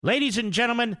Ladies and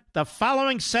gentlemen, the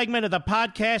following segment of the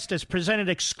podcast is presented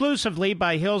exclusively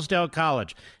by Hillsdale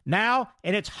College, now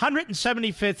in its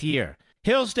 175th year.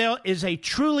 Hillsdale is a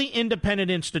truly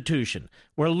independent institution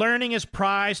where learning is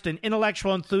prized and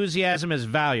intellectual enthusiasm is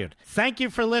valued. Thank you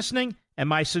for listening, and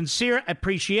my sincere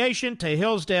appreciation to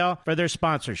Hillsdale for their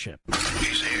sponsorship.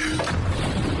 He's here.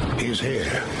 He's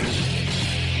here.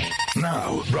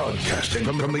 Now, broadcasting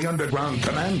from the underground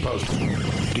command post,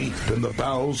 deep in the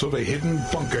bowels of a hidden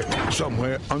bunker,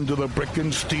 somewhere under the brick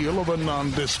and steel of a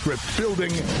nondescript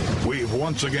building, we've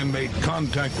once again made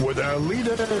contact with our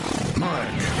leader, Mark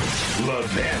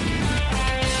Levin.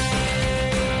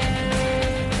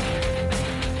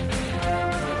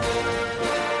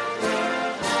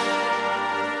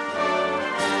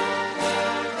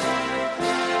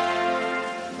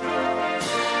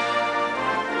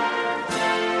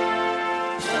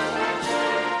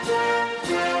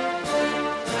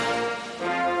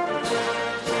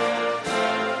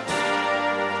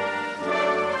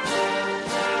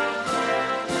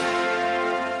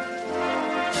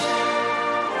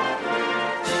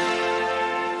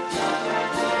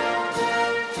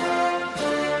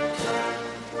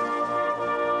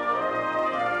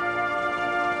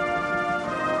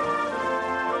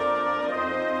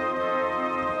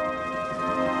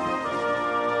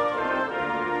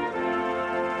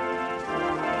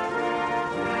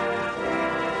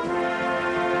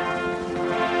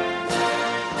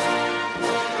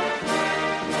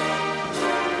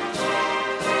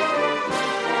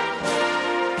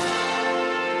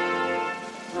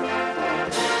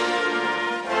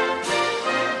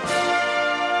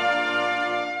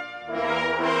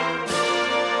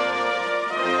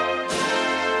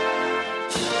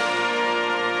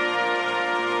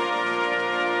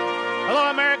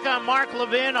 Mark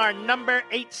Levin, our number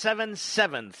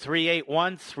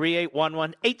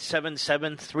 877-381-3811,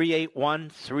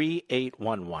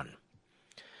 877-381-3811.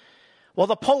 Well,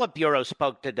 the Politburo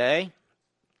spoke today.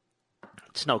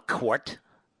 It's no court.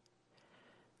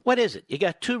 What is it? You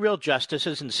got 2 real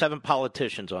justices and 7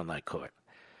 politicians on that court.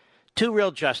 2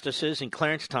 real justices in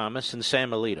Clarence Thomas and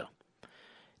Sam Alito.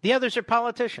 The others are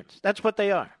politicians. That's what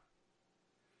they are.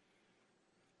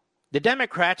 The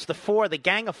Democrats, the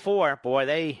gang of 4, boy,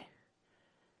 they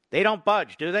don't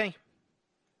budge, do they?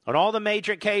 On all the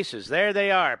major cases, there they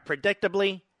are,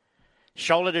 predictably,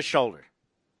 shoulder to shoulder.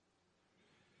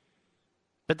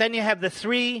 But then you have the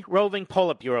 3 roving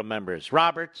Politburo members,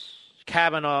 Roberts,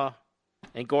 Kavanaugh,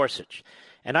 and Gorsuch.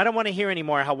 And I don't want to hear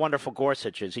anymore how wonderful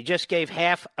Gorsuch is. He just gave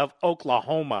half of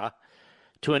Oklahoma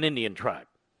to an Indian tribe.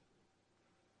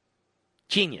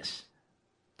 Genius.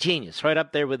 Genius, right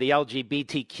up there with the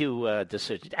LGBTQ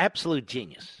decision. Absolute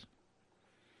genius.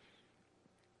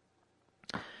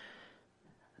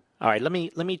 All right, let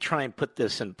me try and put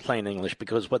this in plain English,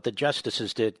 because what the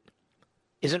justices did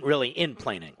isn't really in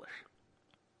plain English.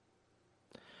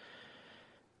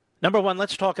 Number one,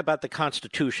 let's talk about the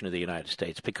Constitution of the United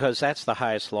States, because that's the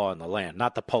highest law in the land,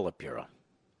 not the Politburo.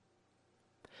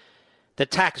 The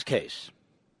tax case.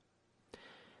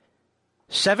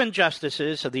 7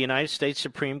 justices of the United States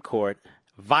Supreme Court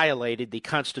violated the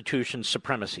Constitution's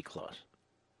Supremacy Clause.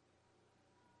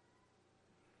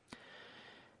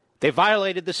 They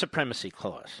violated the Supremacy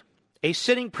Clause. A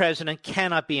sitting president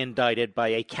cannot be indicted by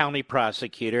a county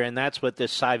prosecutor, and that's what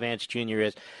this Cy Vance Jr.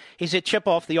 is. He's a chip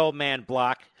off the old man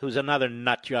block, who's another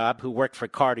nut job, who worked for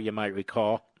Carter, you might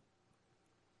recall.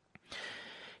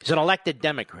 He's an elected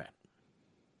Democrat.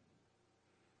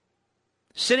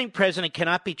 Sitting president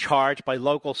cannot be charged by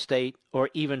local, state, or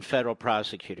even federal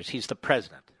prosecutors. He's the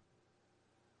president.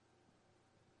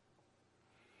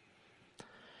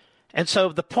 And so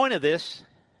the point of this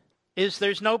is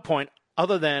there's no point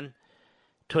other than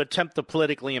to attempt to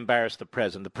politically embarrass the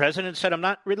president. The president said, I'm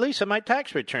not releasing my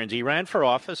tax returns. He ran for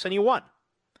office and he won.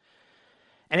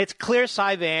 And it's clear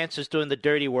Cy Vance is doing the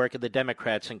dirty work of the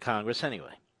Democrats in Congress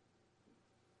anyway.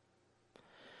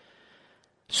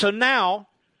 So now,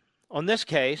 on this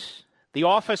case, the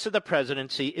office of the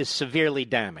presidency is severely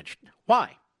damaged.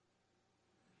 Why?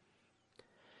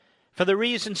 For the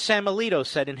reason Sam Alito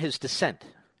said in his dissent.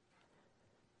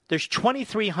 There's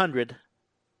 2,300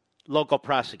 local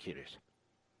prosecutors.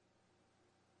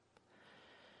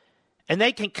 And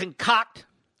they can concoct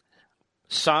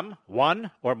some,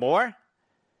 1 or more,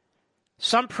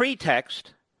 some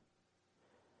pretext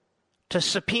to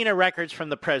subpoena records from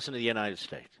the President of the United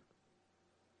States.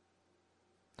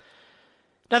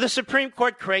 Now, the Supreme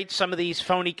Court creates some of these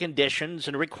phony conditions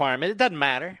and requirements. It doesn't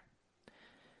matter.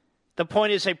 The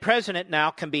point is a president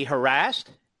now can be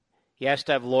harassed. He has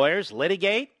to have lawyers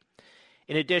litigate.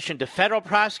 in addition to federal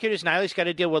prosecutors, now he's got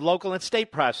to deal with local and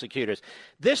state prosecutors.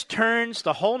 This turns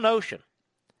the whole notion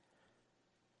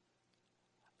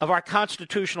of our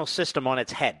constitutional system on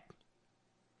its head.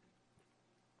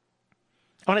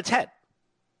 On its head.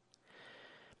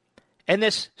 And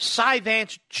this Cy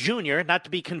Vance Jr., not to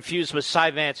be confused with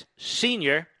Cy Vance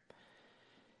Sr.,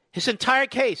 his entire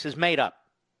case is made up.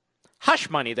 Hush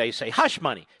money, they say. Hush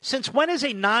money. Since when is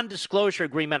a non-disclosure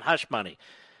agreement hush money?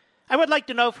 I would like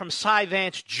to know from Cy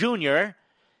Vance Jr.,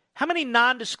 how many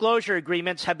non-disclosure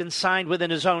agreements have been signed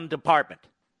within his own department?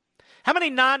 How many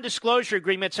non-disclosure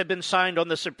agreements have been signed on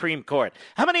the Supreme Court?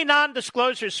 How many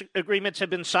non-disclosure agreements have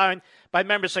been signed by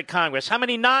members of Congress? How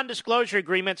many non-disclosure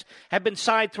agreements have been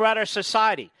signed throughout our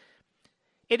society?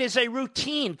 It is a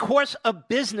routine course of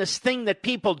business thing that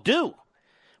people do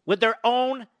with their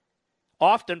own,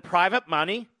 often private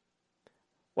money,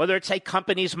 whether it's a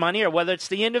company's money or whether it's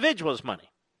the individual's money.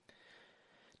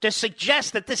 To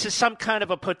suggest that this is some kind of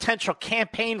a potential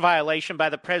campaign violation by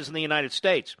the President of the United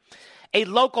States, a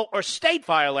local or state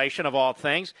violation of all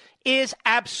things, is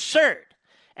absurd.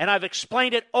 And I've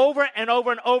explained it over and over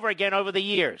and over again over the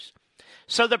years.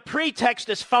 So the pretext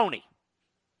is phony.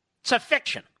 It's a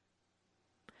fiction.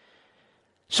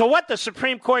 So what the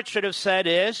Supreme Court should have said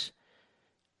is,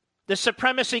 the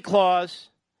Supremacy Clause,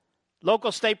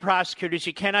 local state prosecutors,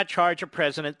 you cannot charge a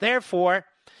president. Therefore,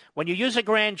 when you use a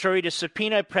grand jury to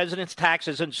subpoena a president's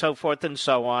taxes and so forth and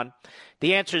so on,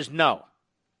 the answer is no.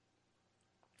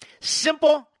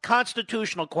 Simple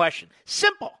constitutional question.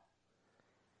 Simple.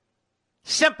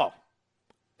 Simple.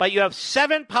 But you have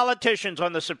 7 politicians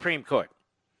on the Supreme Court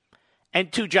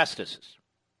and 2 justices.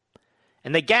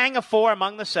 And the gang of 4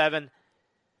 among the 7,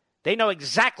 they know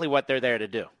exactly what they're there to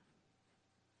do.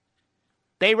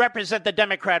 They represent the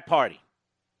Democrat Party.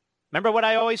 Remember what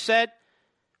I always said?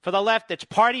 For the left, it's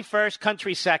party first,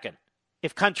 country second,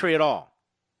 if country at all.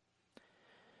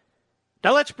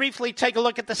 Now let's briefly take a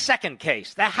look at the second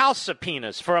case, the House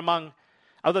subpoenas for, among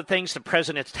other things, the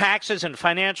president's taxes and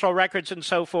financial records and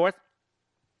so forth.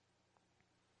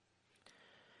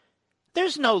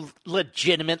 There's no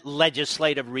legitimate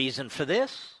legislative reason for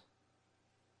this.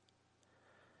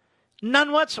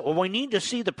 None whatsoever. Well, we need to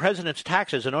see the president's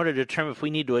taxes in order to determine if we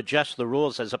need to adjust the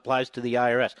rules as applies to the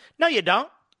IRS. No, you don't.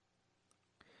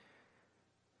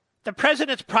 The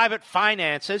president's private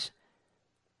finances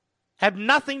have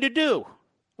nothing to do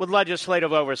with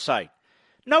legislative oversight.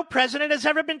 No president has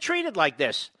ever been treated like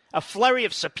this. A flurry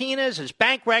of subpoenas, his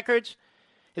bank records,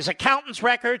 his accountant's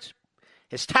records,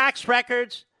 his tax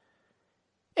records.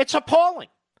 It's appalling.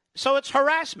 So it's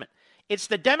harassment. It's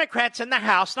the Democrats in the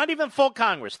House, not even full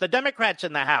Congress, the Democrats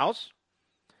in the House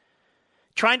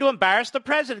trying to embarrass the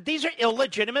president. These are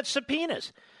illegitimate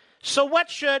subpoenas. So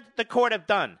what should the court have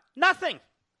done? Nothing.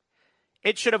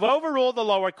 It should have overruled the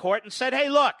lower court and said, hey,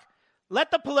 look,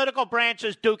 let the political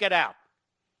branches duke it out.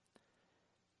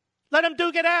 Let them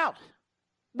duke it out.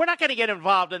 We're not going to get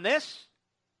involved in this.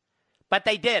 But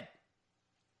they did.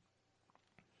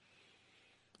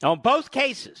 Now, in both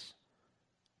cases,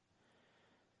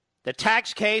 the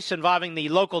tax case involving the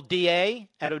local DA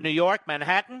out of New York,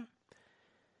 Manhattan,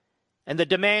 and the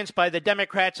demands by the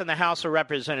Democrats in the House of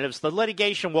Representatives, the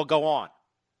litigation will go on.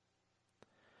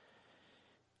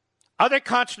 Other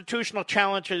constitutional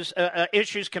challenges,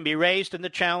 issues can be raised in the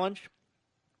challenge.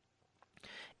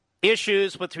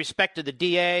 Issues with respect to the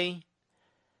DA,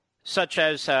 such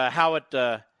as how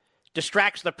it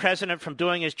distracts the president from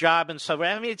doing his job and so on.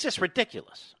 I mean, it's just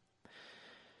ridiculous.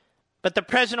 But the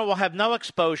president will have no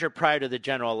exposure prior to the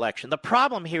general election. The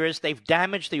problem here is they've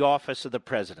damaged the office of the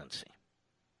presidency.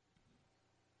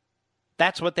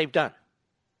 That's what they've done.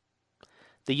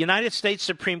 The United States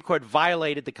Supreme Court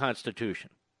violated the Constitution.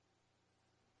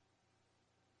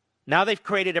 Now they've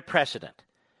created a precedent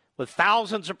with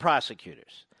thousands of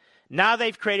prosecutors. Now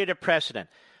they've created a precedent.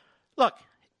 Look,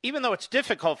 even though it's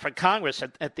difficult for Congress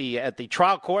at the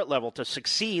trial court level to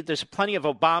succeed, there's plenty of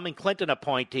Obama and Clinton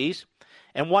appointees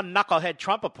and one knucklehead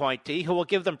Trump appointee who will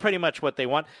give them pretty much what they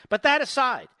want. But that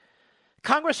aside,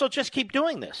 Congress will just keep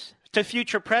doing this to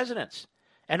future presidents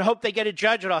and hope they get a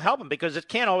judge that'll help them, because it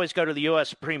can't always go to the U.S.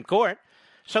 Supreme Court.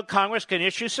 So Congress can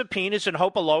issue subpoenas and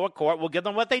hope a lower court will give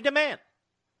them what they demand.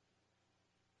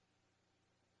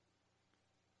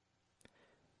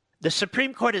 The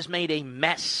Supreme Court has made a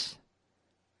mess.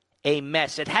 A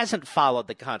mess. It hasn't followed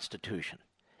the Constitution.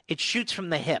 It shoots from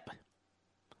the hip.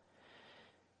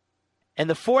 And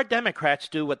the 4 Democrats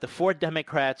do what the 4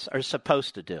 Democrats are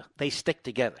supposed to do. They stick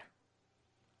together.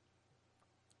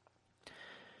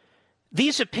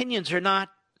 These opinions are not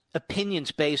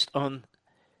opinions based on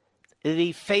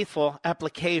the faithful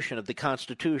application of the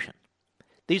Constitution.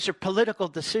 These are political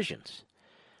decisions.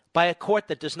 by a court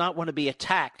that does not want to be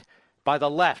attacked by the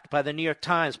left, by the New York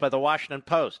Times, by the Washington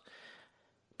Post,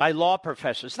 by law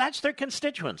professors. That's their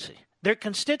constituency. Their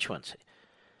constituency.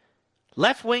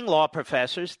 Left-wing law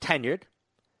professors, tenured,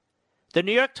 the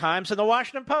New York Times and the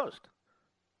Washington Post.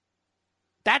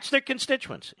 That's their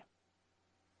constituency.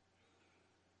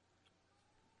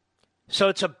 So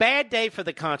it's a bad day for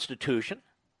the Constitution.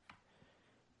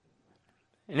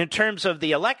 And in terms of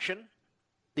the election,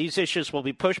 these issues will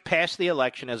be pushed past the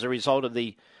election as a result of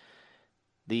the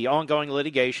ongoing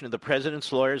litigation, and the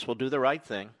president's lawyers will do the right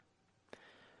thing.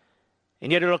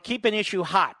 And yet it'll keep an issue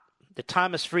hot, the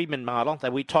Thomas Friedman model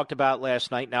that we talked about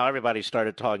last night, now everybody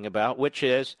started talking about, which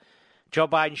is Joe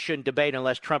Biden shouldn't debate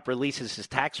unless Trump releases his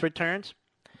tax returns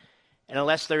and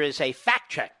unless there is a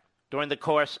fact check during the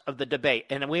course of the debate.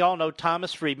 And we all know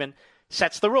Thomas Friedman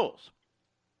sets the rules.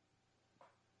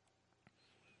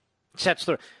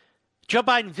 Joe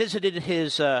Biden visited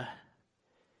his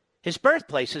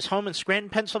birthplace, his home in Scranton,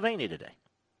 Pennsylvania today.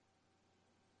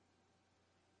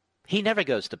 He never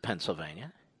goes to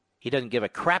Pennsylvania. He doesn't give a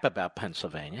crap about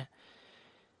Pennsylvania.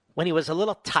 When he was a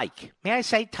little tyke, may I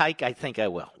say tyke? I think I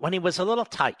will. When he was a little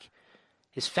tyke,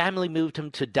 his family moved him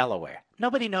to Delaware.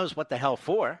 Nobody knows what the hell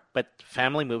for, but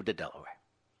family moved to Delaware.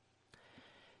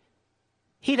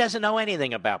 He doesn't know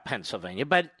anything about Pennsylvania,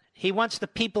 but he wants the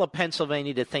people of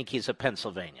Pennsylvania to think he's a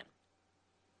Pennsylvanian.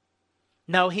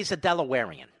 No, he's a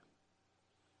Delawarean.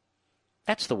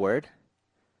 That's the word.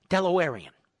 Delawarean.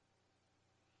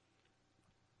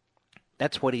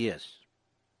 That's what he is.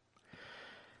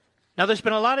 Now, there's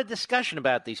been a lot of discussion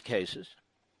about these cases.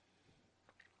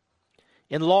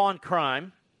 In Law and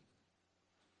Crime,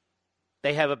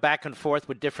 they have a back and forth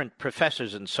with different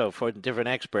professors and so forth, and different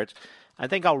experts. I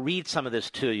think I'll read some of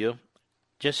this to you,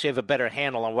 just so you have a better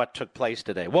handle on what took place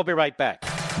today. We'll be right back.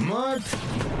 Mark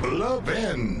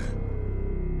Levin.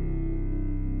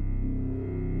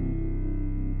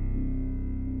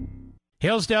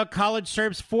 Hillsdale College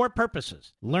serves 4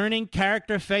 purposes: learning,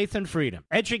 character, faith, and freedom.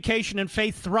 Education and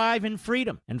faith thrive in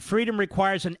freedom, and freedom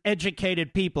requires an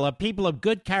educated people, a people of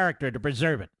good character, to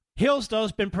preserve it. Hillsdale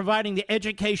has been providing the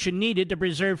education needed to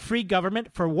preserve free government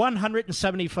for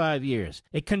 175 years.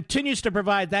 It continues to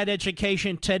provide that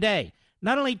education today,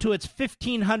 not only to its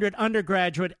 1,500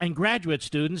 undergraduate and graduate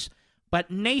students,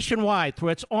 but nationwide through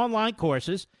its online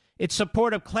courses, its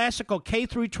support of classical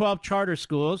K-12 charter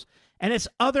schools, and its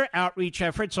other outreach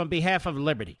efforts on behalf of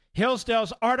liberty.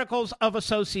 Hillsdale's Articles of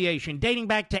Association, dating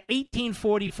back to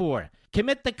 1844,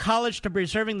 commit the college to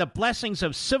preserving the blessings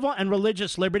of civil and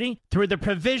religious liberty through the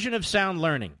provision of sound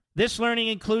learning. This learning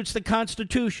includes the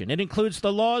Constitution. It includes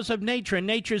the laws of nature and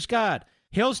nature's God.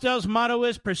 Hillsdale's motto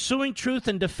is pursuing truth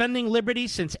and defending liberty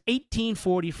since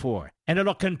 1844. And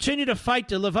it'll continue to fight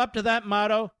to live up to that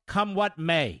motto, come what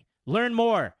may. Learn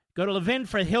more. Go to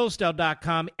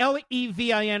levinforhillsdale.com,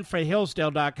 Levin for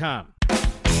Hillsdale.com.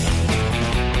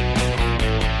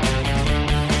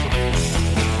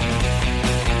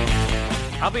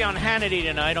 I'll be on Hannity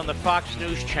tonight on the Fox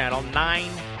News Channel,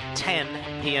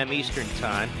 9:10 p.m. Eastern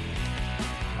Time.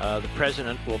 The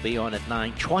president will be on at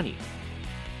 9:20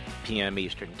 p.m.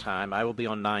 Eastern Time. I will be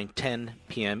on 9:10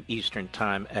 p.m. Eastern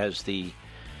Time as the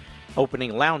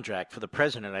opening lounge act for the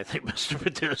president, I think, Mr.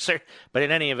 Producer. But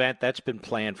in any event, that's been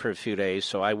planned for a few days,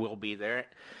 so I will be there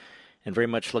and very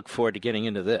much look forward to getting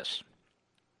into this.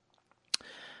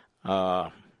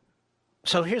 So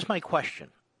here's my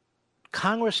question.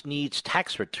 Congress needs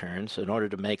tax returns in order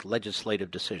to make legislative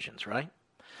decisions, right?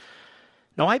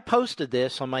 Now, I posted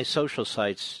this on my social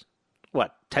sites,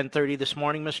 10:30 this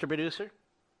morning, Mr. Producer?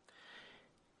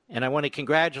 And I want to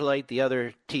congratulate the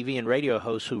other TV and radio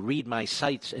hosts who read my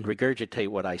sites and regurgitate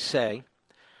what I say.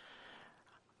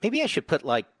 Maybe I should put,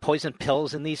 poison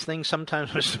pills in these things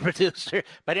sometimes, Mr. Producer.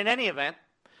 But in any event,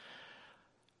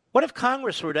 what if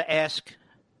Congress were to ask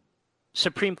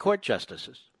Supreme Court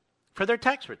justices for their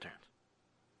tax returns?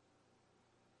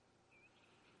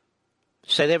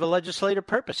 Say they have a legislative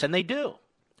purpose, and they do.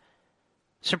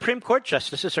 Supreme Court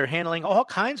justices are handling all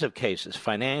kinds of cases,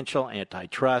 financial,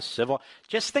 antitrust, civil.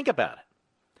 Just think about it.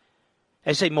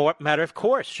 As a matter of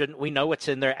course, shouldn't we know what's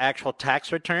in their actual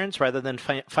tax returns rather than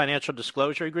financial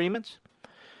disclosure agreements?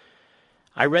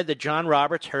 I read that John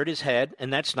Roberts hurt his head,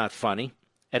 and that's not funny,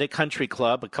 at a country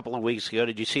club a couple of weeks ago.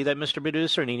 Did you see that, Mr.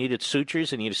 Producer? And he needed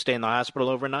sutures and he needed to stay in the hospital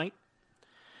overnight.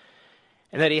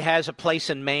 And that he has a place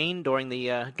in Maine during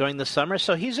the summer,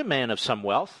 so he's a man of some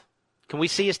wealth. Can we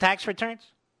see his tax returns?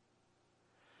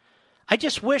 I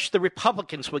just wish the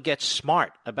Republicans would get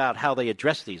smart about how they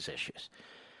address these issues.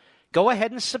 Go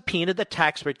ahead and subpoena the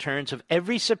tax returns of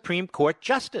every Supreme Court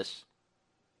justice.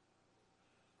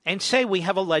 and say we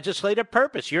have a legislative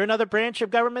purpose. You're another branch of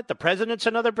government. The president's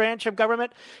another branch of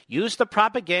government. Use the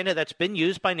propaganda that's been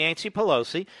used by Nancy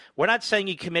Pelosi. We're not saying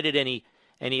he committed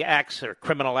any acts or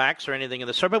criminal acts or anything of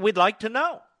the sort, but we'd like to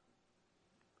know,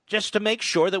 just to make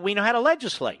sure that we know how to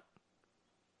legislate.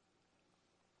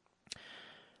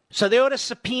 So they ought to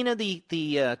subpoena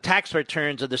the tax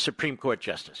returns of the Supreme Court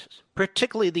justices,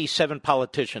 particularly these 7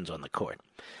 politicians on the court.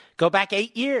 Go back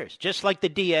 8 years, just like the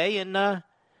DA in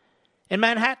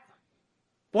Manhattan.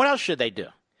 What else should they do?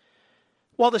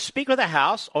 Well, the Speaker of the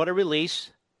House ought to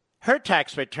release her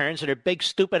tax returns and her big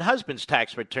stupid husband's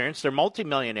tax returns. They're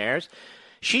multimillionaires.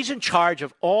 She's in charge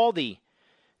of all the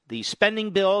spending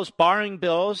bills, borrowing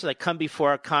bills that come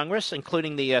before Congress,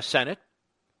 including the Senate.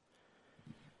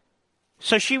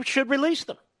 So she should release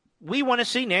them. We want to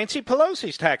see Nancy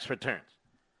Pelosi's tax returns,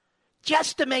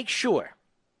 just to make sure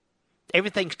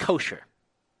everything's kosher.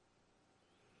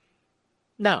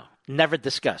 No, never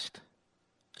discussed.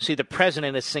 See, the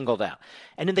president is singled out.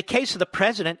 And in the case of the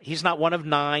president, he's not one of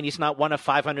 9. He's not one of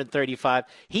 535.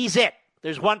 He's it.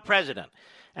 There's one president.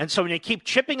 And so when you keep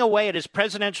chipping away at his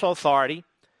presidential authority,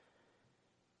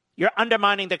 you're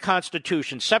undermining the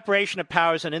Constitution, separation of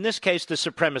powers, and in this case, the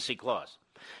Supremacy Clause.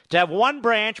 To have one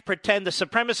branch pretend the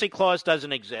Supremacy Clause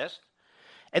doesn't exist,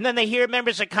 and then they hear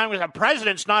members of Congress, the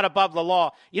president's not above the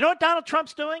law. You know what Donald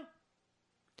Trump's doing?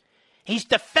 He's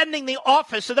defending the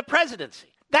office of the presidency.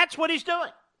 That's what he's doing.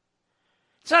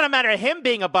 It's not a matter of him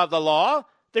being above the law.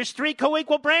 There's 3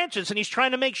 co-equal branches, and he's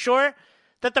trying to make sure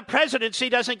that the presidency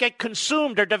doesn't get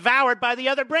consumed or devoured by the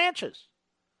other branches.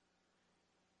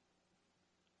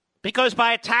 Because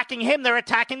by attacking him, they're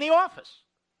attacking the office.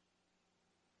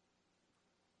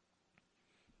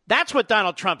 That's what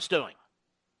Donald Trump's doing.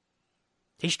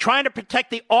 He's trying to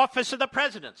protect the office of the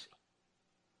presidency.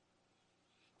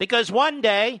 Because one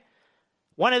day,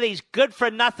 one of these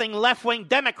good-for-nothing left-wing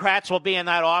Democrats will be in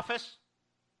that office.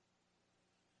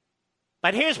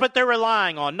 But here's what they're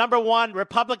relying on. Number 1,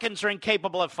 Republicans are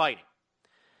incapable of fighting.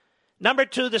 Number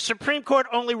 2, the Supreme Court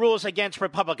only rules against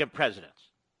Republican presidents.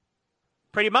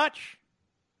 Pretty much.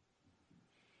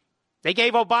 They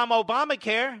gave Obama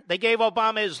Obamacare. They gave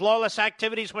Obama his lawless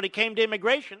activities when it came to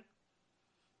immigration.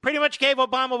 Pretty much gave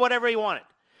Obama whatever he wanted.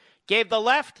 Gave the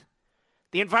left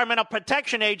the Environmental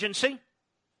Protection Agency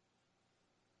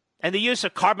and the use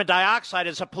of carbon dioxide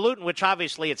as a pollutant, which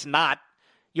obviously it's not.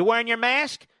 You wearing your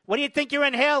mask? What do you think you're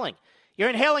inhaling? You're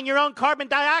inhaling your own carbon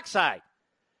dioxide.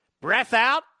 Breath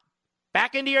out,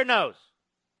 back into your nose.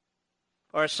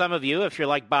 Or some of you, if you're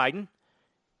like Biden,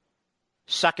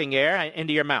 sucking air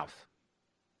into your mouth.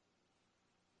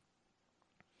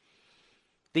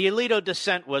 The Alito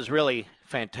dissent was really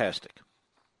fantastic.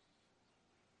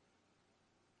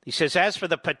 He says, as for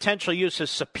the potential use of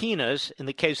subpoenas in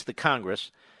the case of the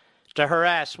Congress to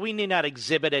harass, we need not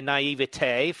exhibit a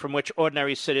naivete from which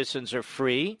ordinary citizens are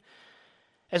free.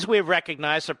 As we have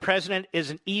recognized, the president is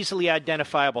an easily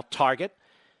identifiable target.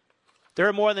 There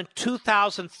are more than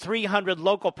 2,300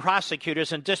 local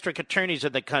prosecutors and district attorneys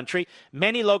in the country.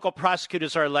 Many local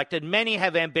prosecutors are elected. Many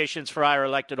have ambitions for higher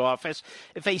elected office.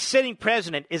 If a sitting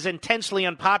president is intensely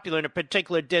unpopular in a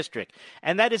particular district,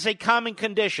 and that is a common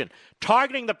condition,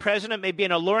 targeting the president may be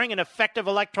an alluring and effective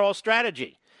electoral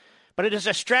strategy. But it is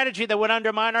a strategy that would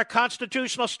undermine our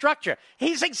constitutional structure.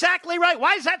 He's exactly right.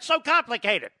 Why is that so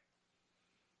complicated?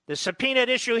 The subpoenaed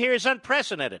issue here is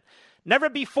unprecedented. Never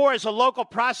before has a local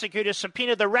prosecutor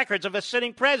subpoenaed the records of a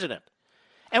sitting president.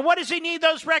 And what does he need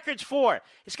those records for?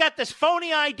 He's got this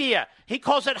phony idea. He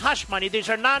calls it hush money. These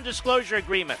are non-disclosure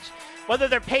agreements. Whether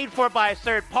they're paid for by a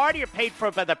third party or paid for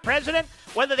by the president,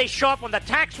 whether they show up on the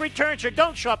tax returns or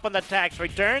don't show up on the tax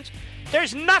returns,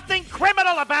 there's nothing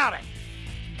criminal about it.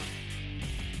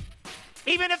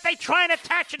 Even if they try and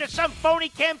attach it to some phony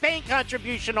campaign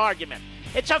contribution argument.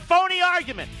 It's a phony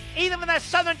argument. Even the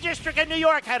Southern District of New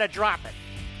York had to drop it.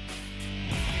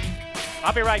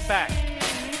 I'll be right back.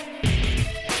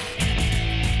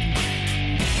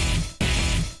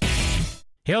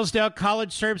 Hillsdale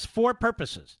College serves 4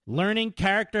 purposes: learning,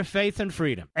 character, faith, and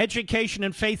freedom. Education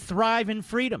and faith thrive in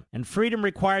freedom, and freedom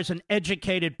requires an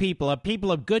educated people, a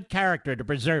people of good character to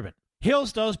preserve it.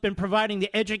 Hillsdale's been providing the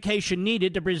education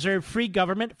needed to preserve free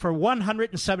government for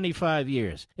 175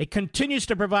 years. It continues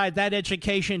to provide that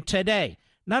education today,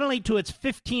 not only to its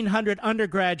 1,500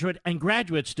 undergraduate and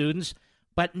graduate students,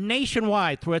 but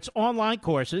nationwide through its online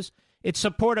courses, its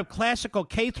support of classical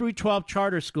K-12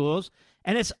 charter schools,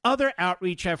 and its other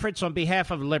outreach efforts on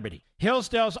behalf of liberty.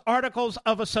 Hillsdale's Articles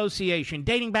of Association,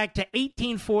 dating back to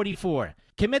 1844,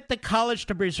 commit the college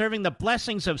to preserving the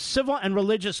blessings of civil and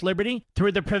religious liberty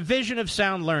through the provision of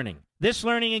sound learning. This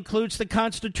learning includes the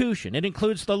Constitution. It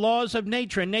includes the laws of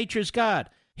nature and nature's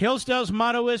God. Hillsdale's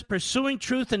motto is pursuing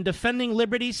truth and defending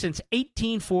liberty since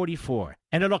 1844.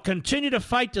 And it'll continue to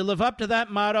fight to live up to that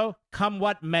motto, come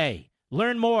what may.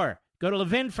 Learn more. Go to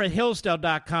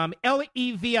levinforhillsdale.com,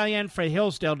 Levin for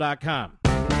Hillsdale.com.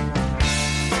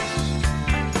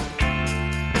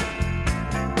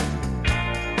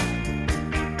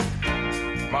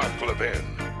 Mark Levin,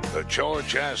 the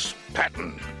George S.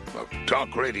 Patton of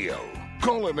Talk Radio.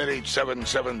 Call him at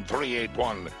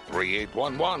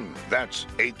 877-381-3811. That's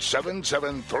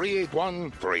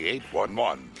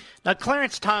 877-381-3811. Now,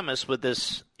 Clarence Thomas, with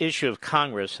this issue of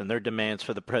Congress and their demands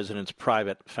for the president's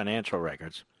private financial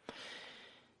records,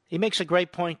 he makes a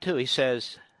great point, too. He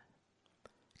says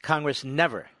Congress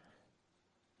never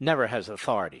has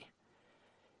authority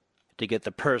to get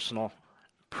the personal,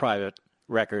 private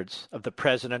records of the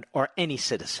president or any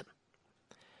citizen,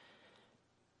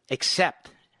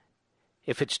 except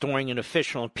if it's during an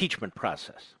official impeachment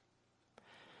process.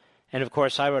 And, of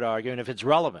course, I would argue, and if it's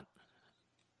relevant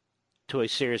to a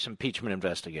serious impeachment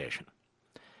investigation,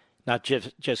 not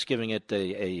just giving it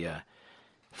a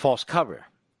false cover.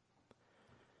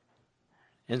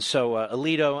 And so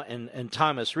Alito and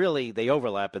Thomas, really, they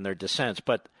overlap in their dissents,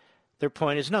 but their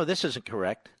point is, no, this isn't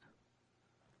correct.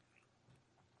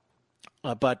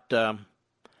 But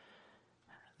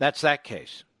that's that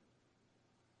case.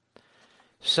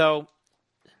 So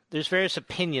there's various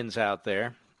opinions out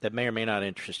there that may or may not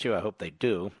interest you. I hope they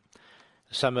do.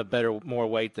 Some have more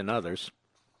weight than others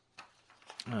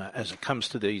as it comes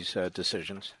to these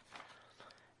decisions.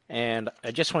 And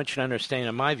I just want you to understand,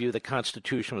 in my view, the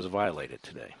Constitution was violated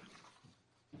today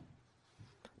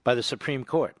by the Supreme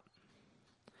Court.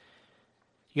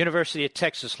 University of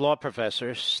Texas law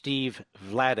professor Steve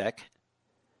Vladek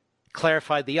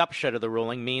clarified the upshot of the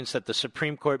ruling means that the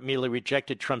Supreme Court merely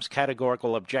rejected Trump's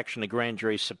categorical objection to grand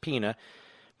jury subpoena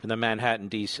from the Manhattan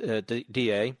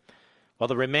DA, while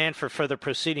the remand for further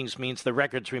proceedings means the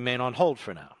records remain on hold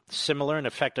for now. Similar and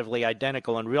effectively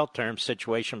identical in real terms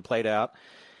situation played out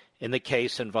in the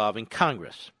case involving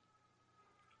Congress.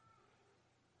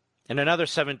 In another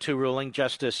 7-2 ruling,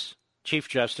 Chief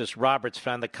Justice Roberts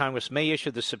found that Congress may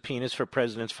issue the subpoenas for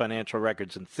president's financial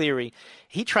records in theory.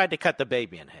 He tried to cut the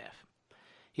baby in half.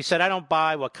 He said, I don't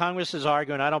buy what Congress is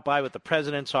arguing. I don't buy what the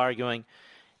president's arguing.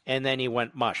 And then he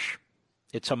went mush.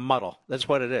 It's a muddle. That's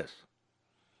what it is.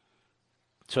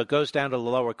 So it goes down to the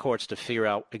lower courts to figure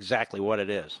out exactly what it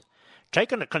is.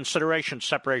 Take into consideration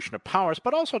separation of powers,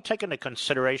 but also take into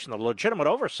consideration the legitimate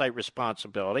oversight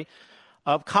responsibility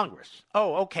of Congress.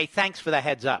 Oh, okay, thanks for the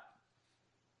heads up.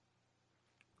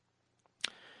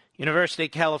 University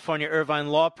of California Irvine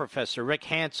law professor Rick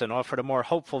Hansen offered a more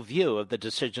hopeful view of the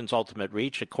decision's ultimate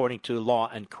reach according to Law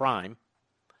and Crime.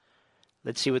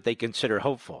 Let's see what they consider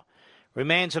hopeful.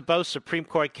 Remands of both Supreme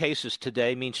Court cases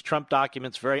today means Trump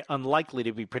documents very unlikely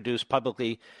to be produced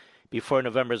publicly before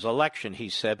November's election, he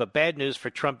said, but bad news for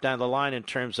Trump down the line in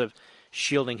terms of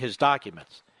shielding his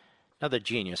documents. Another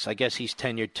genius. I guess he's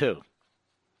tenured too.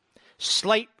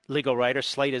 Slate legal writer,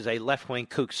 Slate is a left-wing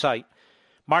kook site,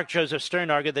 Mark Joseph Stern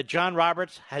argued that John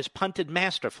Roberts has punted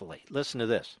masterfully. Listen to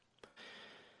this.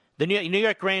 The New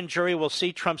York grand jury will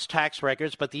see Trump's tax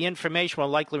records, but the information will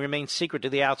likely remain secret to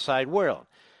the outside world.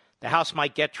 The House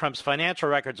might get Trump's financial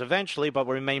records eventually, but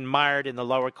will remain mired in the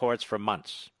lower courts for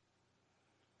months.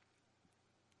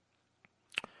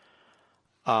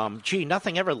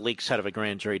 Nothing ever leaks out of a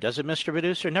grand jury, does it, Mr.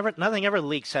 Producer? Nothing ever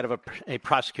leaks out of a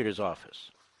prosecutor's office.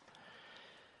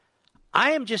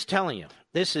 I am just telling you,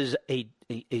 this is a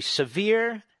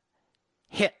severe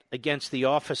hit against the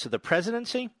office of the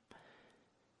presidency,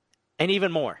 and even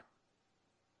more.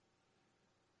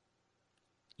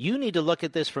 You need to look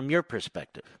at this from your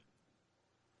perspective.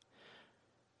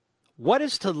 What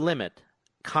is to limit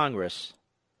Congress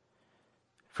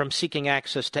from seeking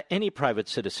access to any private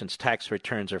citizen's tax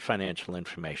returns or financial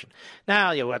information?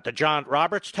 Now, you want the John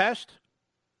Roberts test?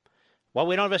 Well,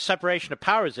 we don't have a separation of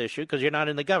powers issue because you're not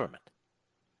in the government.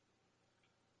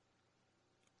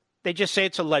 They just say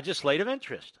it's a legislative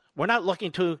interest. We're not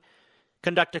looking to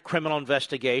conduct a criminal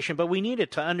investigation, but we need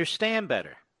it to understand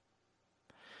better.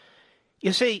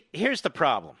 You see, here's the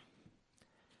problem.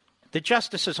 The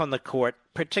justices on the court,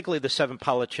 particularly the 7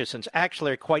 politicians,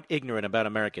 actually are quite ignorant about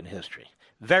American history.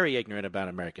 Very ignorant about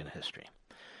American history.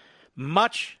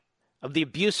 Much of the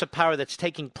abuse of power that's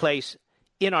taking place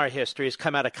in our history has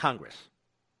come out of Congress.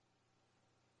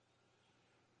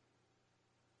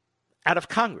 Out of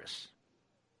Congress.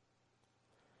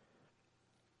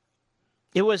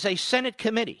 It was a Senate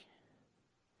committee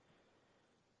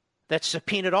that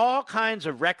subpoenaed all kinds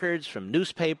of records from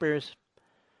newspapers,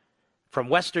 from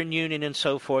Western Union and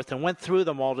so forth, and went through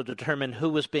them all to determine who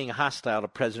was being hostile to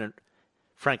President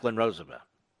Franklin Roosevelt,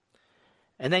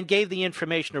 and then gave the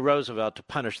information to Roosevelt to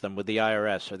punish them with the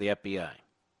IRS or the FBI.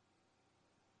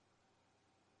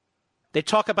 They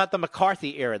talk about the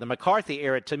McCarthy era. The McCarthy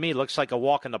era, to me, looks like a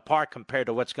walk in the park compared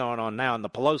to what's going on now in the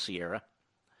Pelosi era.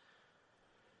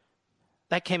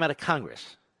 That came out of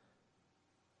Congress.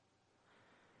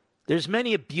 There's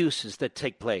many abuses that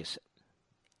take place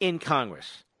in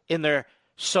Congress, in their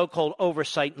so-called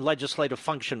oversight and legislative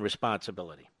function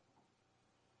responsibility.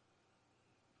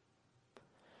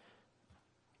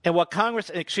 And what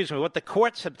what the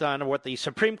courts have done, or what the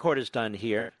Supreme Court has done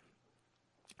here,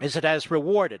 is it has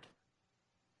rewarded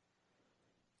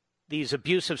these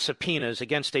abusive subpoenas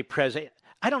against a president.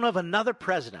 I don't know of another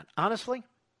president, honestly,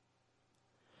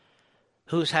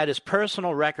 who's had his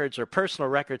personal records or personal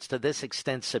records to this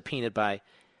extent subpoenaed by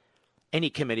any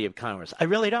committee of Congress. I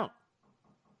really don't.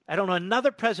 I don't know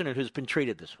another president who's been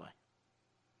treated this way.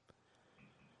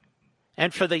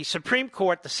 And for the Supreme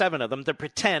Court, the 7 of them, to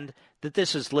pretend that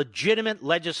this is legitimate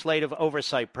legislative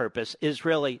oversight purpose is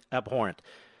really abhorrent.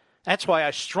 That's why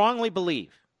I strongly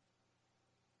believe,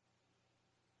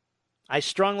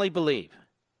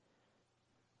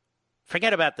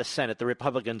 forget about the Senate, the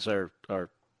Republicans are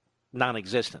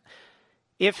non-existent.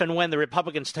 If and when the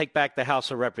Republicans take back the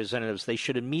House of Representatives, they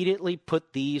should immediately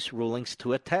put these rulings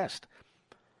to a test.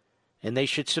 And they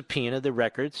should subpoena the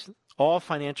records, all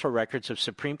financial records of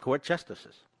Supreme Court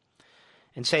justices,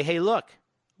 and say, hey, look,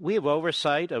 we have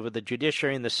oversight over the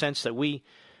judiciary in the sense that we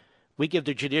give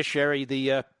the judiciary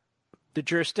the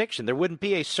jurisdiction. There wouldn't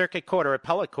be a circuit court or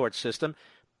appellate court system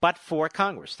but for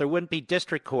Congress. There wouldn't be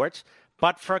district courts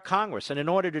but for Congress. And in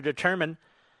order to determine,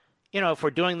 if we're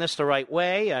doing this the right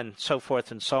way and so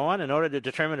forth and so on, in order to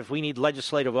determine if we need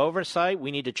legislative oversight,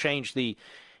 we need to change the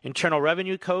Internal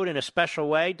Revenue Code in a special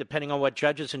way, depending on what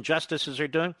judges and justices are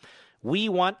doing. We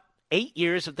want 8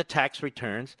 years of the tax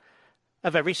returns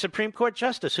of every Supreme Court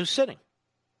justice who's sitting.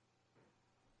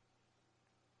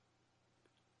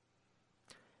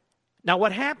 Now,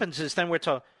 what happens is then we're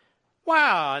told,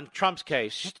 wow, in Trump's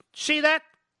case, see that?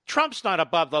 Trump's not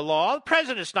above the law. The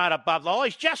president's not above the law.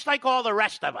 He's just like all the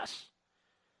rest of us.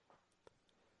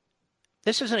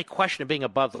 This isn't a question of being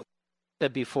above the law.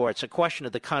 Before, it's a question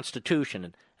of the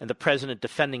Constitution and the president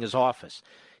defending his office.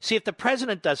 See, if the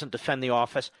president doesn't defend the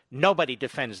office, nobody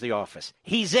defends the office.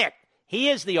 He's it. He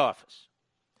is the office.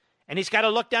 And he's got to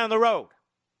look down the road.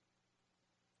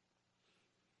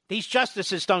 These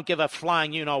justices don't give a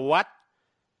flying you-know-what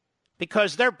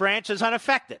because their branch is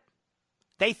unaffected.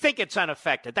 They think it's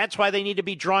unaffected. That's why they need to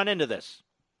be drawn into this.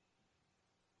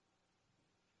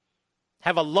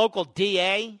 Have a local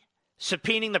DA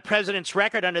subpoenaing the president's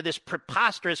record under this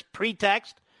preposterous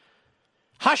pretext.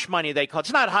 Hush money, they call it.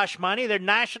 It's not hush money.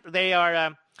 They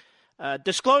are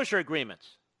disclosure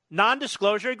agreements,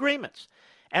 non-disclosure agreements.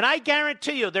 And I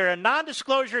guarantee you there are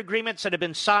non-disclosure agreements that have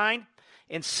been signed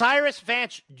in Cyrus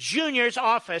Vance Jr.'s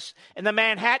office in the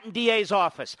Manhattan DA's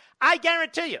office. I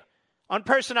guarantee you, on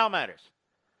personnel matters.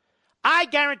 I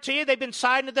guarantee you they've been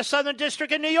signed in the Southern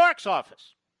District of New York's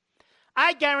office.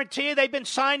 I guarantee you they've been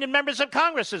signed in members of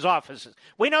Congress's offices.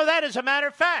 We know that as a matter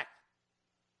of fact.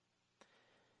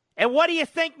 And what do you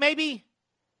think maybe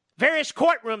various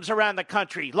courtrooms around the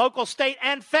country, local, state,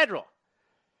 and federal,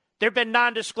 there have been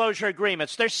non-disclosure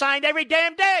agreements. They're signed every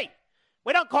damn day.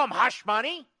 We don't call them hush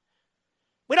money.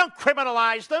 We don't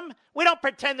criminalize them. We don't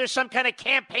pretend there's some kind of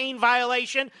campaign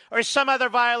violation or some other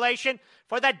violation.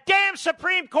 For the damn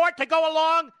Supreme Court to go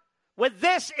along with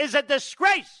this is a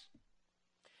disgrace.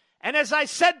 And as I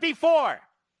said before,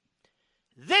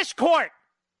 this court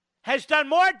has done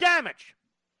more damage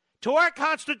to our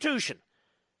Constitution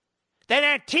than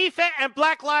Antifa and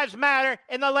Black Lives Matter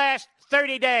in the last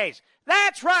 30 days.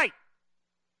 That's right.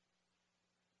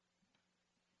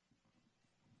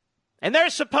 And they're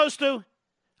supposed to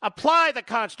apply the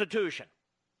Constitution.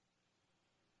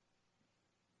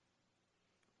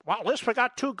 Well, at least we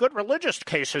got 2 good religious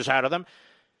cases out of them.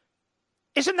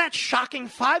 Isn't that shocking?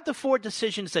 5-4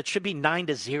 decisions that should be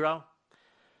 9-0.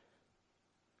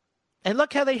 And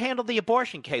look how they handled the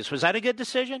abortion case. Was that a good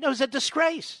decision? It was a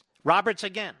disgrace. Roberts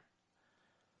again.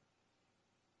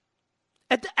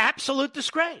 An absolute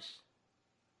disgrace.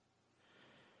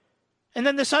 And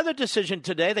then this other decision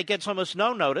today that gets almost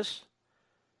no notice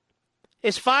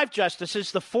is 5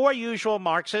 justices, the 4 usual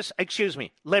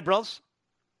liberals,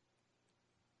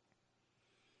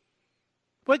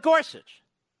 with Gorsuch.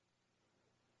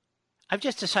 I've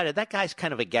just decided that guy's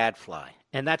kind of a gadfly,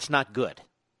 and that's not good.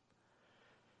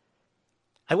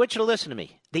 I want you to listen to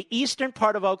me. The eastern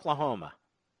part of Oklahoma,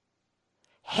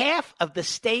 half of the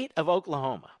state of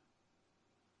Oklahoma,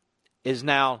 is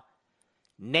now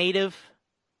Native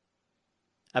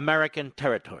American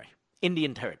territory,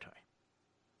 Indian territory.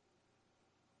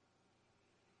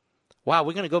 Wow,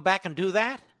 we're going to go back and do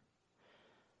that?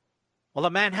 Well, the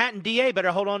Manhattan DA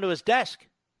better hold on to his desk,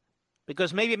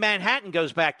 because maybe Manhattan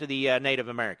goes back to the Native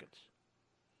Americans.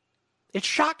 It's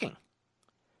shocking.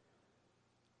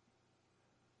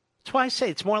 That's why I say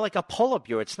it's more like a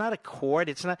Politburo. It's not a court.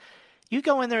 It's not. You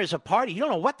go in there as a party, you don't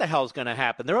know what the hell's going to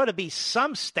happen. There ought to be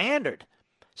some standard,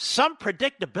 some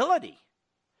predictability.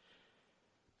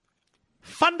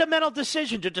 Fundamental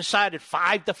decisions are decided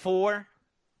 5-4.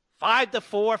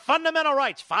 5-4. Fundamental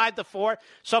rights, 5-4.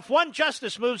 So if one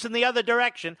justice moves in the other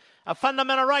direction, a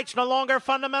fundamental right's no longer a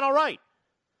fundamental right.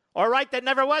 Or a right that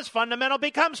never was fundamental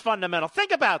becomes fundamental.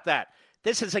 Think about that.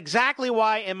 This is exactly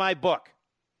why in my book,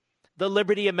 The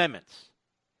Liberty Amendments,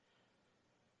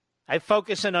 I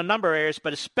focus in a number of areas,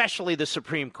 but especially the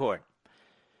Supreme Court.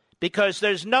 Because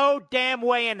there's no damn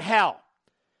way in hell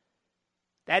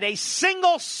that a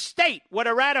single state would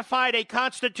have ratified a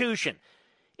constitution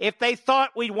if they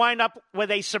thought we'd wind up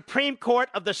with a Supreme Court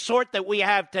of the sort that we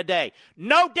have today.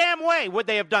 No damn way would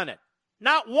they have done it.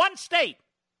 Not one state.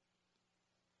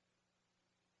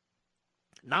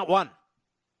 Not one.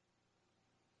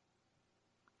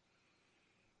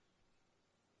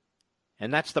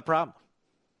 And that's the problem.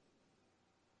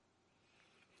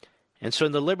 And so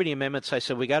in the Liberty Amendments, I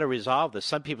said, we got to resolve this.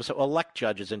 Some people say, well, elect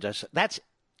judges and justices. That's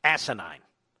asinine.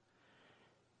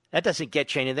 That doesn't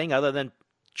get you anything other than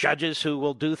judges who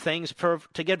will do things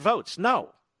to get votes. No.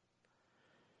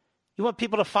 You want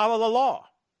people to follow the law.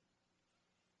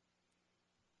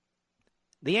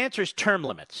 The answer is term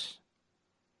limits.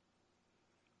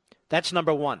 That's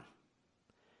number one.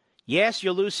 Yes,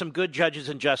 you'll lose some good judges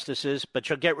and justices, but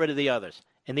you'll get rid of the others.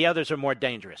 And the others are more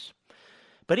dangerous.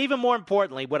 But even more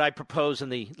importantly, what I propose in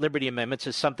the Liberty Amendments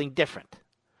is something different.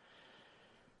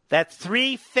 That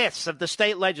 3/5 of the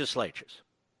state legislatures,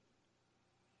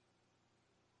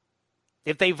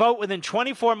 if they vote within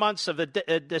 24 months of a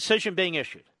decision being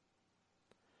issued,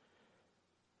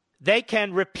 they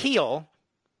can repeal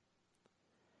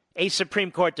a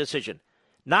Supreme Court decision.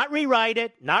 Not rewrite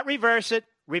it, not reverse it,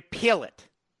 repeal it.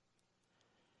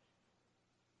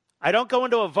 I don't go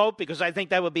into a vote because I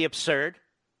think that would be absurd.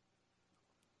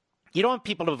 You don't want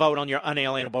people to vote on your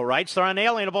unalienable rights. They're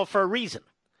unalienable for a reason,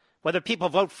 whether people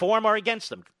vote for them or against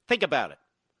them. Think about it.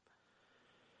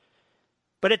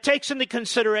 But it takes into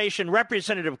consideration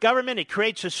representative government. It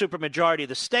creates a supermajority of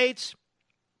the states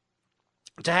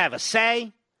to have a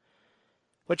say,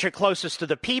 which are closest to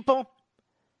the people,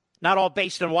 not all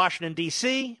based in Washington,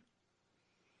 D.C.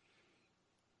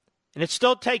 And it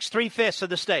still takes 3/5 of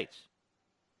the states.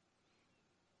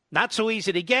 Not so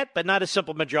easy to get, but not a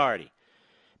simple majority.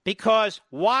 Because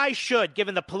why should,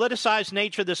 given the politicized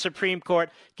nature of the Supreme Court,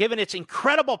 given its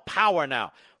incredible power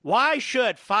now, why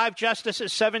should 5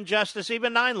 justices, 7 justices,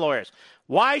 even 9 lawyers,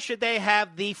 why should they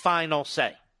have the final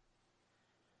say?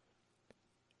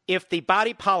 If the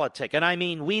body politic, and I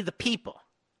mean we the people,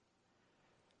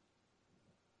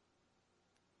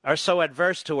 are so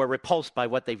adverse to or repulsed by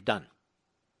what they've done.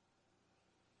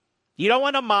 You don't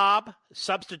want a mob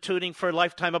substituting for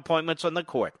lifetime appointments on the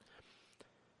court.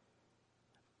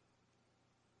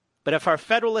 But if our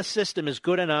federalist system is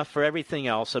good enough for everything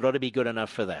else, it ought to be good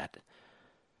enough for that,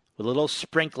 with a little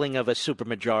sprinkling of a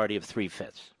supermajority of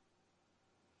 3/5.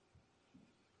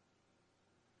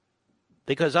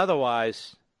 Because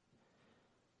otherwise,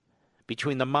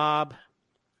 between the mob,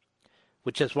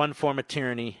 which is one form of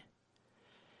tyranny,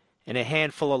 and a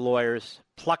handful of lawyers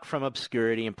plucked from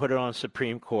obscurity and put it on the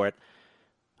Supreme Court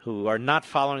who are not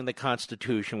following the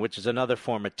Constitution, which is another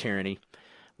form of tyranny,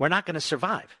 we're not going to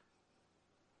survive.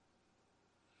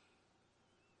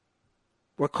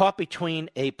 We're caught between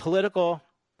a political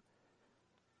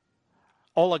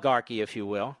oligarchy, if you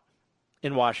will,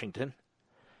 in Washington,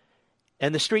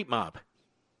 and the street mob.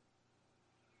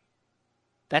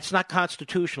 That's not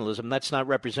constitutionalism. That's not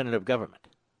representative government.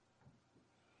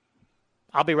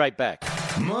 I'll be right back.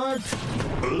 Mark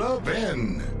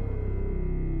Levin.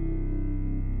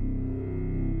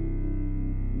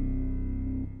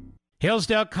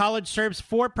 Hillsdale College serves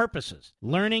 4 purposes: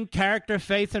 learning, character,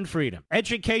 faith, and freedom.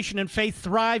 Education and faith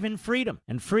thrive in freedom,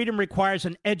 and freedom requires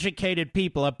an educated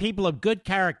people, a people of good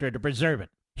character, to preserve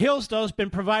it. Hillsdale's been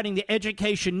providing the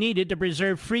education needed to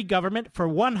preserve free government for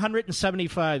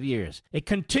 175 years. It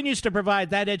continues to provide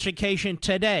that education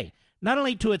today, not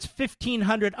only to its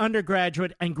 1,500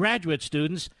 undergraduate and graduate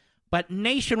students, but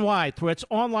nationwide through its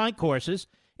online courses,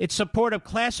 its support of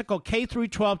classical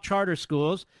K-12 charter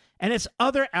schools, and its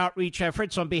other outreach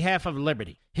efforts on behalf of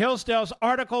liberty. Hillsdale's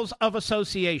Articles of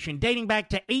Association, dating back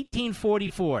to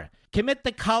 1844, Commit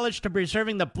the college to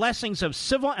preserving the blessings of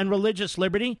civil and religious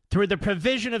liberty through the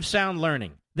provision of sound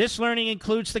learning. This learning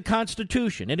includes the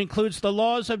Constitution. It includes the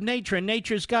laws of nature and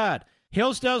nature's God.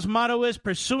 Hillsdale's motto is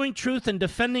pursuing truth and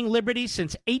defending liberty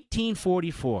since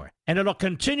 1844. And it'll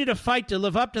continue to fight to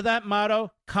live up to that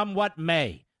motto, come what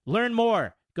may. Learn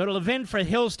more. Go to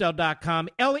levinforhillsdale.com,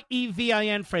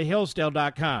 Levin for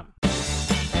Hillsdale.com.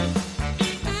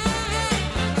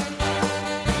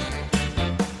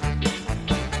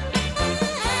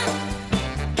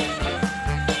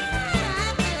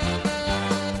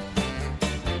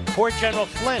 Poor General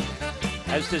Flynn,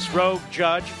 as this rogue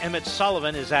judge, Emmett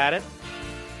Sullivan, is at it.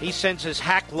 He sends his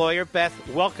hack lawyer, Beth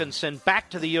Wilkinson,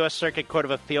 back to the U.S. Circuit Court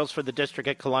of Appeals for the District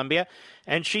of Columbia,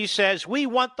 and she says, we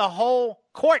want the whole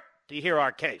court to hear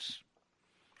our case.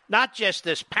 Not just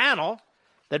this panel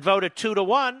that voted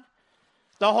 2-1,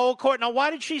 the whole court. Now,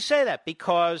 why did she say that?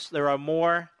 Because there are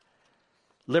more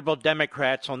liberal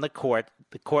Democrats on the court.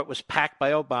 The court was packed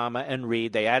by Obama and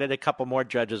Reid. They added a couple more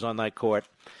judges on that court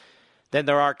than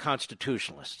there are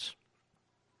constitutionalists.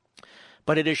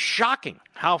 But it is shocking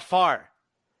how far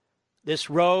this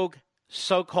rogue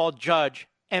so-called judge,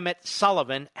 Emmett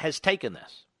Sullivan, has taken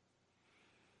this.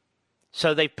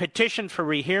 So they petitioned for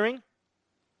rehearing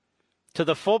to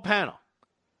the full panel.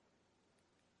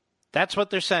 That's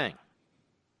what they're saying.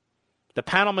 The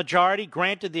panel majority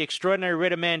granted the extraordinary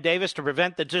writ of mandamus to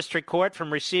prevent the district court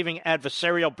from receiving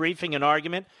adversarial briefing and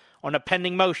argument on a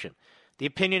pending motion. The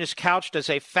opinion is couched as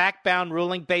a fact-bound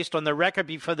ruling based on the record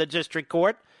before the district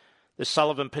court, the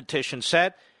Sullivan petition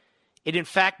said. It, in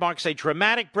fact, marks a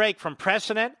dramatic break from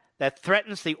precedent that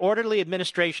threatens the orderly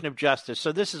administration of justice.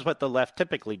 So this is what the left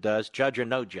typically does, judge or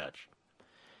no judge.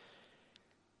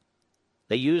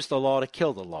 They use the law to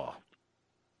kill the law.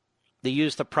 They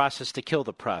use the process to kill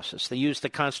the process. They use the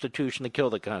Constitution to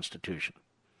kill the Constitution.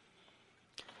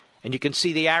 And you can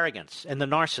see the arrogance and the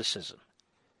narcissism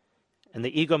and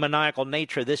the egomaniacal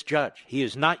nature of this judge. He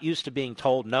is not used to being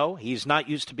told no. He's not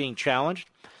used to being challenged.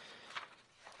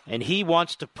 And he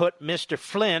wants to put Mr.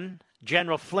 Flynn,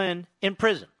 General Flynn, in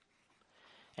prison.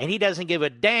 And he doesn't give a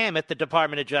damn if the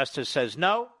Department of Justice says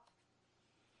no.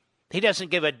 He doesn't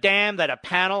give a damn that a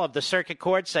panel of the circuit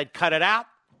court said cut it out.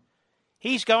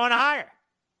 He's going higher.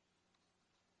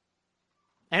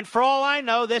 And for all I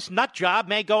know, this nut job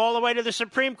may go all the way to the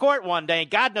Supreme Court one day.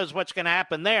 God knows what's going to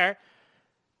happen there.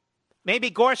 Maybe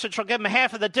Gorsuch will give him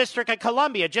half of the District of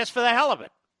Columbia just for the hell of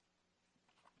it.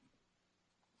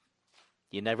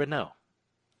 You never know.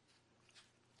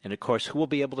 And, of course, who will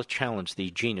be able to challenge the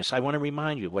genius? I want to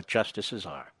remind you what justices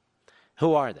are.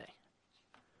 Who are they?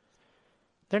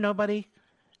 They're nobody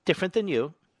different than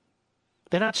you.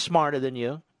 They're not smarter than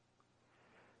you.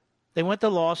 They went to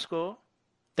law school.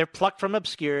 They're plucked from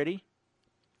obscurity.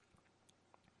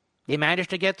 They managed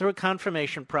to get through a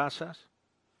confirmation process.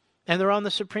 And they're on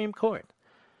the Supreme Court.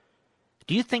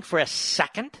 Do you think for a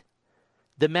second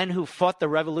the men who fought the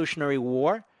Revolutionary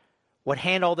War would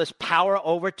hand all this power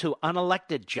over to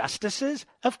unelected justices?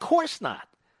 Of course not.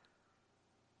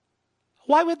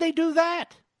 Why would they do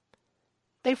that?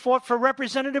 They fought for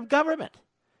representative government.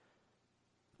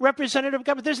 Representative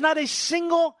government. There's not a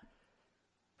single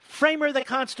framer of the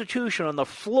Constitution on the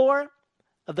floor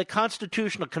of the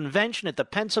Constitutional Convention at the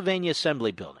Pennsylvania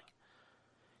Assembly Building,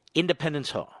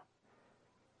 Independence Hall.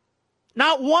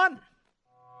 Not one,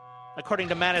 according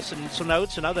to Madison's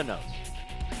notes and other notes,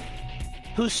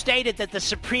 who stated that the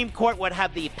Supreme Court would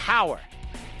have the power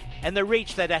and the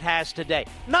reach that it has today.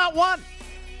 Not one.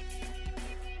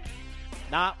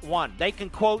 Not one. They can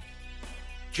quote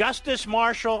Justice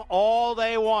Marshall all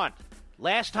they want.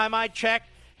 Last time I checked,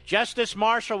 Justice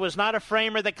Marshall was not a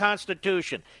framer of the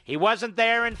Constitution. He wasn't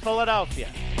there in Philadelphia.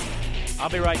 I'll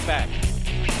be right back.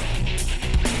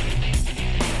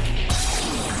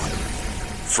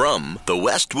 From the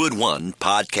Westwood One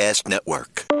Podcast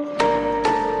Network.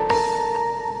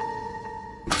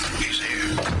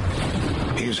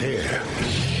 He's here.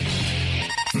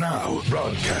 Now,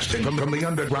 broadcasting from the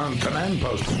underground command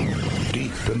post,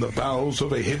 deep in the bowels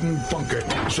of a hidden bunker,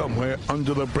 somewhere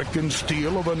under the brick and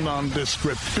steel of a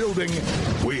nondescript building,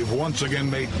 we've once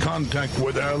again made contact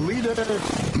with our leader,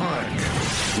 Mark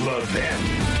Levin.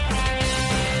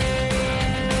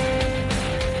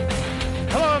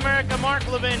 Hello, America. Mark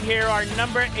Levin here. Our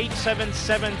number,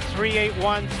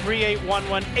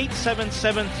 877-381-3811,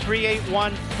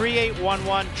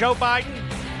 877-381-3811. Joe Biden.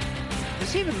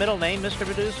 Is he the middle name, Mr.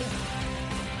 Producer?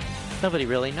 Nobody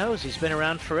really knows. He's been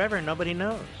around forever. Nobody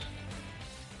knows.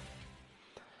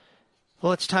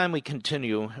 Well, it's time we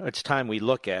continue. It's time we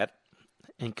look at,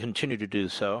 and continue to do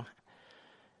so,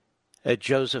 at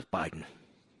Joseph Biden.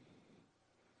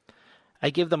 I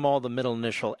give them all the middle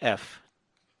initial F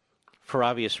for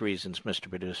obvious reasons, Mr.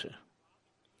 Producer.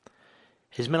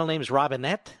 His middle name is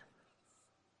Robinette.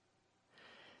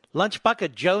 Lunch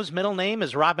Bucket Joe's middle name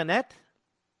is Robinette.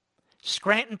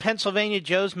 Scranton, Pennsylvania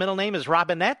Joe's middle name is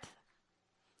Robinette.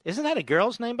 Isn't that a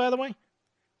girl's name, by the way?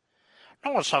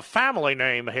 No, it's a family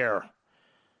name here.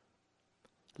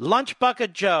 Lunch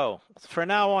Bucket Joe. For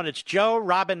now on, it's Joe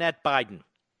Robinette Biden.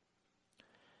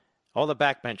 All the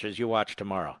backbenchers you watch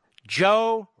tomorrow.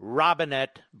 Joe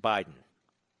Robinette Biden.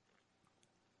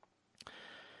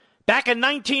 Back in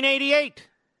 1988,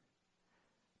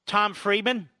 Tom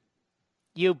Friedman,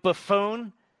 you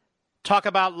buffoon, talk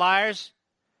about liars.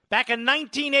 Back in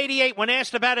 1988, when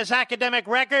asked about his academic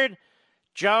record,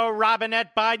 Joe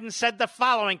Robinette Biden said the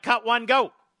following. Cut one,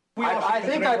 go. I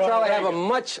think I probably have a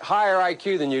much higher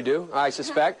IQ than you do, I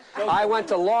suspect. I went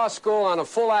to law school on a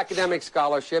full academic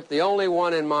scholarship, the only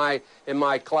one in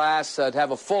my class to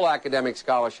have a full academic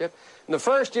scholarship. In the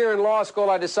first year in law school,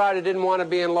 I decided I didn't want to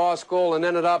be in law school and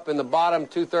ended up in the bottom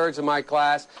two-thirds of my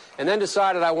class, and then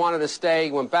decided I wanted to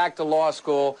stay, went back to law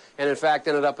school, and in fact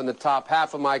ended up in the top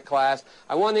half of my class.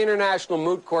 I won the International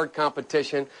Moot Court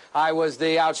competition. I was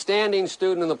the outstanding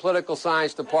student in the political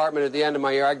science department at the end of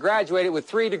my year. I graduated with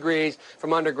 3 degrees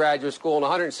from undergraduate school and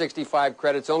 165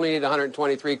 credits, only need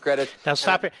 123 credits. Now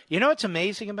stop it. You know what's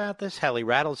amazing about this? How he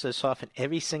rattles this off, and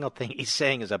every single thing he's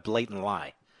saying is a blatant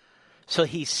lie. So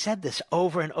he said this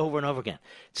over and over and over again.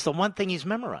 It's the one thing he's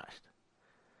memorized.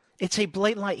 It's a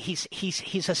blatant lie.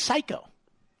 He's a psycho.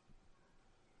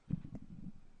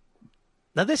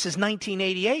 Now this is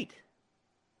 1988,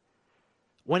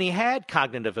 when he had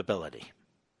cognitive ability.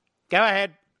 Go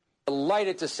ahead.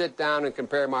 Delighted to sit down and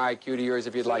compare my IQ to yours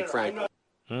if you'd like, Frank.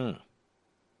 But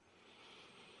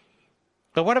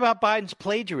what about Biden's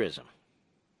plagiarism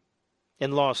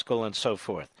in law school and so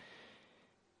forth?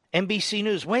 NBC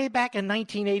News, way back in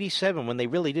 1987, when they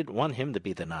really didn't want him to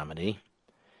be the nominee.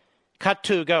 Cut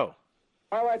 2, go.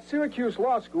 While at Syracuse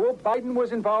Law School, Biden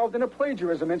was involved in a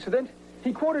plagiarism incident.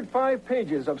 He quoted 5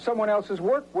 pages of someone else's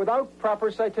work without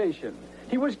proper citation.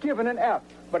 He was given an F,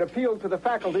 but appealed to the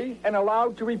faculty and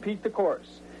allowed to repeat the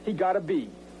course. He got a B.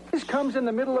 This comes in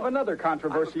the middle of another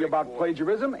controversy about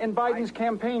plagiarism in Biden's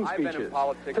campaign speeches.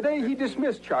 Today, he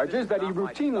dismissed charges that he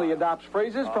routinely adopts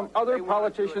phrases from other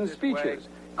politicians' speeches.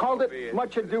 Called it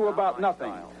much ado about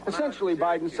nothing. Essentially,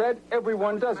 Biden said,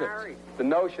 everyone does it. The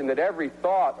notion that every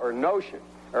thought or notion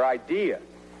or idea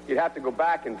you'd have to go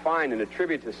back and find and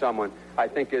attribute to someone, I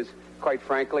think is, quite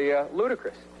frankly,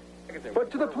 ludicrous. But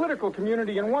to the political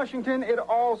community in Washington, it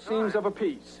all seems of a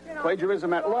piece.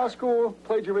 Plagiarism at law school,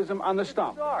 plagiarism on the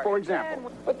stump, for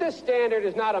example. But this standard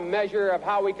is not a measure of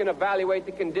how we can evaluate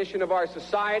the condition of our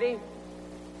society.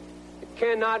 It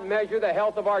cannot measure the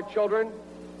health of our children,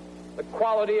 the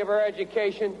quality of our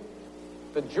education,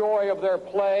 the joy of their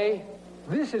play.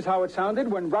 This is how it sounded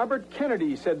when Robert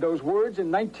Kennedy said those words in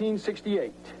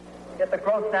 1968. Yet the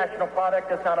gross national product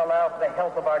does not allow for the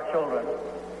health of our children,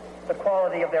 the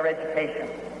quality of their education,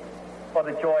 or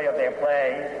the joy of their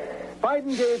play.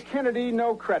 Biden gave Kennedy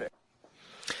no credit.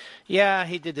 Yeah,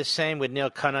 he did the same with Neil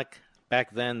Kinnock,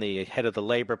 back then the head of the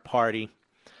Labor Party.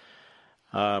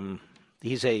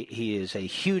 He is a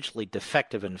hugely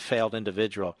defective and failed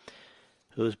individual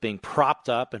who's being propped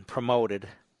up and promoted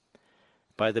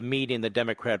by the media and the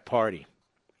Democrat Party.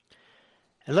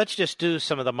 And let's just do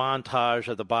some of the montage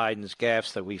of the Biden's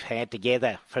gaffes that we've had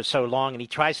together for so long. And he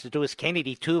tries to do his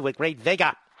Kennedy, too, with great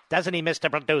vigor. Doesn't he,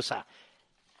 Mr. Producer?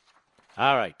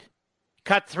 All right.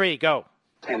 Cut 3, go.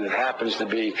 And it happens to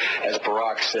be, as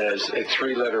Barack says, a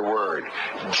 3-letter word,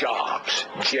 jobs,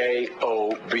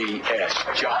 J-O-B-S,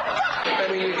 jobs. I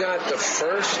mean, you got the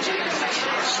first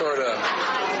sort of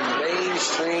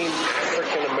mainstream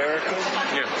African American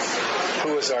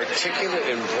who is articulate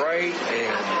and bright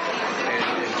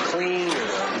and clean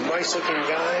and a nice-looking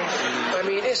guy. I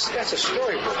mean, that's a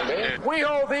storybook, man. We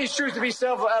hold these truths to be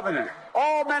self-evident.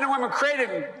 All men and women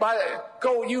created by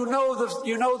you know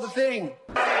the thing.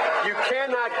 You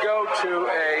cannot go to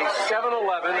a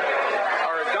 7-Eleven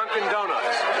or a Dunkin'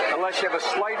 Donuts unless you have a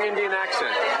slight Indian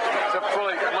accent.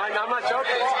 I'm not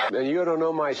joking. And you don't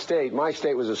know my state. My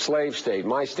state was a slave state.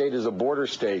 My state is a border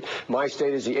state. My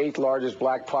state is the 8th largest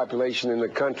black population in the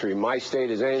country. My state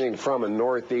is anything from a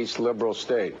northeast liberal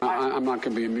state. I'm not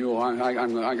going to be a mule.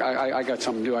 I got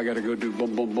something to do. I got to go do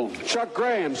boom, boom, boom. Chuck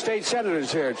Graham, state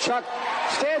senator's here. Chuck,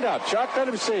 stand up, Chuck. Let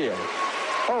him see you.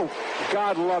 Oh,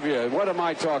 God love you. What am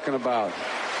I talking about?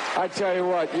 I tell you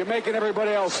what, you're making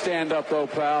everybody else stand up, though,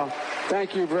 pal.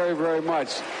 Thank you very, very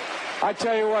much. I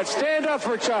tell you what, stand up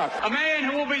for Chuck. A man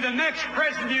man who will be the next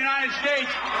president of the United States,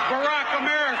 Barack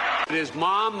America. His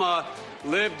mom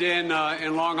lived in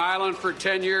Long Island for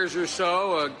 10 years or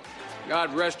so.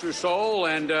 God rest her soul.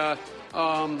 And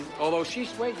although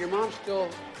your mom's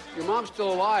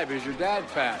still alive as your dad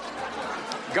passed.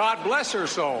 God bless her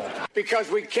soul. Because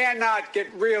we cannot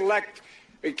get reelected.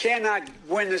 We cannot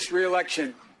win this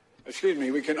reelection. Excuse me,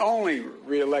 we can only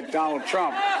re-elect Donald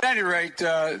Trump. At any rate,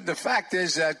 the fact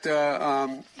is that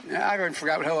I even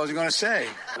forgot what the hell I was going to say.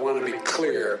 I want to be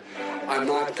clear. I'm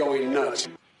not going nuts.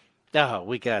 Oh,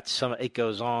 we got some. It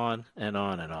goes on and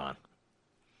on and on.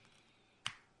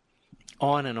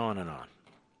 On and on and on.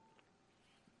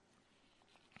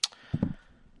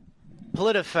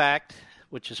 PolitiFact,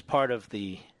 which is part of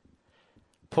the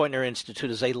Poynter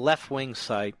Institute, is a left-wing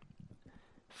site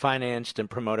financed and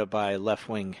promoted by a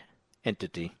left-wing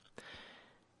entity.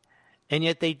 And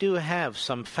yet they do have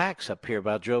some facts up here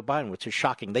about Joe Biden, which is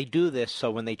shocking. They do this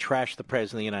so when they trash the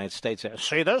President of the United States, they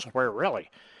say this, we're really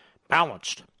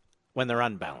balanced, when they're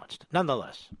unbalanced.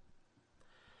 Nonetheless,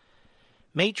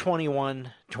 May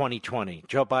 21, 2020,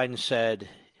 Joe Biden said,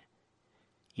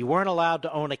 you weren't allowed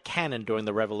to own a cannon during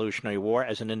the Revolutionary War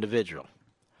as an individual.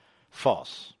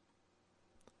 False.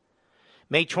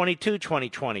 May 22,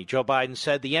 2020, Joe Biden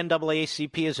said, the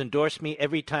NAACP has endorsed me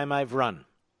every time I've run.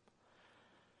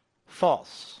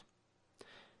 False.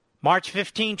 March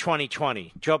 15,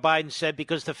 2020, Joe Biden said,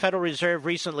 because the Federal Reserve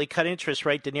recently cut interest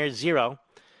rate to near zero,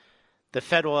 the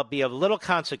Fed will be of little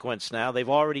consequence now. They've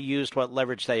already used what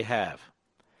leverage they have.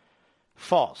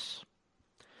 False.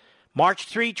 March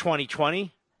 3,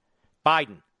 2020,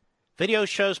 Biden. Video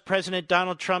shows President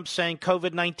Donald Trump saying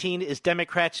COVID-19 is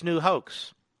Democrats' new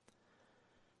hoax.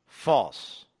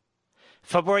 False.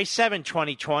 February 7,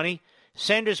 2020,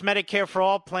 Sanders' Medicare for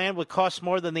All plan would cost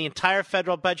more than the entire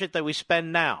federal budget that we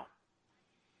spend now.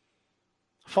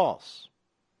 False.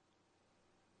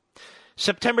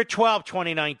 September 12,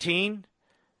 2019,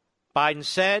 Biden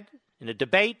said in a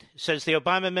debate, says the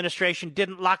Obama administration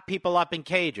didn't lock people up in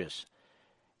cages.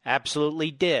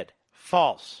 Absolutely did.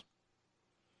 False.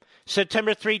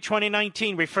 September 3,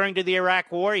 2019, referring to the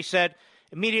Iraq War, he said,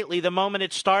 immediately the moment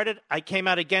it started, I came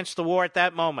out against the war at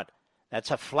that moment.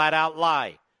 That's a flat-out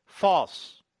lie.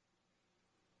 False.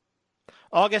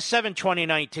 August 7,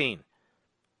 2019.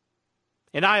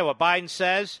 In Iowa, Biden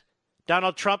says,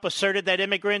 Donald Trump asserted that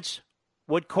immigrants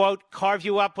would, quote, carve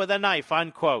you up with a knife,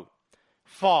 unquote.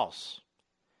 False.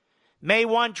 May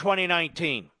 1,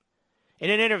 2019. In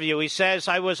an interview, he says,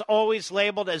 I was always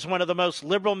labeled as one of the most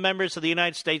liberal members of the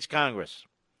United States Congress.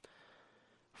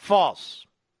 False.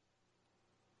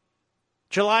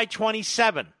 July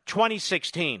 27,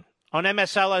 2016, on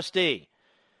MSLSD,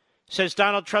 says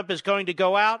Donald Trump is going to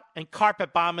go out and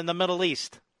carpet bomb in the Middle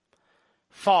East.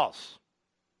 False.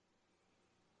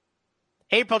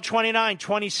 April 29,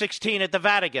 2016, at the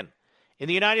Vatican. In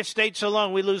the United States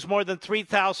alone, we lose more than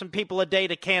 3,000 people a day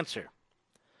to cancer.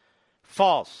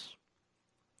 False.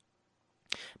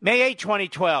 May 8,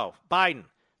 2012, Biden.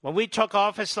 When we took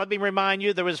office, let me remind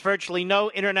you, there was virtually no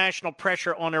international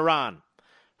pressure on Iran.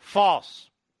 False.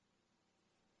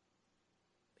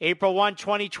 April 1,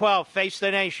 2012, Face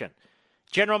the Nation.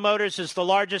 General Motors is the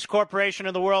largest corporation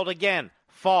in the world again.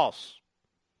 False.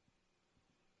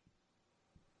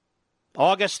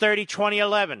 August 30,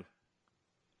 2011,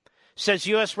 says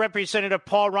U.S. Representative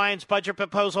Paul Ryan's budget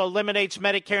proposal eliminates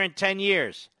Medicare in 10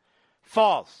 years.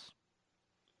 False.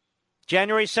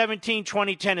 January 17,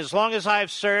 2010, as long as I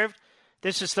have served,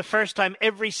 this is the first time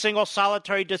every single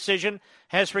solitary decision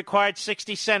has required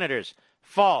 60 senators.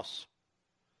 False.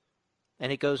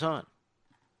 And it goes on.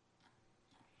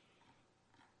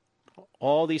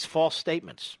 All these false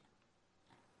statements.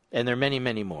 And there are many,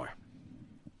 many more.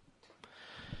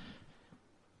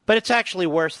 But it's actually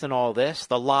worse than all this.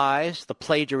 The lies, the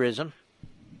plagiarism,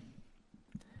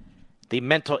 the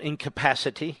mental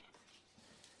incapacity.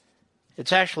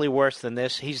 It's actually worse than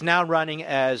this. He's now running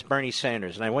as Bernie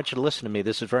Sanders. And I want you to listen to me.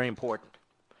 This is very important.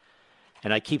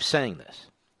 And I keep saying this.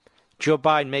 Joe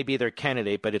Biden may be their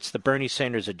candidate, but it's the Bernie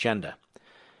Sanders agenda.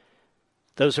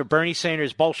 Those are Bernie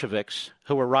Sanders Bolsheviks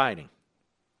who are rioting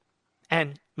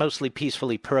and mostly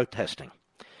peacefully protesting.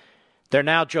 They're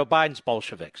now Joe Biden's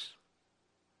Bolsheviks.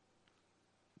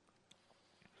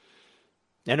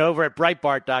 And over at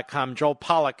Breitbart.com, Joel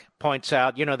Pollack points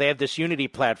out, they have this unity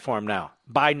platform now.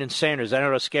 Biden and Sanders, I know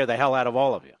it'll scare the hell out of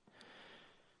all of you.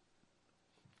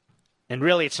 And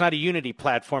really, it's not a unity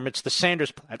platform. It's the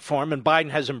Sanders platform, and Biden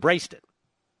has embraced it.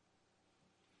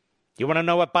 You want to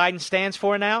know what Biden stands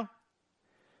for now?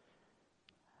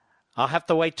 I'll have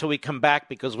to wait till we come back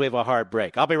because we have a hard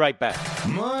break. I'll be right back.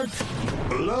 Mark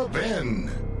Levin.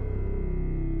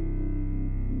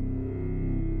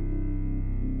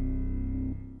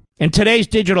 In today's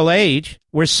digital age,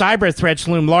 where cyber threats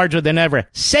loom larger than ever,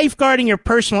 safeguarding your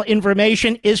personal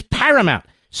information is paramount.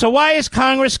 So why is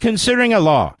Congress considering a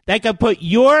law that could put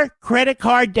your credit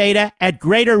card data at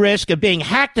greater risk of being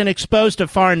hacked and exposed to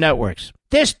foreign networks?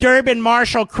 This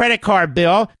Durbin-Marshall credit card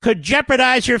bill could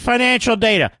jeopardize your financial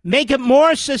data, make it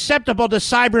more susceptible to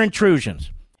cyber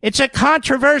intrusions. It's a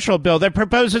controversial bill that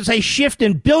proposes a shift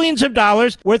in billions of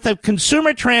dollars worth of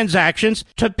consumer transactions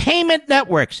to payment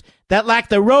networks that lack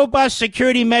the robust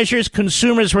security measures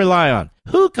consumers rely on.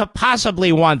 Who could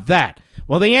possibly want that?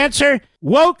 Well, the answer?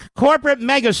 Woke corporate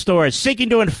megastores seeking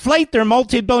to inflate their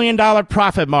multi-billion-dollar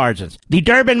profit margins. The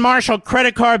Durbin-Marshall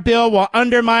credit card bill will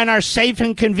undermine our safe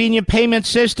and convenient payment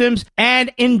systems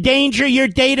and endanger your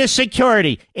data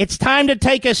security. It's time to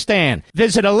take a stand.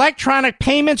 Visit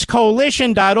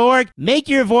electronicpaymentscoalition.org. Make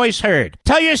your voice heard.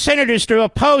 Tell your senators to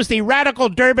oppose the radical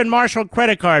Durbin-Marshall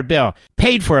credit card bill,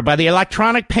 paid for by the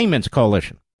Electronic Payments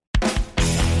Coalition.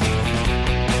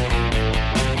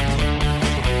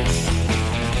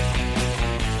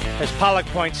 As Pollack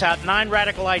points out, 9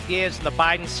 radical ideas in the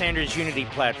Biden-Sanders unity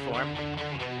platform.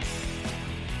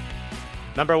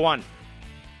 Number 1,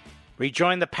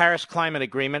 rejoin the Paris Climate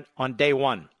Agreement on day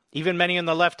 1. Even many on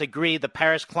the left agree the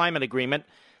Paris Climate Agreement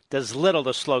does little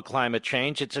to slow climate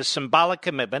change. It's a symbolic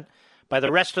commitment by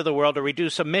the rest of the world to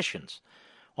reduce emissions.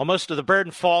 Well, most of the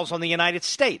burden falls on the United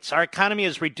States. Our economy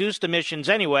has reduced emissions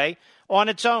anyway on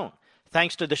its own,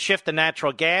 thanks to the shift to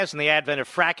natural gas and the advent of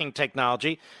fracking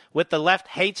technology, which the left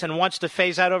hates and wants to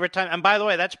phase out over time. And by the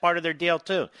way, that's part of their deal,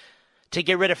 too, to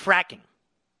get rid of fracking.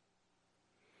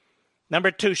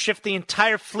 Number 2, shift the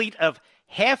entire fleet of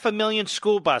 500,000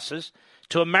 school buses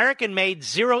to American-made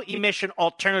zero-emission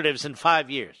alternatives in 5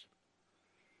 years.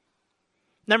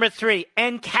 Number 3,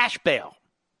 end cash bail.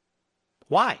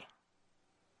 Why?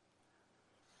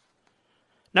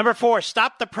 Number 4,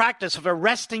 stop the practice of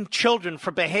arresting children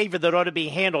for behavior that ought to be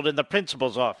handled in the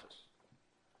principal's office.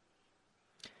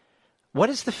 What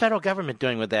is the federal government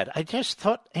doing with that? I just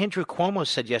thought Andrew Cuomo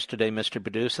said yesterday, Mr.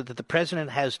 Producer, that the president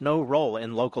has no role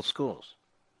in local schools.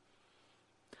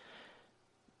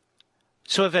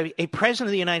 So if a president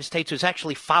of the United States who's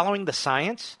actually following the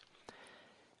science,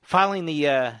 following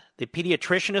the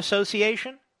Pediatrician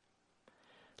Association,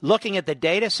 looking at the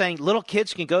data, saying little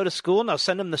kids can go to school, and I'll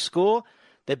send them to school,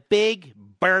 the big,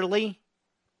 burly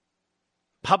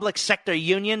public sector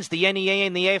unions, the NEA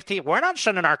and the AFT, we're not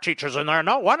sending our teachers in there.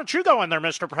 No, why don't you go in there,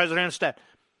 Mr. President, instead?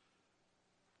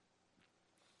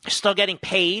 Still getting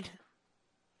paid,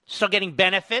 still getting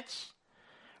benefits.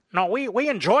 No, we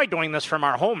enjoy doing this from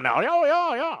our home now.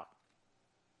 Oh, yeah.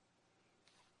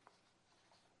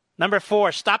 Number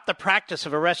 4, stop the practice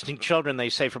of arresting children, they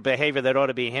say, for behavior that ought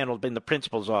to be handled in the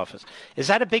principal's office. Is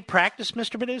that a big practice,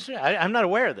 Mr. Producer? I'm not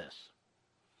aware of this.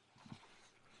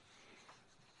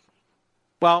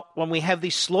 Well, when we have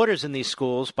these slaughters in these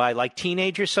schools by like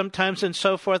teenagers sometimes and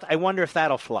so forth, I wonder if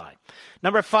that'll fly.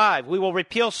 Number 5, we will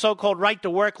repeal so-called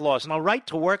right-to-work laws. Now,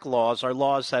 right-to-work laws are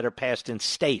laws that are passed in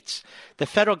states. The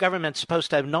federal government's supposed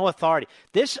to have no authority.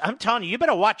 This, I'm telling you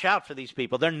better watch out for these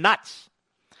people. They're nuts.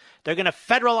 They're going to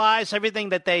federalize everything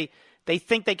that they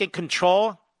think they can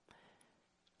control,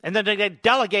 and then they're going to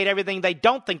delegate everything they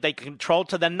don't think they can control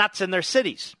to the nuts in their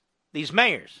cities, these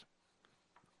mayors.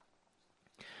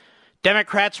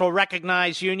 Democrats will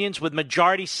recognize unions with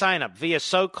majority sign-up via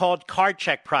so-called card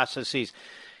check processes.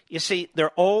 You see,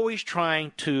 they're always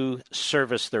trying to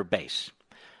service their base,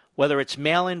 whether it's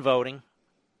mail-in voting,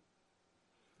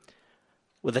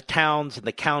 where the towns and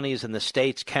the counties and the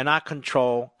states cannot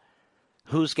control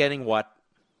who's getting what.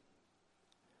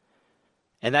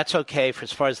 And that's okay for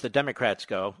as far as the Democrats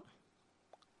go,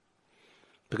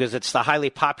 because it's the highly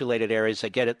populated areas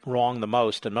that get it wrong the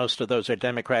most, and most of those are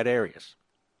Democrat areas.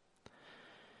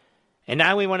 And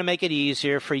now we want to make it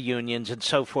easier for unions and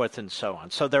so forth and so on.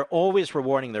 So they're always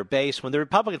rewarding their base. When the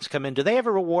Republicans come in, do they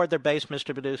ever reward their base,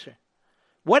 Mr. Producer?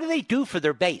 What do they do for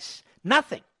their base?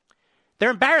 Nothing. They're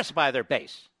embarrassed by their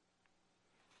base.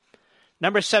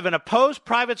 Number 7, oppose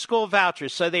private school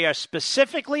vouchers. So they are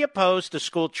specifically opposed to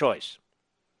school choice,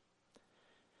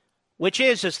 which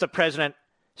is, as the president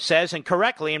says, and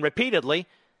correctly and repeatedly,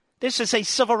 this is a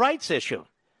civil rights issue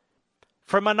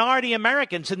for minority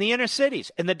Americans in the inner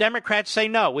cities. And the Democrats say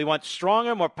no. We want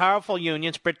stronger, more powerful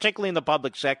unions, particularly in the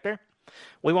public sector.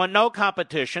 We want no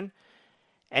competition.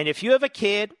 And if you have a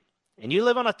kid and you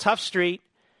live on a tough street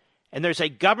and there's a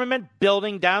government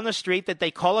building down the street that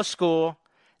they call a school,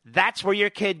 that's where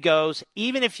your kid goes,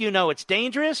 even if you know it's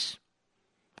dangerous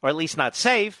or at least not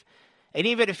safe, and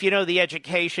even if you know the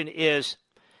education is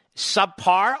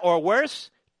subpar or worse,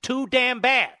 too damn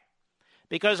bad.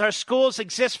 Because our schools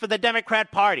exist for the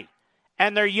Democrat Party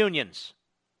and their unions.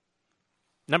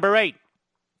 Number 8,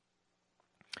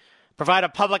 provide a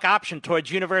public option towards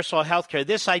universal health care.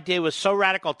 This idea was so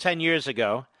radical 10 years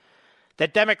ago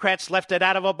that Democrats left it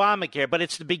out of Obamacare, but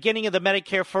it's the beginning of the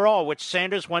Medicare for All, which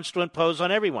Sanders wants to impose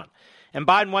on everyone, and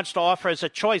Biden wants to offer as a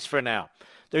choice for now.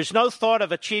 There's no thought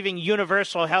of achieving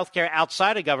universal health care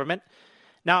outside of government.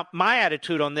 Now, my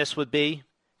attitude on this would be,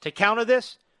 to counter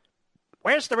this,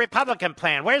 where's the Republican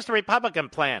plan? Where's the Republican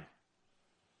plan?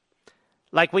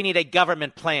 Like we need a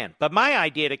government plan. But my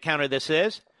idea to counter this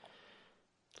is,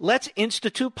 let's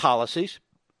institute policies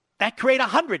that create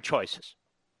 100 choices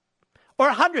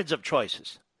or hundreds of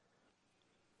choices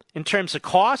in terms of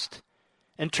cost,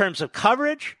 in terms of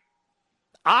coverage,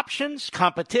 options,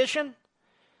 competition.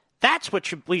 That's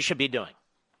what we should be doing.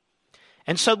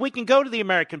 And so we can go to the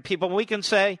American people and we can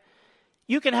say,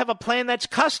 you can have a plan that's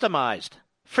customized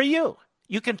for you.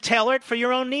 You can tailor it for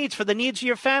your own needs, for the needs of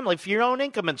your family, for your own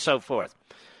income and so forth.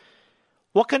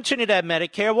 We'll continue to have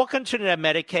Medicare. We'll continue to have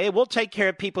Medicaid. We'll take care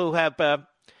of people who have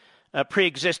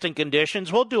pre-existing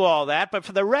conditions. We'll do all that. But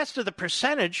for the rest of the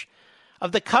percentage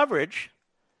of the coverage,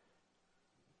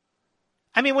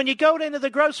 I mean, when you go into the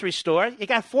grocery store, you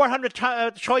got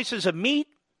 400 choices of meat,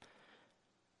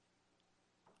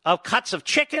 of cuts of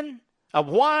chicken, of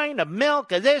wine, of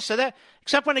milk, of this, of that,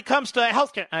 except when it comes to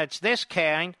healthcare. It's this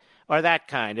kind or that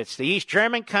kind. It's the East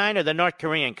German kind or the North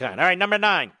Korean kind. All right, number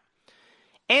 9.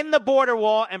 End the border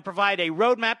wall and provide a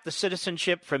roadmap to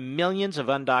citizenship for millions of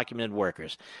undocumented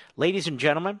workers. Ladies and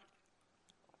gentlemen,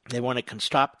 they want to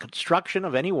stop construction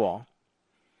of any wall,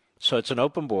 so it's an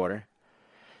open border.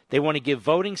 They want to give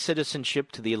voting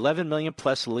citizenship to the 11 million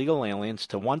plus illegal aliens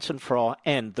to once and for all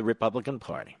end the Republican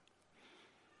Party.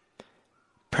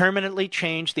 Permanently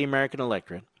change the American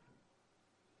electorate.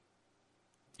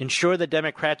 Ensure the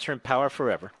Democrats are in power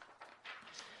forever.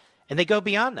 And they go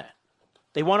beyond that.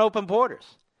 They want open borders.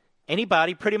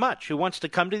 Anybody, pretty much, who wants to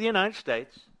come to the United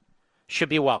States should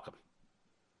be welcome.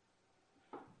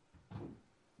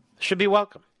 Should be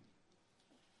welcome.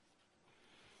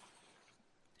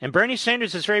 And Bernie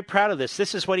Sanders is very proud of this.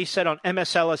 This is what he said on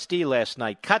MSLSD last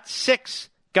night. Cut 6.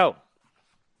 Go.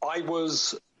 I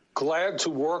was glad to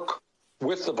work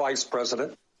with the vice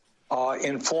president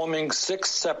in forming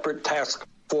 6 separate task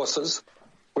forces,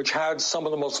 which had some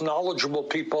of the most knowledgeable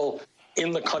people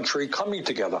in the country coming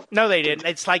together. No, they didn't.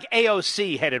 It's like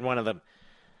AOC headed one of them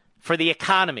for the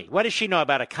economy. What does she know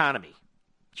about economy?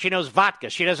 She knows vodka.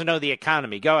 She doesn't know the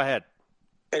economy. Go ahead.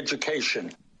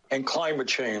 Education and climate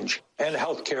change and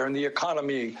healthcare and the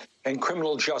economy and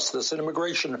criminal justice and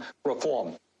immigration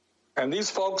reform. And these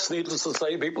folks, needless to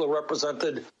say, people who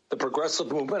represented the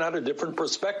progressive movement had a different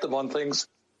perspective on things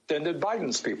than did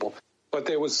Biden's people. But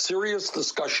there was serious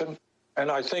discussion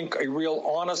and I think a real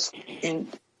honest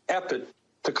effort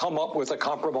to come up with a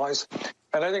compromise.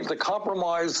 And I think the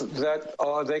compromise that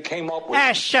they came up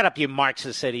with... Shut up, you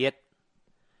Marxist idiot.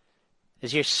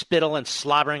 Is your spittle and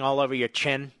slobbering all over your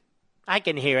chin? I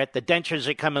can hear it. The dentures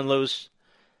are coming loose.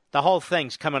 The whole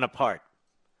thing's coming apart.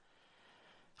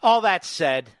 All that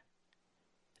said,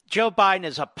 Joe Biden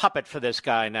is a puppet for this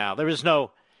guy now. There is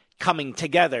no coming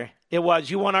together. It was,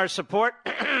 you want our support?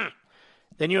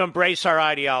 Then you embrace our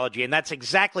ideology. And that's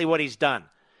exactly what he's done.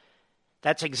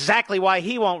 That's exactly why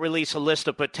he won't release a list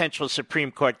of potential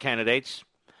Supreme Court candidates.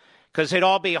 Because they'd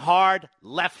all be hard,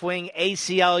 left-wing,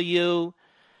 ACLU,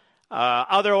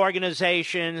 other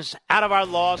organizations, out of our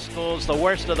law schools, the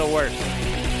worst of the worst.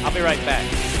 I'll be right back.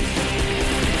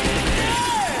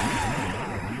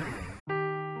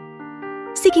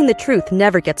 Seeking the truth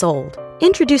never gets old.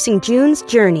 Introducing June's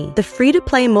Journey, the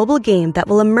free-to-play mobile game that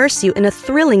will immerse you in a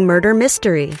thrilling murder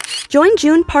mystery. Join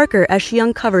June Parker as she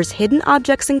uncovers hidden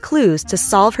objects and clues to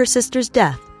solve her sister's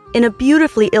death in a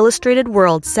beautifully illustrated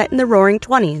world set in the Roaring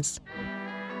 '20s.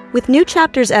 With new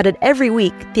chapters added every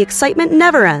week, the excitement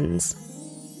never ends.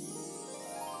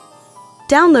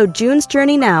 Download June's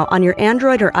Journey now on your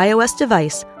Android or iOS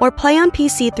device or play on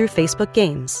PC through Facebook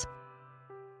Games.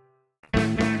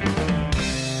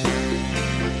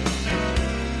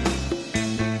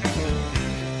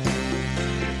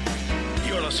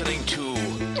 Listening to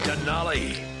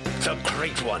Denali, the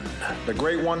Great One. The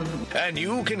Great One. And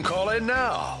you can call in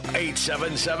now,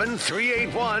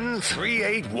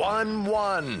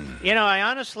 877-381-3811. You know, I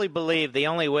honestly believe the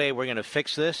only way we're going to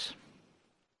fix this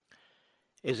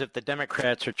is if the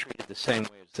Democrats are treated the same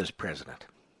way as this president.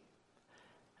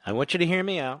 I want you to hear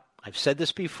me out. I've said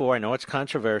this before. I know it's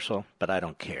controversial, but I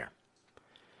don't care.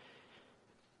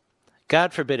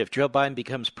 God forbid, if Joe Biden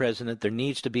becomes president, there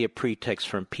needs to be a pretext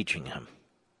for impeaching him.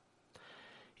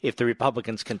 If the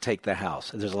Republicans can take the House.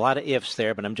 There's a lot of ifs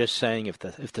there, but I'm just saying if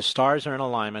the stars are in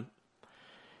alignment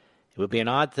It would be an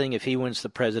odd thing if he wins the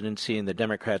presidency and the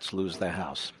Democrats lose the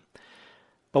House.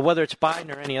 But whether it's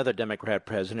Biden or any other Democrat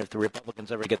president, if the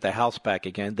Republicans ever get the House back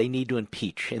again, they need to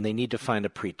impeach, and they need to find a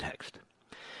pretext.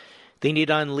 They need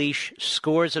to unleash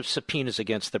scores of subpoenas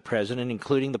against the president,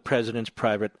 including the president's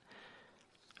private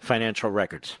financial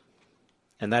records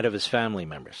and that of his family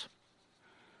members.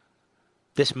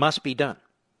 This must be done.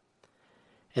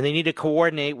 And they need to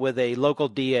coordinate with a local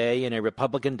DA in a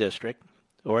Republican district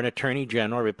or an attorney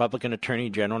general, a Republican attorney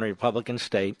general in a Republican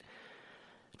state,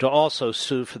 to also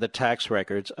sue for the tax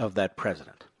records of that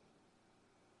president.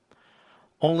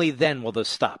 Only then will this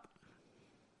stop.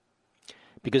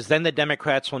 Because then the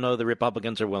Democrats will know the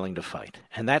Republicans are willing to fight.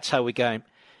 And that's how we got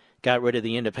rid of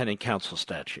the independent counsel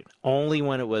statute. Only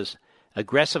when it was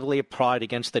aggressively applied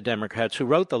against the Democrats who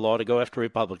wrote the law to go after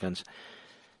Republicans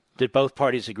did both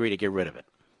parties agree to get rid of it.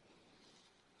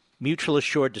 Mutual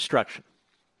assured destruction.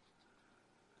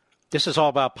 This is all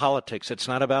about politics. It's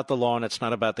not about the law and it's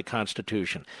not about the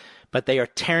Constitution. But they are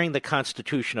tearing the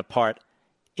Constitution apart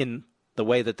in the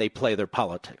way that they play their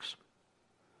politics.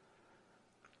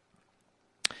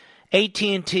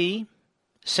 AT&T,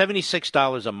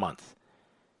 $76 a month.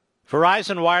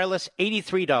 Verizon Wireless,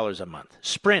 $83 a month.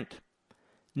 Sprint,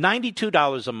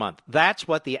 $92 a month. That's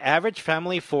what the average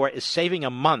family of four is saving a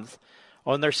month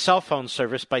on their cell phone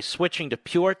service by switching to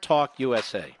Pure Talk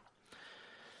USA.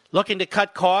 Looking to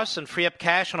cut costs and free up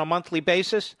cash on a monthly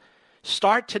basis?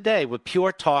 Start today with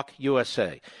Pure Talk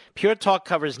USA. Pure Talk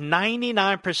covers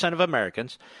 99% of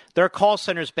Americans. Their call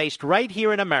center is based right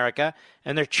here in America,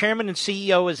 and their chairman and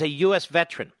CEO is a U.S.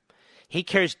 veteran. He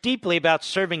cares deeply about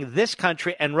serving this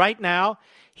country, and right now,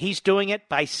 he's doing it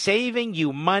by saving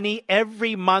you money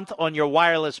every month on your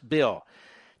wireless bill.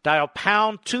 Dial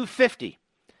pound 250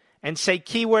 and say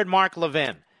keyword Mark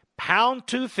Levin. Pound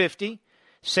 250,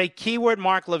 say keyword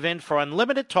Mark Levin for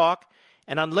unlimited talk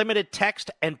and unlimited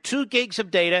text and 2 gigs of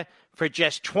data for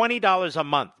just $20 a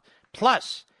month.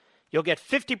 Plus, you'll get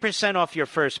 50% off your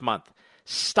first month.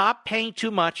 Stop paying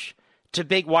too much to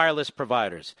big wireless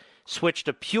providers. Switch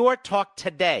to Pure Talk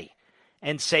today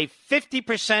and save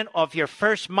 50% off your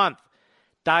first month.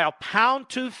 Dial pound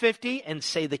 250 and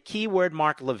say the keyword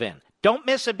Mark Levin. Don't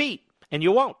miss a beat, and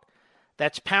you won't.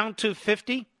 That's pound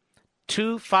 250,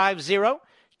 250,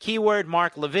 keyword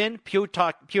Mark Levin, Pure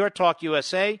Talk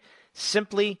USA,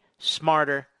 simply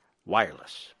smarter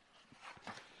wireless.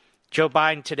 Joe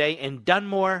Biden today in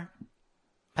Dunmore,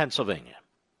 Pennsylvania.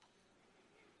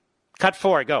 Cut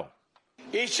 4, go.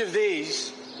 Each of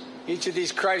these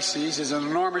crises is an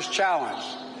enormous challenge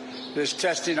that is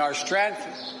testing our strength,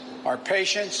 our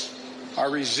patience,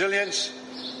 our resilience,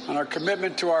 and our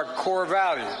commitment to our core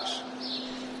values,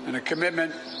 and a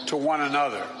commitment to one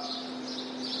another.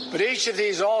 But each of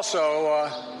these also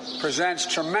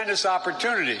presents tremendous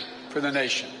opportunity for the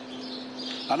nation.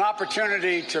 An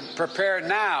opportunity to prepare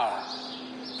now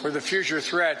for the future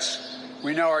threats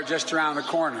we know are just around the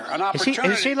corner. An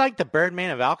opportunity. Is he like the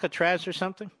Birdman of Alcatraz or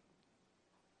something?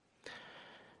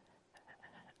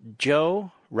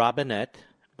 Joe Robinette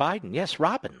Biden. Yes,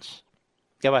 Robbins.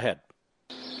 Go ahead.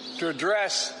 To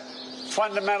address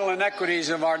fundamental inequities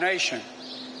of our nation,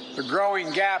 the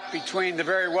growing gap between the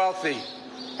very wealthy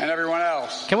and everyone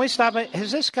else. Can we stop it?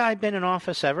 Has this guy been in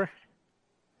office ever?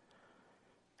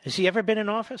 Has he ever been in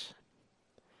office?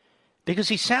 Because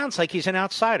he sounds like he's an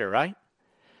outsider, right?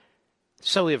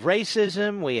 So we have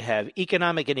racism, we have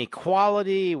economic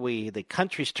inequality, the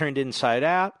country's turned inside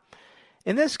out,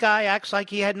 and this guy acts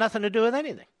like he had nothing to do with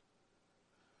anything.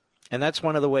 And that's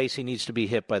one of the ways he needs to be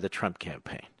hit by the Trump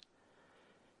campaign.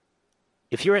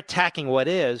 If you're attacking what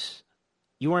is,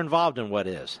 you are involved in what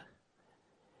is.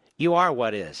 You are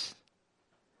what is.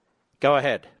 Go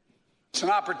ahead. It's an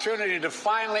opportunity to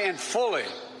finally and fully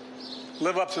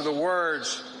live up to the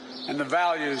words and the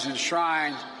values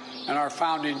enshrined in our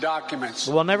founding documents.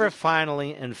 We'll never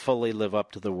finally and fully live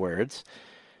up to the words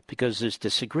because there's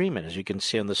disagreement, as you can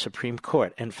see on the Supreme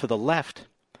Court. And for the left,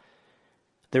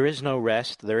 there is no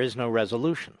rest, there is no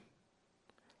resolution.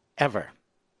 Ever.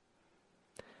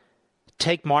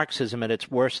 Take Marxism at its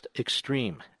worst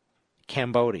extreme,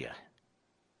 Cambodia.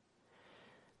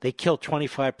 They killed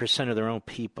 25% of their own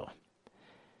people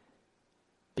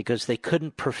because they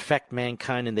couldn't perfect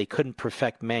mankind and they couldn't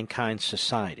perfect mankind's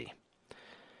society.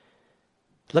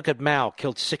 Look at Mao,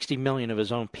 killed 60 million of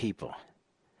his own people.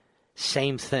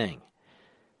 Same thing.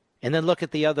 And then look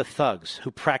at the other thugs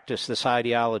who practice this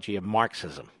ideology of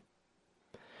Marxism,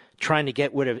 trying to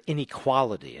get rid of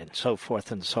inequality and so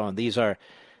forth and so on. These are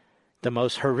the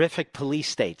most horrific police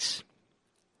states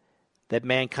that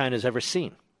mankind has ever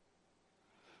seen.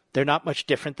 They're not much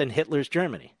different than Hitler's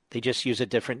Germany. They just use a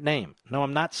different name. No,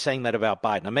 I'm not saying that about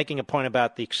Biden. I'm making a point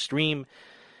about the extreme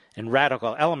and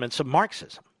radical elements of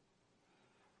Marxism.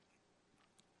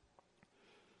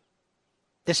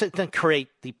 This doesn't create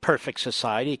the perfect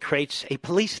society. It creates a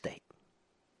police state.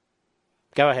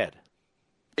 Go ahead.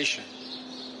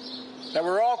 That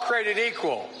we're all created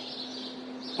equal,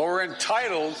 but we're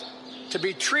entitled to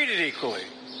be treated equally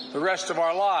the rest of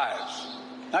our lives.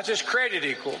 Not just created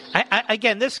equal.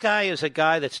 Again, this guy is a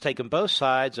guy that's taken both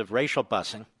sides of racial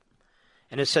busing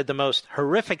and has said the most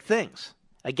horrific things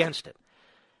against it.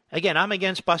 Again, I'm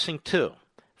against busing too,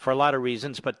 for a lot of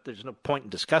reasons, but there's no point in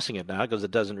discussing it now because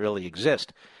it doesn't really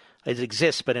exist. It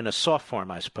exists, but in a soft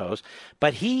form, I suppose.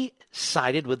 But he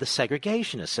sided with the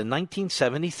segregationists in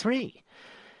 1973.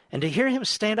 And to hear him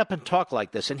stand up and talk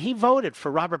like this, and he voted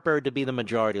for Robert Byrd to be the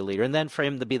majority leader and then for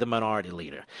him to be the minority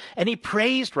leader. And he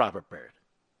praised Robert Byrd.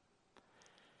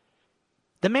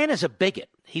 The man is a bigot.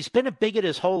 He's been a bigot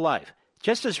his whole life.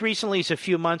 Just as recently as a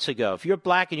few months ago, if you're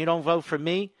black and you don't vote for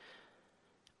me,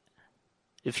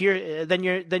 then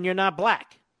you're not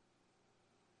black.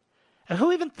 And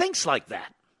who even thinks like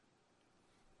that?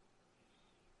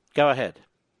 Go ahead.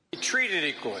 Treated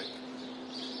equally.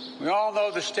 We all know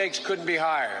the stakes couldn't be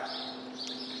higher.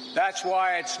 That's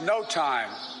why it's no time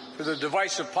for the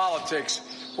divisive politics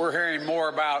we're hearing more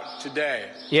about today.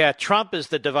 Yeah, Trump is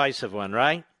the divisive one,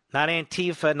 right? Not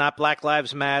Antifa, not Black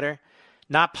Lives Matter,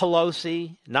 not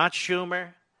Pelosi, not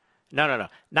Schumer. No.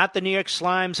 Not the New York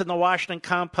Slimes and the Washington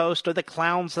Compost or the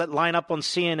clowns that line up on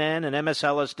CNN and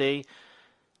MSLSD.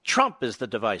 Trump is the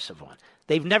divisive one.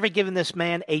 They've never given this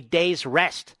man a day's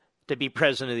rest to be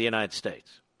president of the United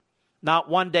States. Not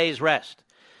one day's rest.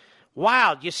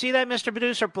 Wow, you see that, Mr.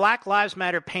 Producer? Black Lives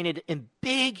Matter painted in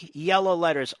big yellow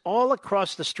letters all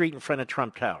across the street in front of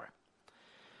Trump Tower.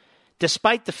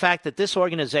 Despite the fact that this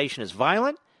organization is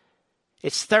violent,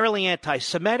 it's thoroughly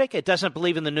anti-Semitic, it doesn't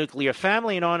believe in the nuclear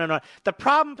family, and on and on. The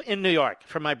problem in New York,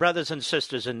 for my brothers and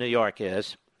sisters in New York,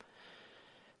 is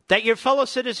that your fellow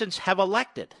citizens have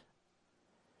elected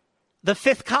the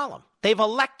fifth column. They've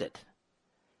elected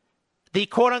the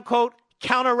quote-unquote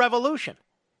counter-revolution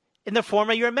in the form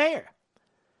of your mayor.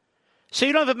 So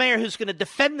you don't have a mayor who's going to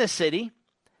defend the city,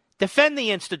 defend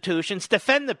the institutions,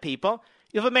 defend the people.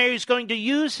 You have a mayor who's going to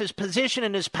use his position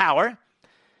and his power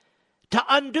to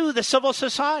undo the civil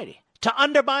society, to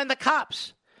undermine the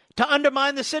cops, to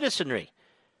undermine the citizenry,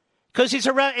 because he's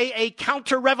a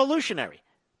counter-revolutionary.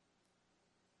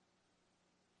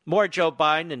 More Joe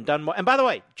Biden and done more. And by the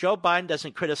way, Joe Biden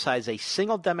doesn't criticize a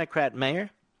single Democrat mayor.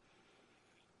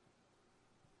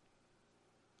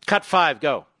 Cut 5,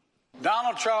 go.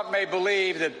 Donald Trump may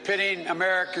believe that pitting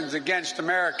Americans against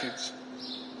Americans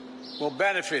will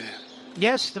benefit him.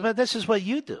 Yes, but this is what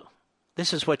you do.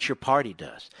 This is what your party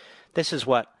does. This is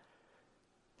what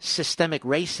systemic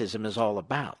racism is all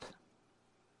about.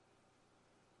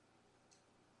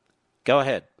 Go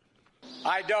ahead.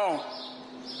 I don't.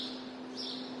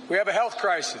 We have a health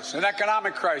crisis, an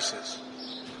economic crisis,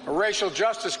 a racial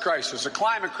justice crisis, a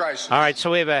climate crisis. All right,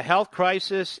 so we have a health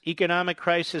crisis, economic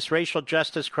crisis, racial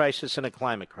justice crisis, and a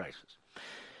climate crisis.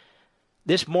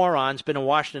 This moron's been in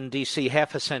Washington, D.C.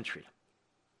 half a century.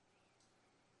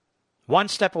 One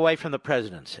step away from the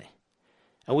presidency.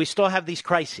 And we still have these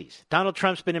crises. Donald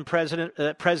Trump's been in president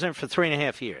for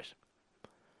 3.5 years.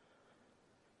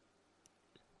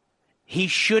 He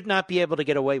should not be able to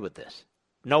get away with this.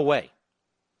 No way.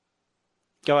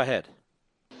 Go ahead.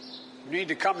 We need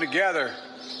to come together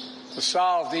to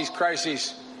solve these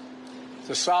crises,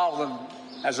 to solve them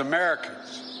as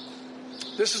Americans.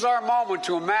 This is our moment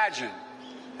to imagine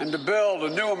and to build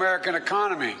a new American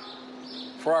economy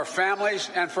for our families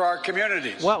and for our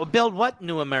communities. Well, build what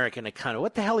new American economy?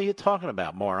 What the hell are you talking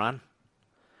about, moron?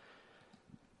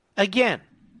 Again,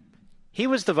 he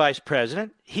was the vice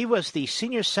president. He was the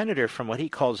senior senator from what he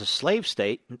calls a slave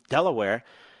state, Delaware,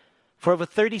 for over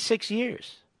 36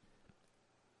 years.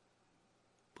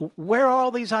 Where are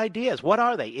all these ideas? What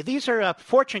are they? These are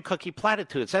fortune cookie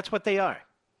platitudes. That's what they are.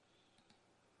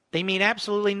 They mean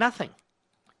absolutely nothing.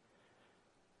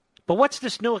 But what's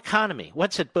this new economy?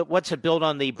 What's it built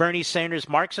on the Bernie Sanders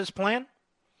Marxist plan?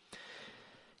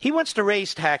 He wants to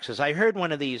raise taxes. I heard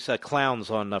one of these clowns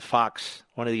on Fox,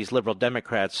 one of these liberal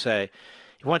Democrats, say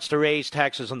he wants to raise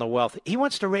taxes on the wealthy. He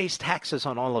wants to raise taxes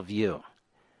on all of you.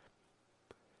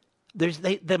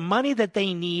 The money that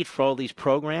they need for all these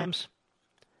programs,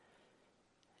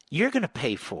 you're going to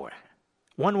pay for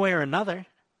one way or another.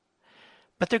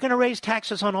 But they're going to raise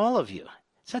taxes on all of you.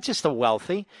 It's not just the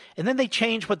wealthy. And then they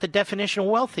change what the definition of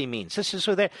wealthy means. This is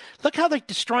where look how they're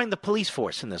destroying the police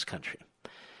force in this country.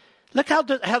 Look how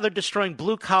they're destroying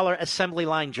blue-collar assembly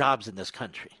line jobs in this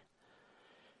country.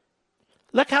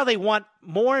 Look how they want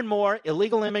more and more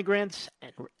illegal immigrants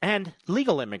and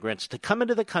legal immigrants to come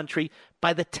into the country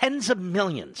by the tens of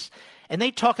millions. And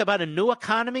they talk about a new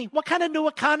economy. What kind of new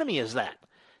economy is that?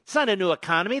 It's not a new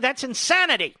economy. That's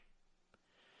insanity.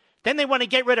 Then they want to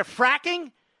get rid of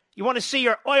fracking. You want to see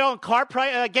your oil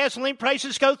and gasoline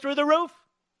prices go through the roof?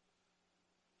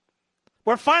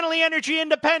 We're finally energy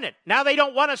independent. Now they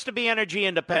don't want us to be energy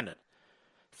independent.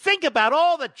 Think about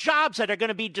all the jobs that are going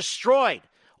to be destroyed.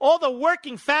 All the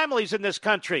working families in this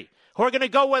country who are going to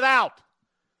go without.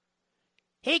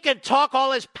 He can talk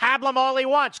all his pablum all he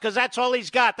wants because that's all he's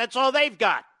got. That's all they've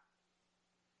got.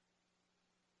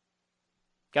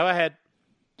 Go ahead.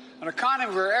 An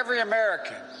economy where every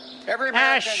American...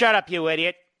 shut up, you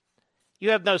idiot. You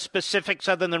have no specifics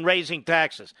other than raising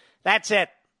taxes. That's it.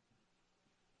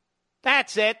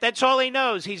 That's it. That's all he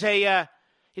knows. He's a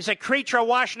creature of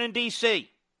Washington, D.C.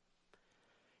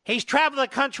 He's traveled the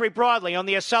country broadly on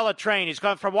the Acela train. He's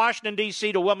gone from Washington,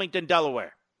 D.C. to Wilmington,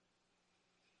 Delaware.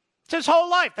 It's his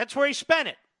whole life. That's where he spent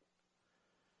it.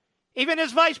 Even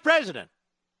his vice president.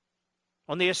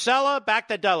 On the Acela, back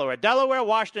to Delaware. Delaware,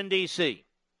 Washington, D.C.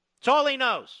 It's all he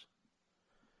knows.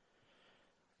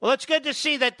 Well, it's good to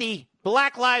see that the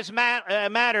Black Lives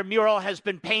Matter mural has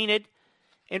been painted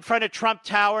in front of Trump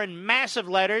Tower in massive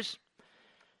letters.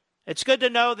 It's good to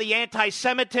know the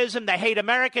anti-Semitism, the hate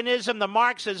Americanism, the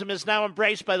Marxism is now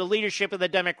embraced by the leadership of the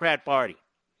Democrat Party.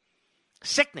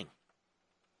 Sickening.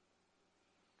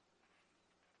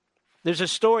 There's a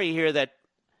story here that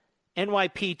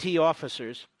NYPD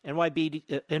officers,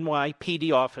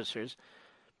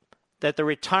 that the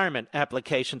retirement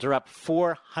applications are up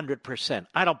 400%.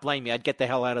 I don't blame you. I'd get the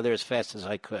hell out of there as fast as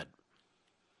I could.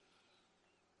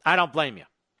 I don't blame you.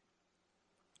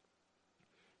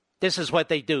 This is what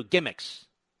they do, gimmicks.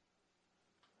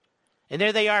 And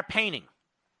there they are painting.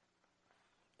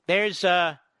 There's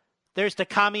the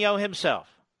cameo himself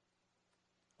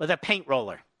with a paint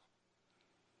roller.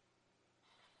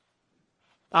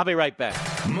 I'll be right back.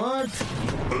 Mark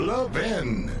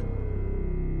Levin.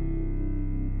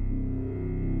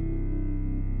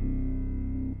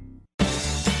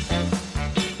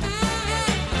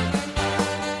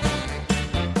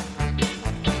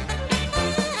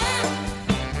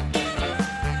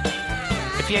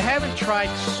 If you haven't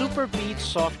tried Super Beets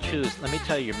soft chews, let me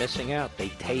tell you, you're missing out. They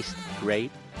taste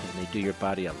great, and they do your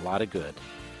body a lot of good.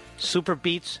 Super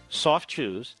Beets soft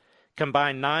chews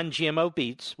combine non-GMO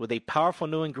beets with a powerful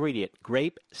new ingredient,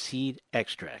 grape seed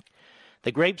extract.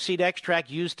 The grape seed extract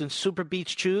used in Super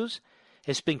Beets chews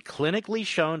has been clinically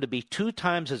shown to be 2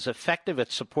 times as effective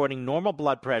at supporting normal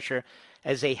blood pressure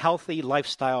as a healthy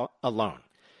lifestyle alone.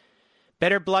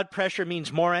 Better blood pressure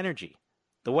means more energy,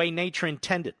 the way nature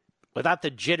intended, without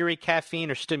the jittery caffeine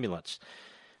or stimulants.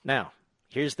 Now,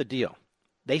 here's the deal.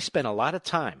 They spent a lot of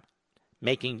time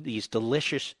making these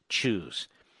delicious chews.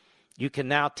 You can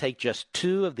now take just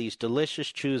 2 of these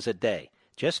delicious chews a day.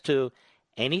 Just 2,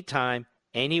 anytime,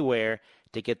 anywhere,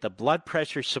 to get the blood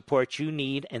pressure support you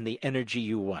need and the energy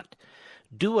you want.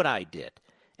 Do what I did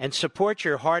and support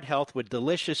your heart health with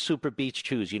delicious Super Beets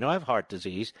chews. You know I have heart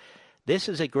disease. This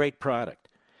is a great product.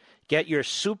 Get your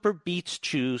Super Beets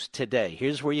chews today.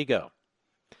 Here's where you go.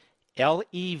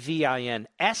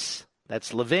 Levins,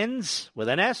 that's Levins with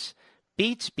an S,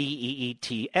 Beets,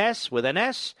 Beets with an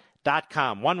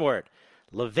S.com. One word.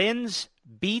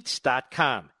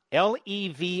 Levinsbeets.com.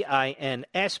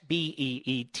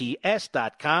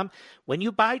 Levinsbeets.com. When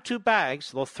you buy 2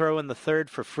 bags, they'll throw in the 3rd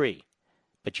for free.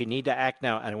 But you need to act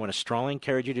now, and I want to strongly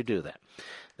encourage you to do that.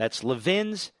 That's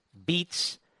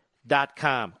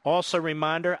Levinsbeets.com. Also,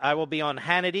 reminder, I will be on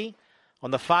Hannity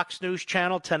on the Fox News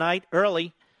channel tonight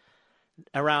early,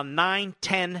 around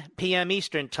 9:10 p.m.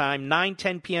 Eastern Time,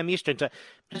 9:10 p.m. Eastern Time.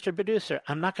 Mr. Producer,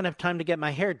 I'm not going to have time to get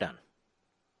my hair done.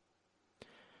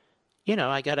 You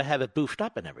know, I got to have it boofed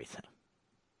up and everything.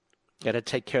 Got to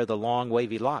take care of the long,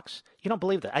 wavy locks. You don't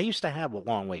believe that. I used to have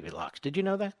long, wavy locks. Did you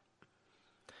know that?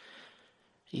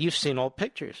 You've seen old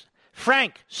pictures.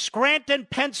 Frank, Scranton,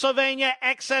 Pennsylvania,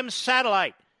 XM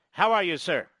Satellite. How are you,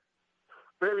 sir?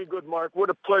 Very good, Mark. What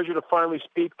a pleasure to finally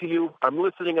speak to you. I'm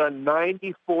listening on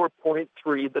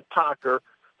 94.3, The Talker,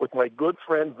 with my good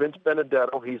friend Vince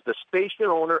Benedetto. He's the station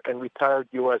owner and retired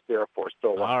U.S. Air Force.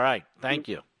 So, all right. Thank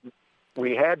you.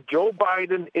 We had Joe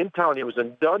Biden in town. He was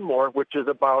in Dunmore, which is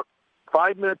about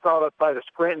 5 minutes outside of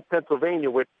Scranton, Pennsylvania,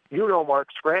 which, you know, Mark,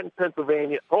 Scranton,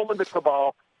 Pennsylvania, home of the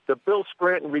cabal, the Bill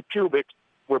Scranton Republic,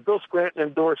 where Bill Scranton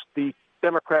endorsed the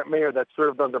Democrat mayor that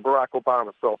served under Barack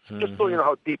Obama. So just so you know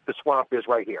how deep the swamp is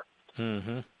right here.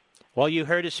 Mm-hmm. Well, you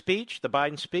heard his speech, the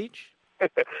Biden speech?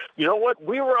 You know what?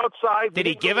 We were outside. Did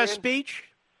he give a speech?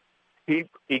 He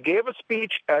gave a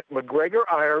speech at McGregor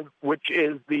Iron, which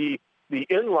is the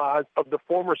in-laws of the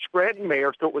former Scranton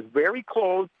mayor. So it was very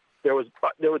close. There was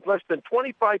less than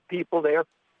 25 people there.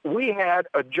 We had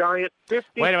a giant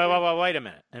 50. Wait a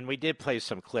minute. And we did play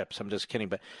some clips. I'm just kidding,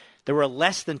 but there were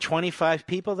less than 25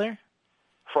 people there?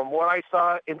 From what I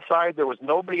saw inside, there was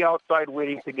nobody outside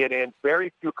waiting to get in,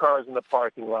 very few cars in the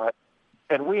parking lot.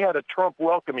 And we had a Trump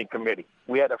welcoming committee.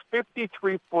 We had a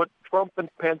 53-foot Trump and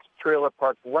Pence trailer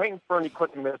parked right in front, you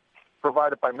couldn't miss,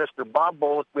 provided by Mr. Bob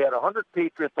Bolus. We had 100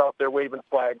 patriots out there waving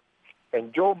flags.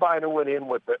 And Joe Biden went in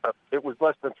with, it was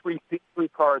less than three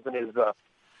cars in his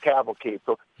cavalcade.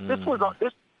 So this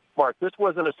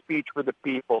wasn't a speech for the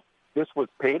people. This was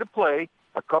pay to play.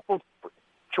 A couple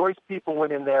choice people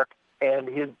went in there. And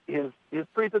his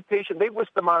presentation, they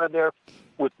whisked him out of there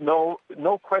with no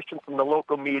question from the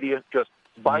local media. Just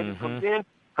Biden comes in,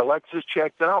 collects his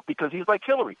checks, and out, because he's like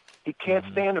Hillary. He can't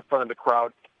stand in front of the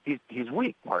crowd. He's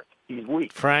weak, Mark. He's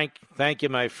weak. Frank, thank you,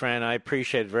 my friend. I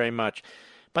appreciate it very much.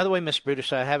 By the way, Mr.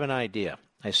 Brutus, I have an idea.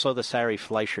 I saw the Ari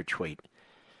Fleischer tweet.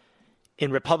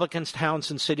 In Republican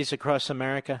towns and cities across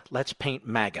America, let's paint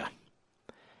MAGA.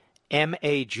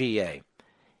 M-A-G-A.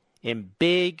 In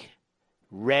big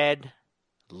red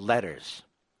letters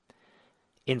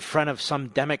in front of some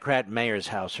Democrat mayor's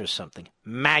house or something.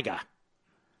 MAGA.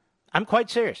 I'm quite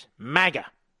serious. MAGA.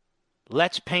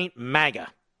 Let's paint MAGA.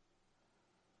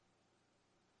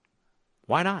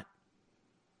 Why not?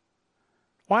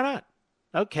 Why not?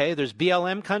 Okay, there's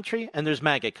BLM country and there's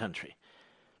MAGA country.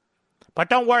 But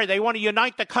don't worry, they want to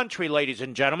unite the country, ladies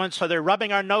and gentlemen, so they're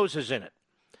rubbing our noses in it.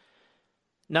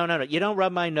 No. You don't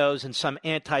rub my nose in some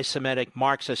anti-Semitic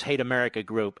Marxist hate America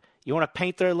group. You want to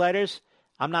paint their letters?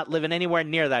 I'm not living anywhere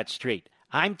near that street.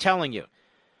 I'm telling you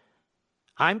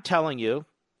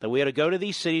that we ought to go to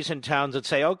these cities and towns and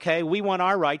say, okay, we want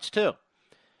our rights too.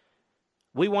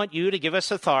 We want you to give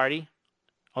us authority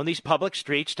on these public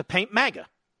streets to paint MAGA.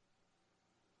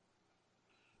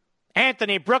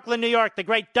 Anthony, Brooklyn, New York, the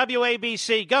great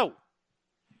WABC, go.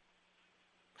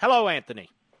 Hello, Anthony.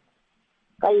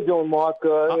 How you doing, Mark?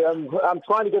 I'm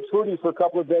trying to get through to you for a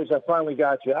couple of days. I finally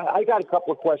got you. I got a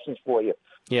couple of questions for you.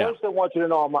 Yeah. First, I want you to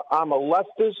know I'm a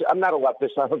leftist. I'm not a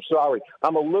leftist. I'm sorry.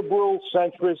 I'm a liberal,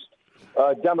 centrist,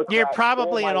 Democrat. You're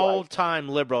probably an old-time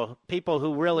liberal. People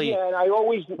who really and I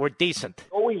always were decent.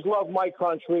 Always loved my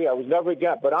country. I was never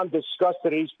against, but I'm disgusted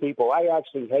at these people. I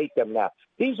actually hate them now.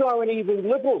 These aren't even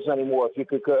liberals anymore, if you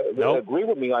could agree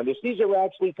with me on this. These are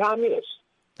actually communists.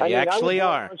 They actually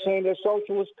are. I'm saying they're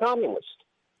socialist communists.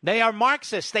 They are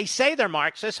Marxists. They say they're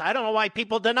Marxists. I don't know why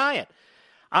people deny it.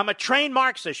 I'm a trained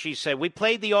Marxist, she said. We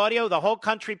played the audio. The whole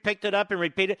country picked it up and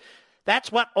repeated it.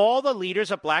 That's what all the leaders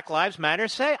of Black Lives Matter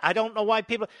say. I don't know why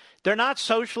people... They're not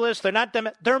socialists. They're not...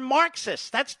 They're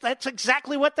Marxists. That's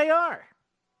exactly what they are.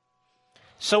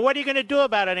 So what are you going to do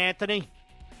about it, Anthony?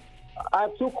 I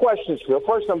have two questions for you.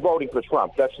 First, I'm voting for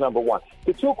Trump. That's number one.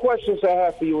 The two questions I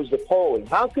have for you is the polling.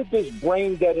 How could this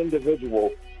brain-dead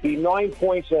individual be 9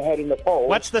 points ahead in the polls?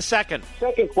 What's the second?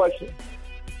 Second question.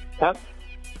 Huh?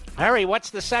 Harry, what's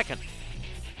the second?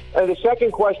 The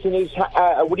second question is,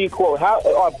 what do you call it? How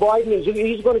Biden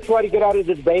he's going to try to get out of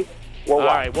the debate? Well, all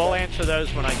right, we'll answer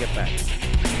those when I get back.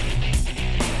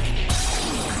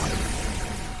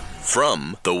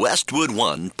 From the Westwood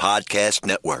One Podcast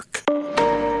Network.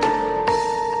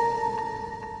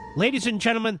 Ladies and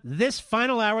gentlemen, this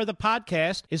final hour of the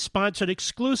podcast is sponsored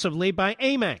exclusively by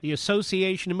AMAC, the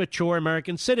Association of Mature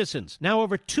American Citizens. Now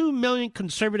over 2 million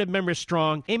conservative members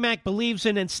strong, AMAC believes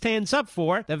in and stands up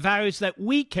for the values that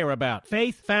we care about: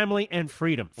 faith, family, and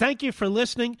freedom. Thank you for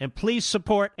listening, and please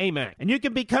support AMAC. And you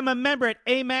can become a member at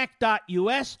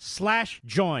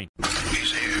amac.us/join.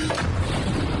 He's here.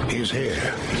 He's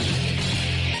here.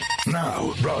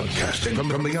 Now, broadcasting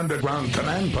from the underground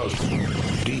command post,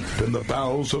 deep in the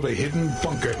bowels of a hidden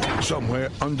bunker, somewhere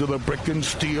under the brick and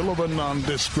steel of a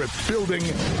nondescript building,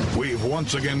 we've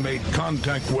once again made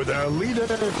contact with our leader,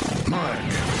 Mark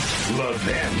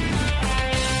Levin.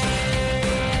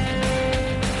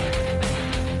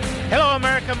 Hello,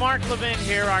 America. Mark Levin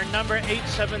here. Our number,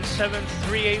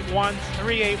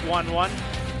 877-381-3811.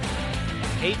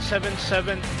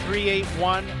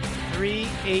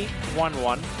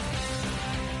 877-381-3811.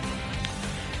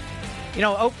 You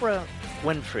know, Oprah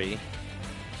Winfrey,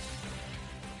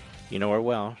 you know her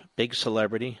well, big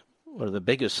celebrity, one of the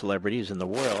biggest celebrities in the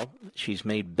world. She's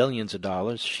made billions of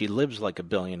dollars. She lives like a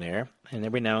billionaire, and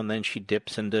every now and then she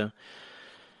dips into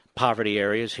poverty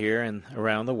areas here and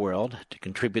around the world to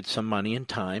contribute some money and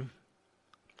time.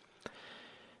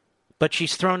 But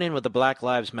she's thrown in with the Black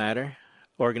Lives Matter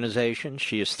organization.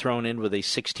 She is thrown in with a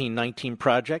 1619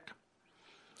 Project.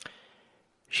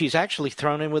 She's actually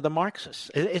thrown in with the Marxists.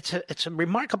 It's a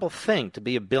remarkable thing to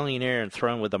be a billionaire and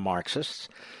thrown with the Marxists.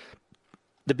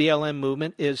 The BLM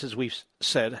movement is, as we've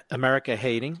said, America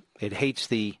hating. It hates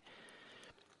the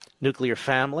nuclear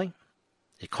family.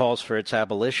 It calls for its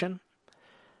abolition.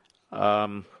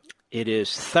 It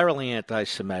is thoroughly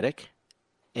anti-Semitic,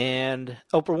 and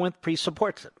Oprah Winfrey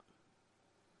supports it.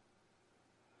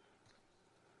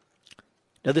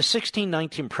 Now, the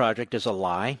 1619 Project is a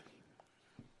lie.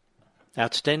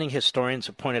 Outstanding historians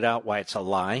have pointed out why it's a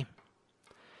lie.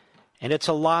 And it's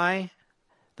a lie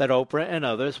that Oprah and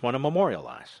others want to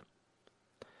memorialize.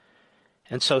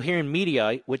 And so here in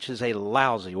Mediaite, which is a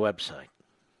lousy website,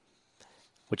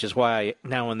 which is why I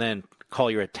now and then call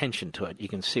your attention to it, you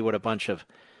can see what a bunch of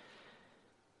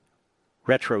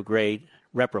retrograde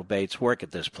reprobates work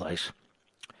at this place.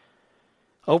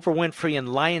 Oprah Winfrey and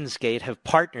Lionsgate have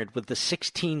partnered with the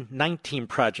 1619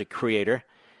 Project creator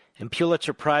and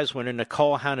Pulitzer Prize winner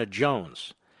Nicole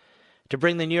Hannah-Jones to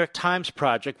bring the New York Times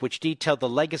Project, which detailed the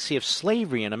legacy of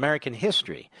slavery in American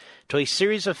history, to a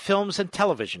series of films and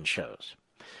television shows.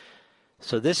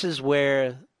 So this is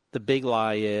where the big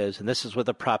lie is, and this is where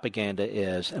the propaganda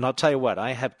is. And I'll tell you what,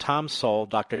 I have Tom Sowell,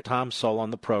 Dr. Tom Sowell,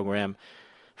 on the program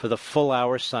for the full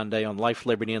hour Sunday on Life,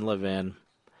 Liberty, and Levin.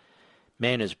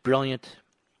 Man is brilliant.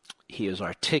 He is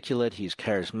articulate. He's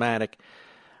charismatic.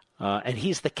 And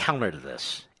he's the counter to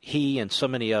this. He and so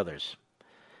many others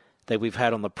that we've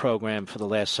had on the program for the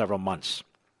last several months.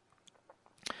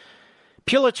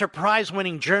 Pulitzer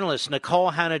Prize-winning journalist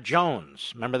Nicole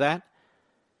Hannah-Jones, remember that?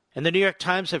 And the New York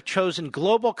Times have chosen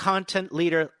global content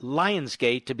leader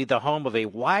Lionsgate to be the home of a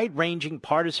wide-ranging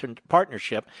partisan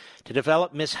partnership to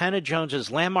develop Miss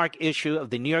Hannah-Jones's landmark issue of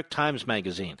the New York Times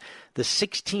Magazine, the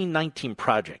 1619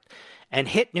 Project, and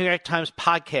hit New York Times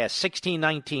podcast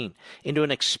 1619 into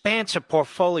an expansive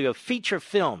portfolio of feature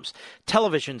films,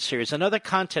 television series, and other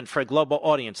content for a global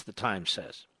audience, the Times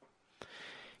says. So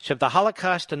you have the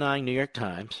Holocaust-denying New York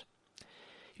Times.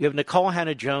 You have Nicole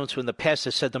Hannah-Jones, who in the past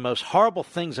has said the most horrible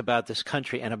things about this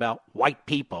country and about white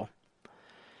people.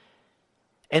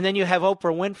 And then you have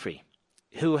Oprah Winfrey,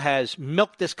 who has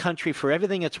milked this country for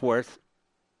everything it's worth.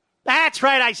 That's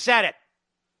right, I said it.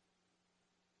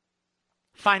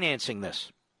 Financing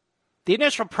this. The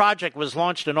initial project was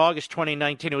launched in August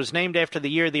 2019. It was named after the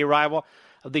year of the arrival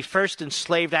of the first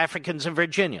enslaved Africans in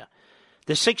Virginia.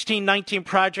 The 1619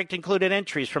 Project included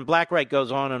entries from Black Right,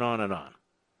 goes on and on and on.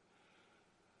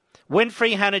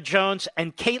 Winfrey, Hannah-Jones,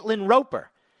 and Caitlin Roper,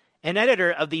 an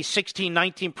editor of the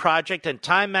 1619 Project and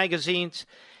Time Magazine's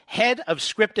head of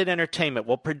scripted entertainment,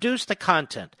 will produce the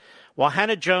content, while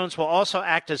Hannah-Jones will also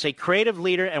act as a creative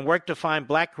leader and work to find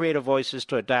black creative voices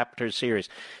to adapt her series.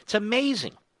 It's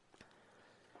amazing,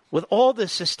 with all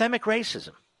this systemic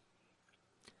racism,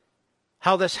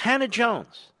 how this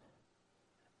Hannah-Jones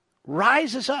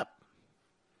rises up,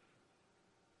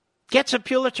 gets a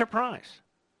Pulitzer Prize,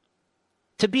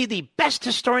 to be the best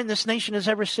historian this nation has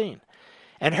ever seen.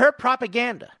 And her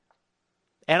propaganda,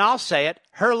 and I'll say it,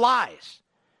 her lies,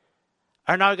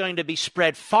 are now going to be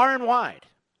spread far and wide,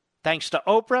 thanks to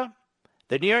Oprah,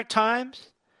 the New York Times,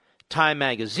 Time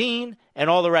Magazine, and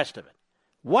all the rest of it.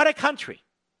 What a country.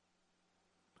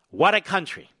 What a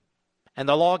country. And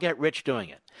they'll all get rich doing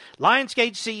it.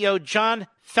 Lionsgate CEO John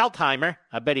Feldheimer,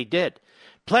 I bet he did,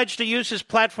 pledged to use his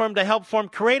platform to help form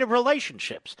creative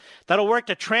relationships that'll work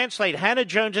to translate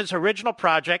Hannah-Jones's original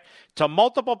project to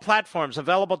multiple platforms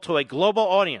available to a global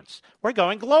audience. We're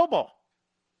going global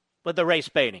with the race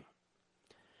baiting.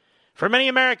 For many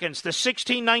Americans, the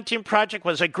 1619 Project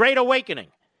was a great awakening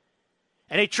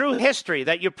and a true history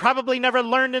that you probably never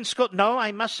learned in school. No,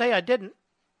 I must say I didn't.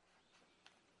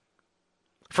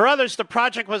 For others, the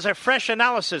project was a fresh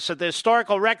analysis of the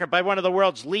historical record by one of the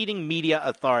world's leading media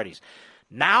authorities.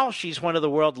 Now she's one of the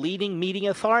world's leading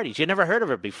media authorities. You never heard of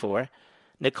her before,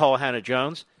 Nicole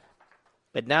Hannah-Jones,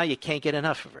 but now you can't get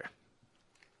enough of her.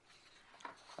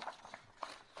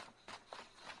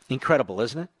 Incredible,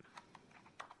 isn't it?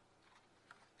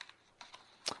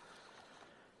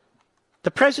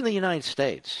 The President of the United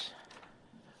States,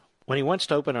 when he wants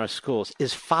to open our schools,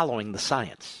 is following the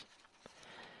science.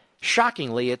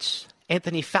 Shockingly, it's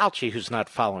Anthony Fauci who's not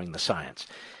following the science.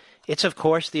 It's, of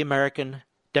course, the American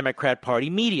Democrat Party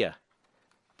media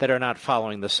that are not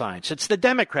following the science. It's the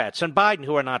Democrats and Biden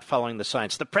who are not following the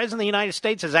science. The President of the United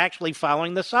States is actually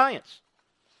following the science.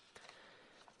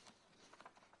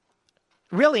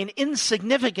 Really an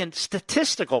insignificant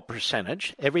statistical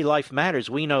percentage. Every life matters.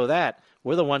 We know that.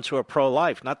 We're the ones who are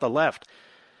pro-life, not the left.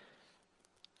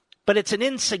 But it's an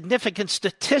insignificant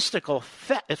statistical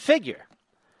figure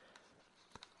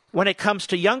when it comes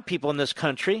to young people in this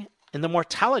country and the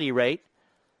mortality rate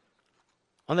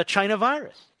on the China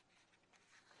virus.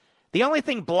 The only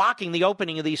thing blocking the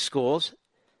opening of these schools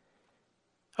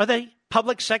are the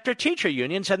public sector teacher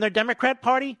unions and their Democrat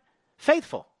Party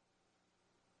faithful.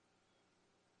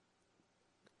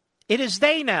 It is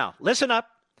they now, listen up,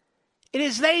 it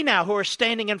is they now who are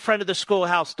standing in front of the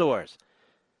schoolhouse doors.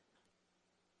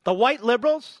 The white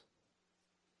liberals,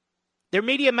 their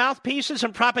media mouthpieces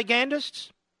and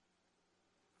propagandists,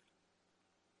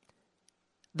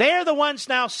 they're the ones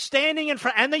now standing in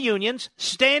front, and the unions,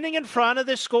 standing in front of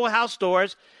the schoolhouse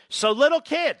doors so little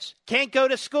kids can't go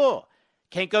to school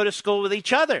with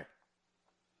each other.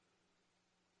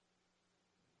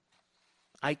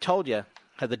 I told you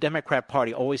how the Democrat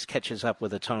Party always catches up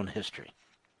with its own history.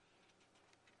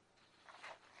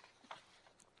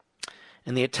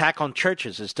 And the attack on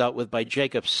churches is dealt with by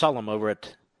Jacob Sullum over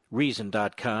at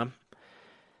Reason.com.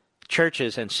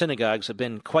 Churches and synagogues have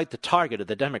been quite the target of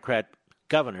the Democrat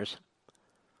governors.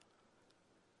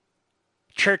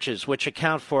 Churches, which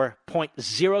account for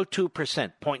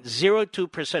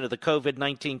 0.02% of the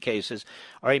COVID-19 cases,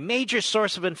 are a major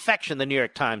source of infection, the New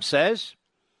York Times says.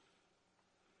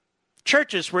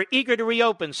 Churches were eager to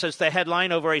reopen, says the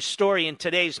headline over a story in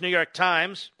today's New York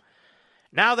Times.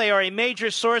 Now they are a major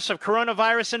source of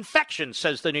coronavirus infection,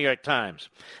 says the New York Times.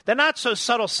 The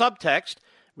not-so-subtle subtext,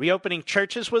 reopening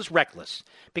churches was reckless,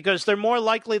 because they're more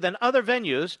likely than other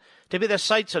venues to be the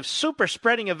sites of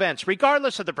super-spreading events,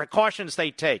 regardless of the precautions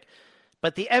they take.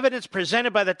 But the evidence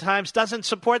presented by the Times doesn't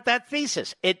support that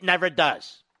thesis. It never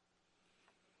does.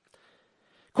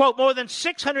 Quote, more than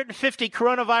 650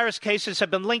 coronavirus cases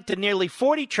have been linked to nearly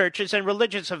 40 churches and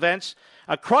religious events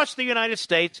across the United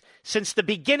States since the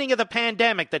beginning of the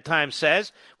pandemic, the Times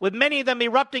says, with many of them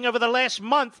erupting over the last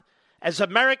month as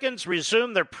Americans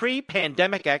resume their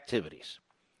pre-pandemic activities.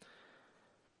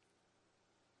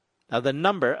 Now, the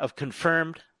number of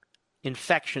confirmed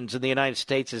infections in the United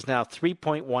States is now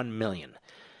 3.1 million,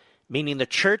 meaning the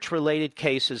church-related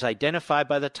cases identified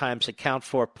by the Times account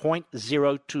for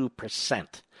 0.02%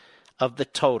 of the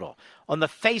total. On the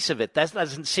face of it, that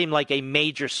doesn't seem like a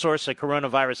major source of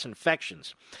coronavirus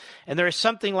infections. And there is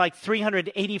something like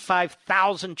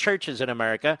 385,000 churches in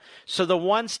America, so the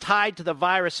ones tied to the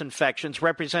virus infections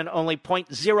represent only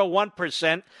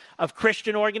 0.01% of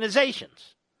Christian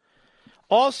organizations.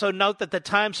 Also note that the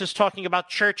Times is talking about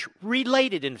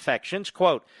church-related infections,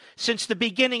 quote, since the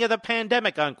beginning of the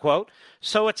pandemic, unquote,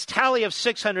 so its tally of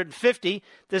 650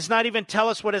 does not even tell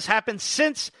us what has happened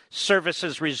since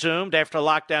services resumed after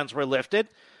lockdowns were lifted,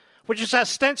 which is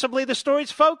ostensibly the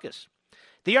story's focus.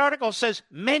 The article says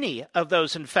many of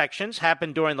those infections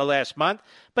happened during the last month,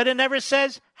 but it never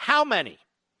says how many.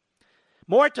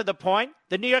 More to the point,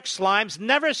 the New York Slimes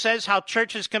never says how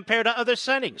churches compare to other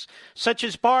settings, such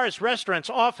as bars, restaurants,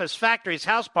 office, factories,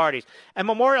 house parties, and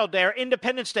Memorial Day or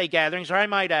Independence Day gatherings, or I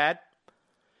might add,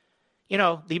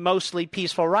 the mostly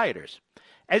peaceful rioters,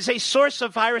 as a source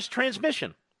of virus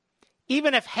transmission.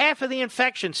 Even if half of the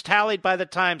infections tallied by the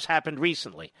Times happened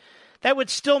recently, that would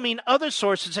still mean other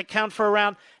sources account for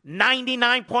around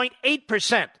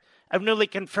 99.8% of newly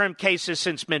confirmed cases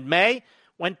since mid-May,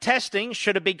 when testing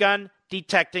should have begun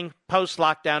detecting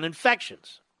post-lockdown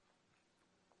infections.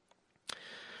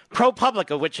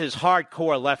 ProPublica, which is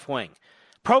hardcore left-wing,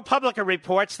 ProPublica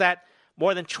reports that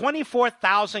more than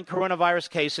 24,000 coronavirus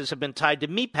cases have been tied to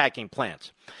meatpacking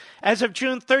plants. As of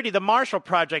June 30, the Marshall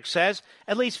Project says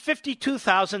at least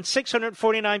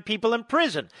 52,649 people in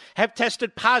prison have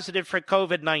tested positive for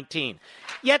COVID-19.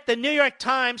 Yet the New York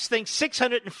Times thinks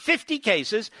 650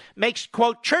 cases makes,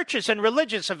 quote, churches and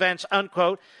religious events,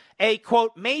 unquote, a,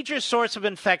 quote, major source of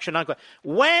infection, unquote.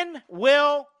 When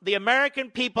will the American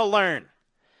people learn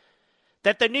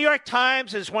that the New York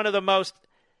Times is one of the most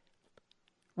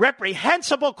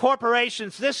reprehensible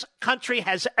corporations this country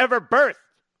has ever birthed?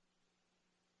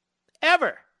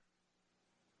 Ever.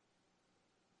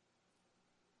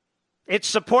 Its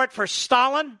support for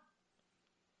Stalin,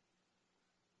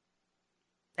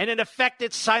 and in effect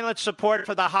its silent support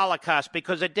for the Holocaust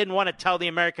because it didn't want to tell the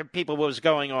American people what was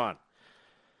going on.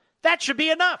 That should be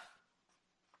enough.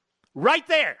 Right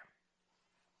there.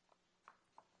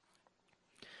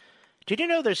 Did you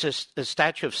know there's a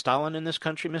statue of Stalin in this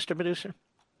country, Mr. Producer?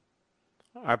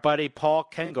 Our buddy Paul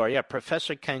Kengor,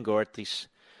 Professor Kengor at the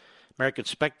American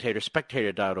Spectator,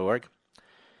 spectator.org,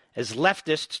 as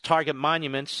leftists target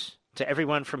monuments to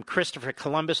everyone from Christopher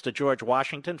Columbus to George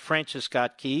Washington, Francis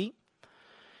Scott Key,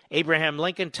 Abraham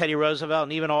Lincoln, Teddy Roosevelt,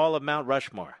 and even all of Mount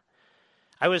Rushmore.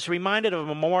 I was reminded of a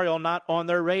memorial not on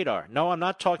their radar. No, I'm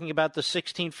not talking about the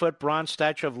 16-foot bronze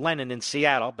statue of Lenin in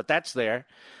Seattle, but that's there.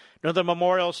 nor the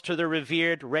memorials to the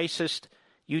revered racist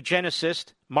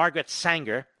eugenicist Margaret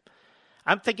Sanger.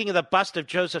 I'm thinking of the bust of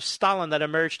Joseph Stalin that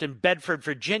emerged in Bedford,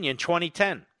 Virginia in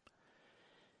 2010.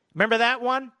 Remember that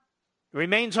one? It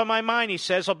remains on my mind, he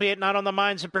says, albeit not on the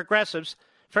minds of progressives.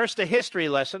 First, a history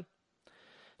lesson.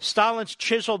 Stalin's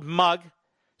chiseled mug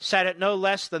sat at no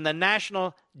less than the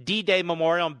National D-Day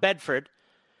Memorial in Bedford,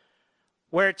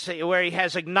 where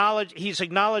he's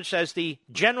acknowledged as the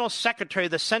General Secretary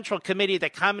of the Central Committee of the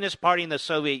Communist Party in the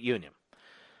Soviet Union.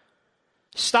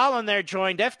 Stalin there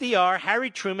joined FDR,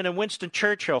 Harry Truman, and Winston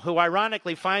Churchill, who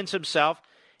ironically finds himself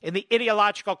in the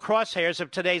ideological crosshairs of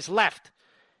today's left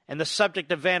and the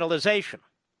subject of vandalization.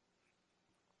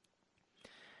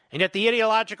 And yet the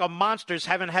ideological monsters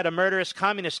haven't had a murderous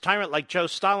communist tyrant like Joe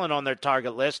Stalin on their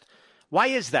target list. Why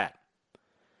is that?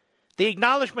 The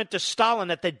acknowledgement to Stalin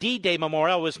at the D-Day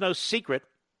Memorial was no secret.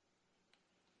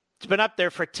 It's been up there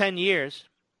for 10 years.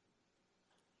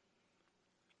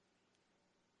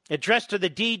 Addressed to the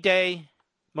D-Day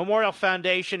Memorial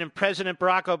Foundation and President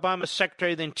Barack Obama's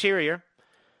Secretary of the Interior,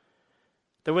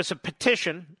 there was a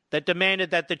petition that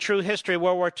demanded that the true history of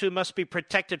World War II must be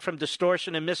protected from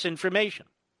distortion and misinformation.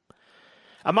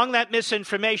 Among that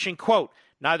misinformation, quote,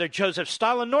 neither Joseph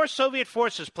Stalin nor Soviet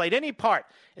forces played any part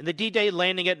in the D-Day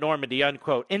landing at Normandy,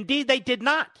 unquote. Indeed, they did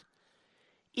not.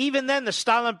 Even then, the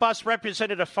Stalin bust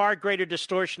represented a far greater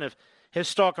distortion of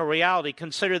historical reality.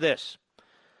 Consider this.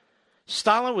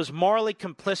 Stalin was morally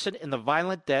complicit in the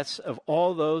violent deaths of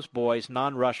all those boys,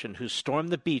 non-Russian, who stormed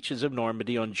the beaches of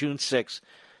Normandy on June 6,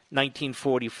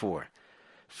 1944.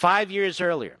 5 years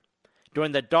earlier,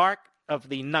 during the dark of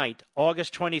the night,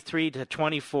 August 23 to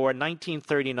 24,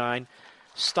 1939,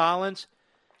 Stalin's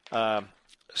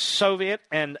Soviet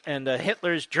and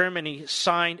Hitler's Germany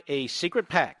signed a secret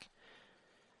pact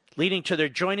leading to their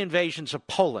joint invasions of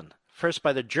Poland, first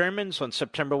by the Germans on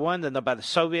September 1, then by the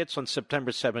Soviets on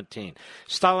September 17.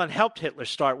 Stalin helped Hitler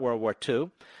start World War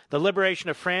II. The liberation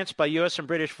of France by U.S. and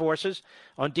British forces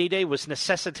on D-Day was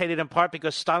necessitated in part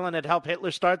because Stalin had helped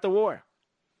Hitler start the war.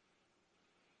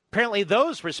 Apparently,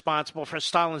 those responsible for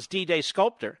Stalin's D-Day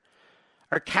sculpture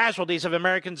are casualties of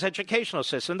Americans' educational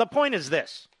system. The point is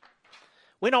this.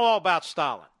 We know all about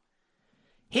Stalin.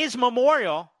 His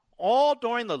memorial, all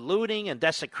during the looting and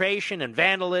desecration and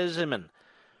vandalism and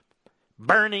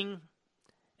burning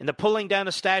and the pulling down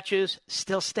of statues,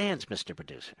 still stands, Mr.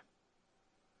 Producer.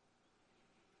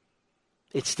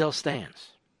 It still stands.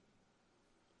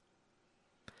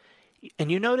 And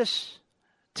you notice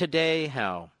today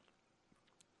how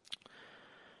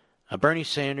Bernie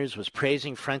Sanders was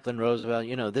praising Franklin Roosevelt.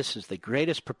 You know, this is the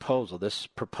greatest proposal, this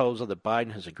proposal that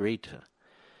Biden has agreed to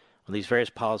on these various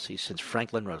policies since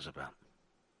Franklin Roosevelt.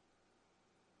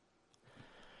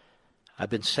 I've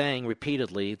been saying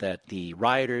repeatedly that the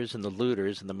rioters and the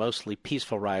looters, and the mostly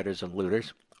peaceful rioters and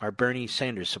looters, are Bernie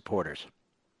Sanders supporters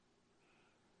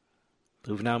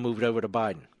who've now moved over to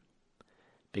Biden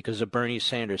because of Bernie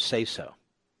Sanders' say-so.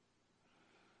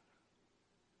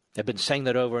 I've been saying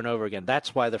that over and over again.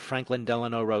 That's why the Franklin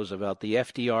Delano Roosevelt, the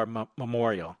FDR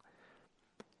Memorial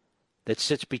that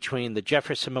sits between the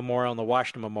Jefferson Memorial and the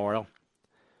Washington Memorial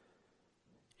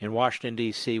in Washington,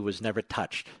 D.C. was never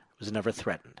touched, was never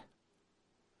threatened.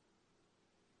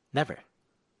 Never.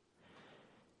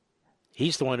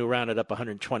 He's the one who rounded up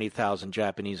 120,000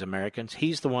 Japanese Americans.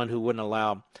 He's the one who wouldn't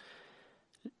allow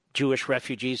Jewish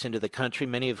refugees into the country,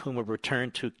 many of whom were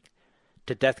returned to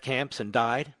death camps and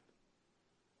died.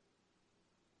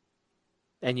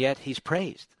 And yet he's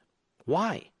praised.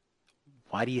 Why?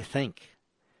 Why do you think?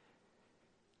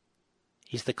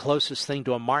 He's the closest thing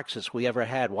to a Marxist we ever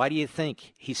had. Why do you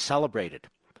think he's celebrated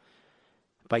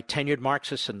by tenured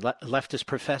Marxists and leftist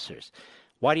professors?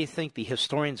 Why do you think the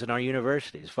historians in our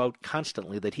universities vote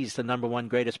constantly that he's the number one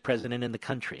greatest president in the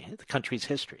country's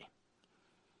history?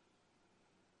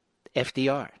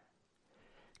 FDR.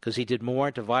 Because he did more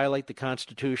to violate the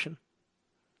Constitution,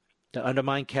 to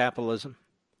undermine capitalism,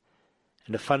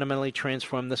 and to fundamentally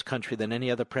transform this country than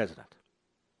any other president.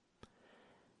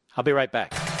 I'll be right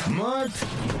back. Mark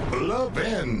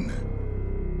Levin.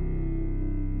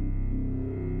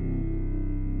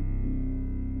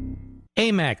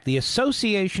 AMAC, the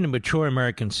Association of Mature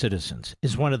American Citizens,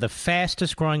 is one of the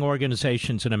fastest growing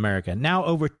organizations in America. Now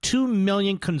over 2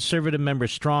 million conservative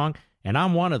members strong, and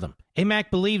I'm one of them. AMAC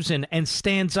believes in and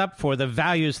stands up for the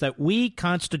values that we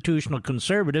constitutional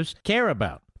conservatives care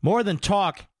about. More than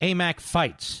talk, AMAC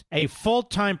fights. A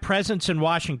full-time presence in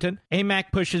Washington,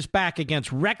 AMAC pushes back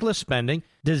against reckless spending,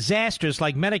 disasters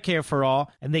like Medicare for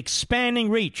All, and the expanding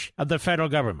reach of the federal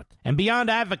government. And beyond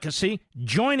advocacy,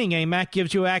 joining AMAC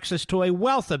gives you access to a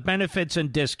wealth of benefits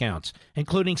and discounts,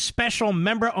 including special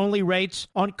member-only rates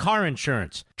on car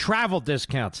insurance, travel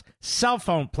discounts, cell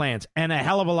phone plans, and a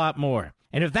hell of a lot more.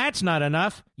 And if that's not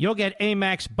enough, you'll get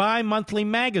AMAC's bi-monthly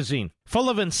magazine, full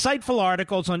of insightful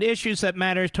articles on issues that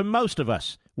matter to most of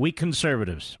us, we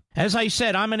conservatives. As I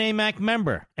said, I'm an AMAC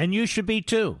member, and you should be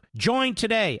too. Join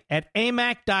today at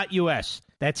amac.us.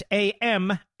 That's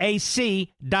AMAC.us.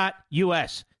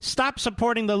 Stop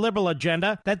supporting the liberal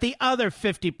agenda that the other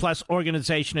 50-plus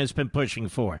organization has been pushing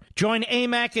for. Join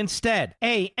AMAC instead.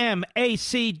 AMAC.us.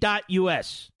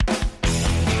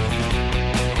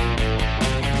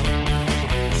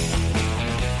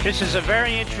 This is a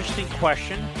very interesting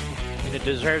question, and it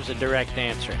deserves a direct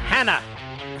answer. Hannah,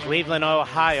 Cleveland,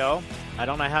 Ohio. I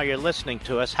don't know how you're listening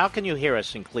to us. How can you hear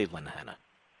us in Cleveland, Hannah?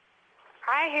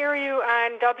 I hear you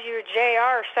on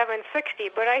WJR 760,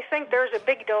 but I think there's a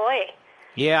big delay.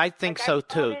 Yeah, I think so,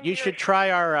 too. You should try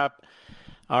our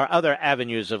other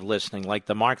avenues of listening, like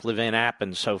the Mark Levin app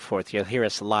and so forth. You'll hear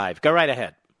us live. Go right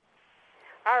ahead.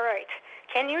 All right.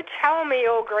 Can you tell me,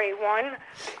 oh great one,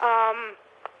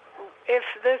 if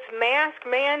this mask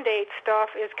mandate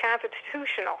stuff is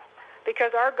constitutional?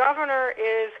 Because our governor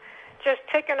is just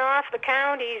ticking off the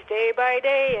counties day by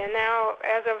day, and now,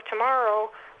 as of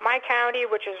tomorrow, my county,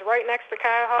 which is right next to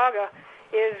Cuyahoga,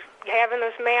 is having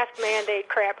this mask mandate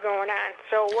crap going on.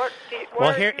 So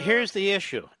here's the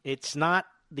issue. It's not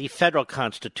the federal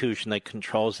constitution that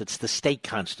controls, it's the state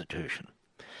constitution.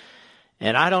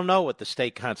 And I don't know what the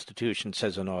state constitution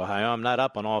says in Ohio. I'm not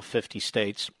up on all 50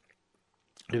 states,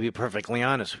 to be perfectly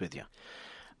honest with you.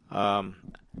 And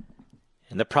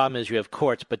the problem is you have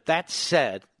courts. But that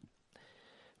said,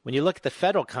 when you look at the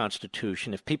federal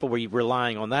constitution, if people were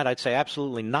relying on that, I'd say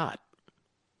absolutely not.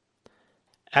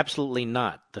 Absolutely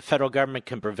not. The federal government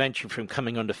can prevent you from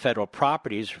coming onto federal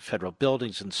properties or federal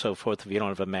buildings and so forth if you don't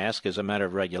have a mask as a matter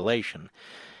of regulation.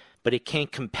 But it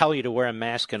can't compel you to wear a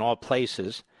mask in all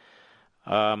places.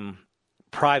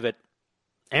 Private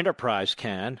enterprise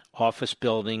can. Office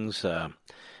buildings, an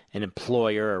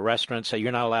employer, a restaurant say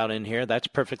you're not allowed in here. That's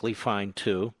perfectly fine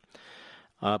too.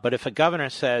 But if a governor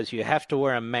says you have to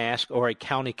wear a mask, or a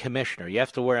county commissioner, you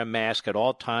have to wear a mask at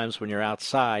all times when you're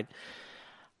outside,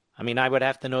 I mean, I would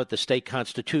have to know what the state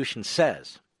constitution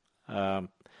says. But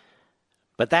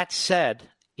that said,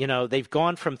 you know, they've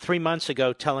gone from 3 months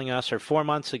ago telling us, or 4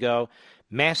 months ago,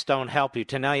 masks don't help you,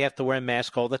 to now you have to wear a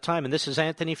mask all the time. And this is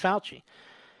Anthony Fauci.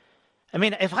 I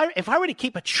mean, if I were to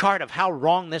keep a chart of how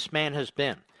wrong this man has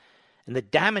been and the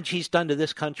damage he's done to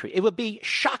this country, it would be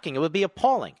shocking. It would be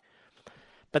appalling.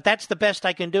 But that's the best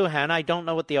I can do, Hannah. I don't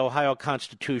know what the Ohio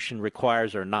Constitution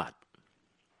requires or not.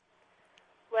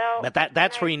 Well, but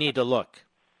that's where you need to look.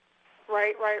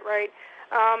 Right.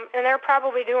 And they're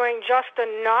probably doing just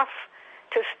enough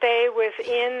to stay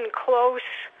within close.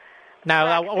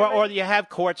 Now, or you have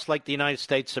courts like the United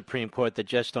States Supreme Court that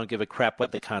just don't give a crap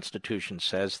what the Constitution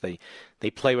says. They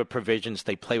play with provisions,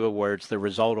 they play with words, they're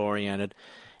result-oriented,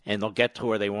 and they'll get to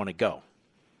where they want to go.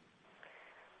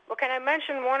 Well, can I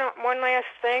mention one last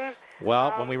thing?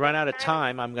 Well, when we run out of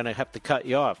time, I'm going to have to cut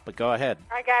you off, but go ahead.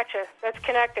 I gotcha. That's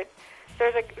connected.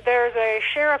 There's a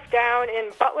sheriff down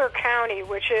in Butler County,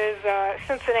 which is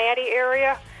Cincinnati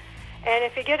area, and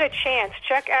if you get a chance,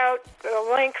 check out the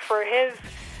link for his.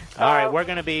 All right, we're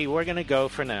gonna go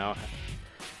for now.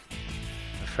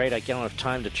 I'm afraid I don't have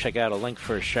time to check out a link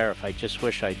for a sheriff. I just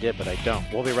wish I did, but I don't.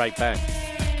 We'll be right back.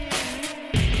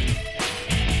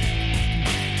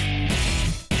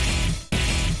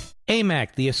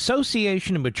 AMAC, the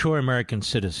Association of Mature American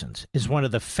Citizens, is one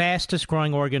of the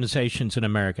fastest-growing organizations in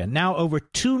America, now over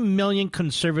 2 million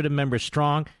conservative members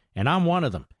strong, and I'm one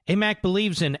of them. AMAC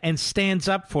believes in and stands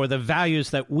up for the values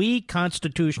that we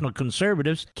constitutional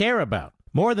conservatives care about.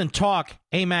 More than talk,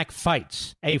 AMAC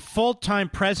fights. A full-time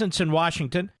presence in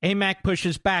Washington, AMAC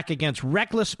pushes back against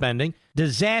reckless spending,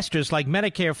 disasters like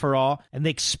Medicare for All, and the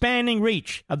expanding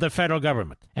reach of the federal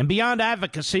government. And beyond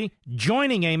advocacy,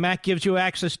 joining AMAC gives you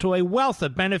access to a wealth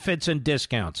of benefits and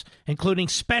discounts, including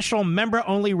special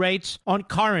member-only rates on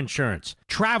car insurance,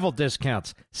 travel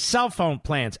discounts, cell phone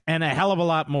plans, and a hell of a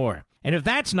lot more. And if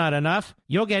that's not enough,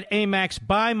 you'll get AMAC's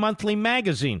bi-monthly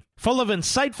magazine, full of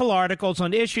insightful articles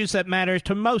on issues that matter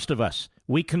to most of us,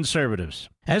 we conservatives.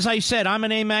 As I said, I'm an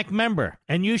AMAC member,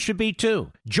 and you should be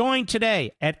too. Join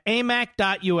today at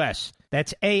amac.us.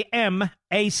 That's AMAC.us.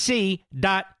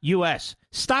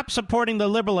 Stop supporting the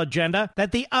liberal agenda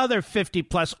that the other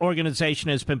 50-plus organization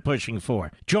has been pushing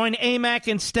for. Join AMAC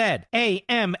instead.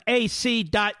 AMAC.us.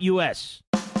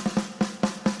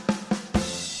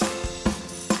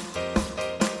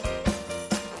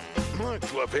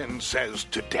 Mark Levin says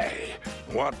today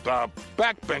what the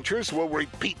backbenchers will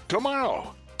repeat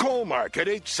tomorrow. Call Mark at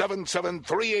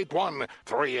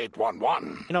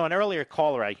 877-381-3811. You know, an earlier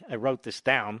caller, I wrote this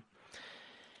down,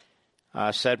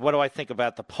 said, what do I think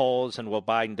about the polls and will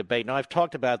Biden debate? Now, I've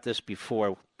talked about this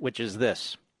before, which is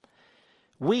this.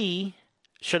 We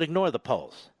should ignore the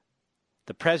polls.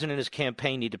 The president and his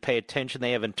campaign need to pay attention.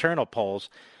 They have internal polls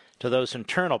to those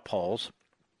internal polls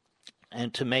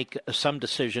and to make some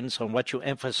decisions on what you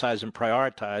emphasize and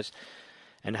prioritize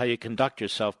and how you conduct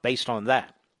yourself based on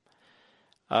that.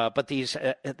 But these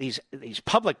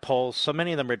public polls, so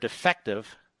many of them are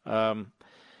defective.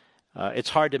 It's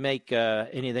hard to make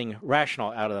anything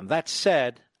rational out of them. That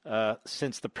said,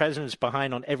 since the president is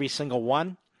behind on every single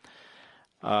one,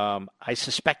 I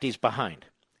suspect he's behind.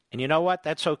 And you know what?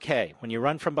 That's okay. When you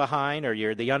run from behind or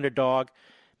you're the underdog,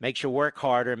 makes you work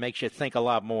harder, makes you think a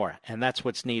lot more. And that's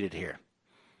what's needed here.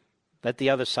 Let the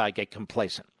other side get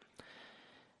complacent.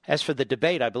 As for the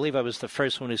debate, I believe I was the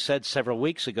first one who said several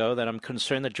weeks ago that I'm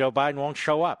concerned that Joe Biden won't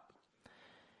show up.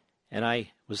 And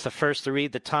I was the first to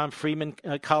read the Tom Friedman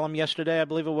column yesterday, I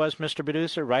believe it was, Mr.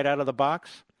 Producer, right out of the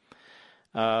box,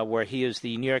 where he is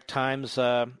the New York Times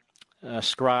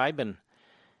scribe, and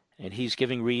he's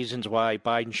giving reasons why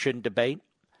Biden shouldn't debate.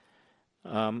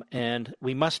 And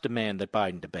we must demand that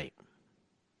Biden debate.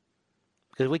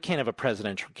 Because we can't have a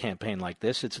presidential campaign like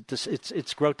this.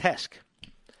 It's grotesque.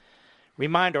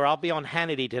 Reminder, I'll be on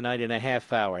Hannity tonight in a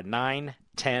half hour,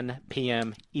 9:10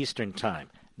 p.m. Eastern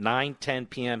Time. 9:10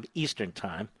 p.m. Eastern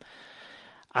Time.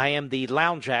 I am the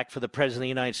lounge act for the President of the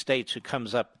United States who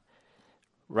comes up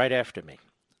right after me.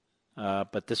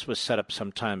 But this was set up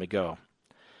some time ago.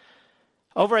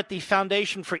 Over at the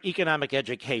Foundation for Economic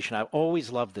Education, I've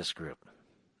always loved this group,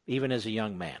 even as a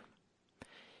young man.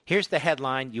 Here's the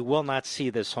headline. You will not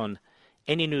see this on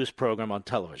any news program on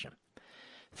television.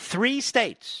 3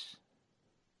 states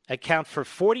account for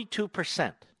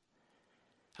 42%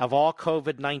 of all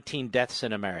COVID-19 deaths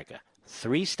in America.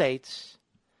 3 states,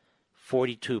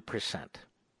 42%.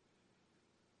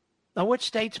 Now, which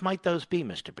states might those be,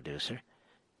 Mr. Producer?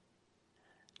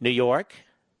 New York,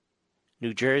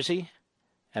 New Jersey,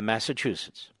 and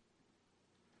Massachusetts.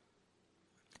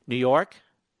 New York,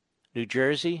 New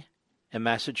Jersey, and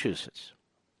Massachusetts.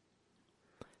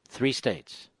 3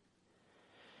 states.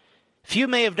 Few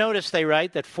may have noticed, they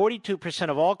write, that 42%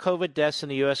 of all COVID deaths in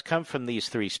the U.S. come from these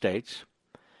 3 states.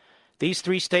 These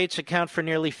 3 states account for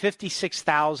nearly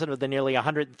 56,000 of the nearly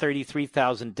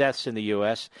 133,000 deaths in the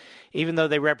U.S., even though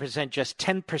they represent just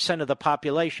 10% of the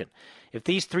population. If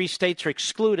these 3 states are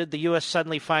excluded, the U.S.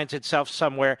 suddenly finds itself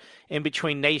somewhere in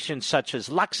between nations such as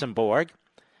Luxembourg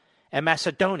and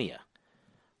Macedonia,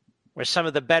 where some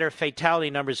of the better fatality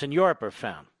numbers in Europe are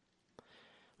found.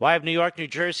 Why have New York, New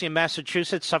Jersey, and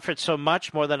Massachusetts suffered so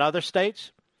much more than other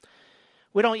states?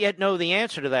 We don't yet know the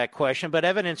answer to that question, but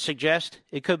evidence suggests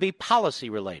it could be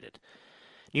policy-related.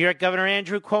 New York Governor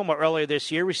Andrew Cuomo earlier this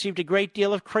year received a great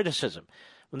deal of criticism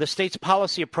when the state's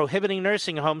policy of prohibiting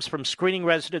nursing homes from screening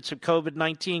residents of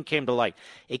COVID-19 came to light.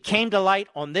 It came to light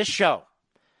on this show,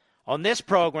 on this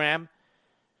program,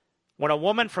 when a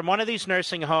woman from one of these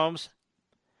nursing homes,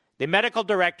 the medical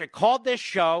director, called this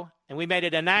show, and we made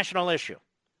it a national issue.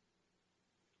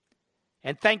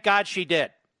 And thank God she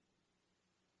did.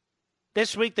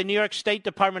 This week, the New York State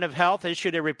Department of Health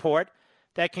issued a report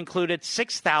that concluded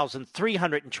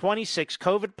 6,326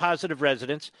 COVID-positive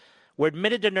residents were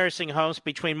admitted to nursing homes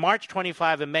between March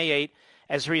 25 and May 8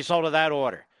 as a result of that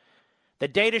order. The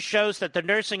data shows that the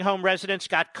nursing home residents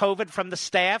got COVID from the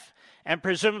staff and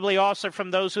presumably also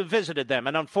from those who visited them.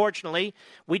 And unfortunately,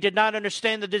 we did not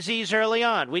understand the disease early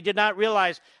on. We did not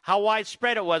realize how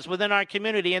widespread it was within our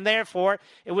community, and therefore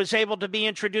it was able to be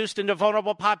introduced into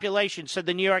vulnerable populations, said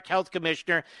the New York Health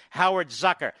Commissioner, Howard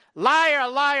Zucker. Liar,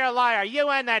 liar, liar. You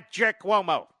and that jerk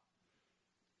Cuomo.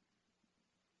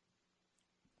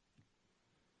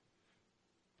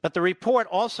 But the report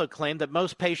also claimed that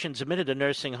most patients admitted to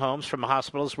nursing homes from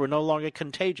hospitals were no longer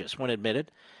contagious when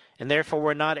admitted, and therefore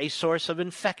were not a source of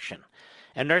infection.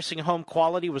 And nursing home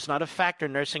quality was not a factor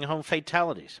in nursing home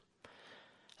fatalities.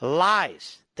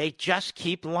 Lies. They just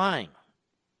keep lying.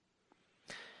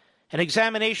 An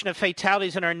examination of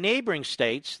fatalities in our neighboring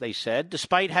states, they said,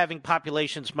 despite having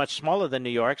populations much smaller than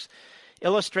New York's,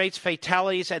 illustrates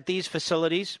fatalities at these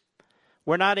facilities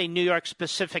were not a New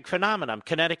York-specific phenomenon.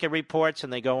 Connecticut reports,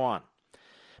 and they go on.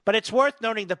 But it's worth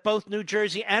noting that both New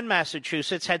Jersey and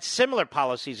Massachusetts had similar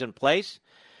policies in place,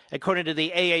 according to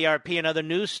the AARP and other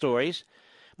news stories.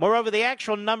 Moreover, the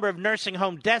actual number of nursing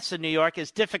home deaths in New York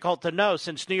is difficult to know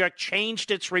since New York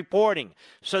changed its reporting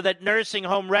so that nursing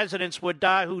home residents who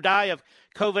die of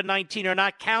COVID-19 are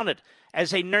not counted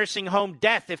as a nursing home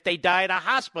death if they die at a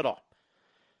hospital.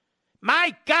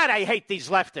 My God, I hate these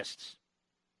leftists.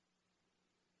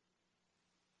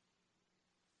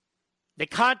 The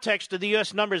context of the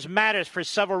U.S. numbers matters for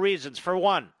several reasons. For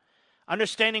one,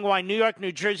 understanding why New York,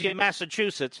 New Jersey, and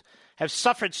Massachusetts have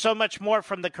suffered so much more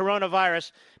from the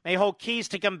coronavirus may hold keys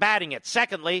to combating it.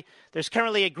 Secondly, there's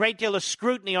currently a great deal of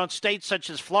scrutiny on states such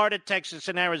as Florida, Texas,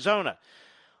 and Arizona,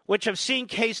 which have seen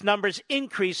case numbers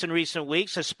increase in recent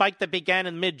weeks, a spike that began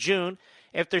in mid-June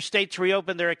after states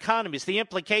reopened their economies. The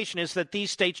implication is that these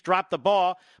states dropped the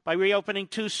ball by reopening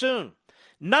too soon.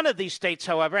 None of these states,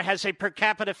 however, has a per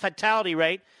capita fatality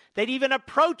rate that even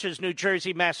approaches New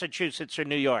Jersey, Massachusetts, or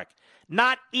New York.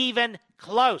 Not even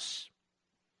close.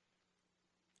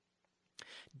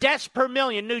 Deaths per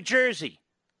million, New Jersey,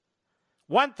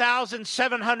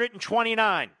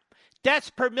 1,729. Deaths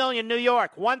per million, New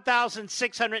York,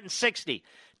 1,660.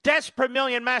 Deaths per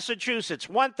million, Massachusetts,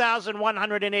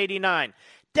 1,189.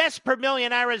 Deaths per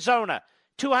million, Arizona,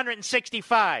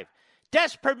 265.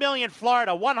 Deaths per million,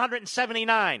 Florida,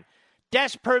 179.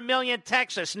 Deaths per million,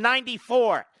 Texas,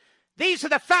 94. These are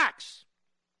the facts.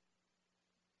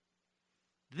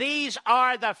 These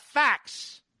are the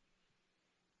facts.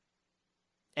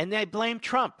 And they blame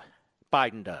Trump.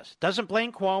 Biden does. Doesn't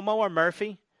blame Cuomo or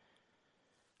Murphy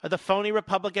or the phony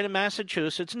Republican in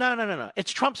Massachusetts. No.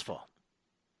 It's Trump's fault.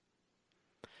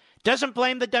 Doesn't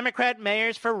blame the Democrat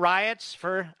mayors for riots,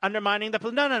 for undermining the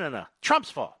police. No.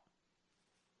 Trump's fault.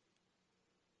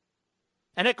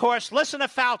 And, of course, listen to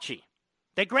Fauci,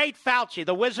 the great Fauci,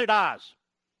 the Wizard Oz.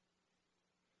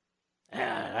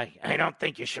 I don't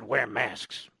think you should wear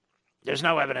masks. There's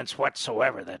no evidence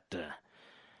whatsoever that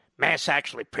masks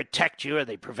actually protect you or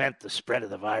they prevent the spread of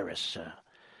the virus.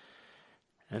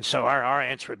 And so our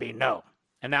answer would be no.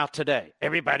 And now today,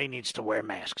 everybody needs to wear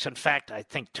masks. In fact, I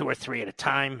think 2 or 3 at a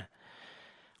time.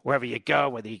 Wherever you go,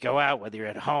 whether you go out, whether you're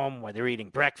at home, whether you're eating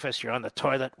breakfast, you're on the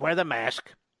toilet, wear the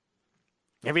mask.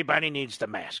 Everybody needs the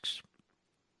masks.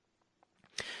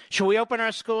 Should we open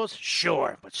our schools?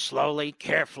 Sure, but slowly,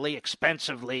 carefully,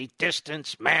 expensively,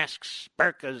 distance, masks,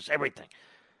 burqas, everything.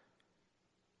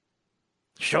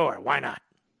 Sure, why not?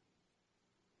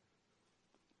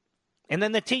 And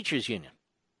then the teachers' union.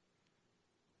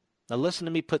 Now listen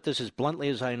to me put this as bluntly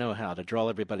as I know how to draw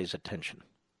everybody's attention.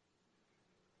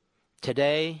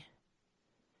 Today,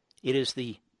 it is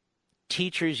the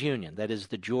teachers' union, that is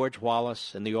the George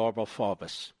Wallace and the Orville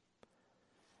Faubus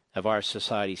of our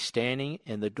society, standing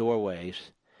in the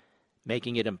doorways,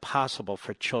 making it impossible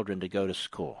for children to go to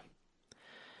school.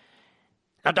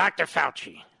 Now, Dr.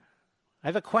 Fauci, I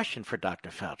have a question for Dr.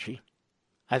 Fauci.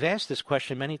 I've asked this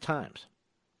question many times.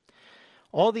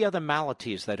 All the other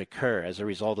maladies that occur as a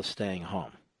result of staying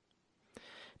home,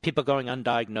 people going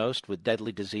undiagnosed with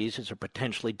deadly diseases or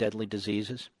potentially deadly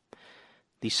diseases,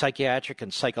 the psychiatric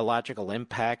and psychological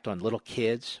impact on little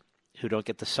kids who don't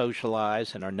get to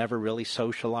socialize and are never really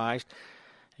socialized.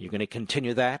 You're going to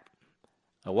continue that?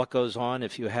 What goes on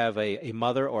if you have a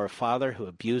mother or a father who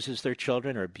abuses their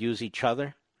children or abuse each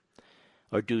other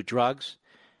or do drugs?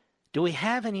 Do we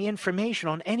have any information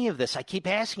on any of this? I keep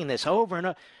asking this over and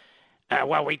over.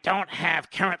 Well, we don't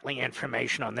have currently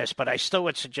information on this, but I still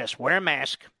would suggest wear a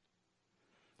mask,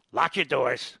 lock your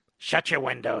doors, shut your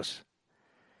windows,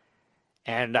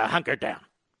 and hunker down.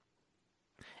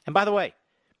 And by the way,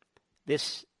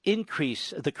 this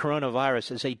increase of the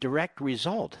coronavirus is a direct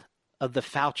result of the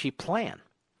Fauci plan.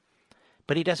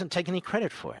 But he doesn't take any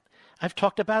credit for it. I've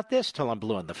talked about this till I'm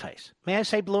blue in the face. May I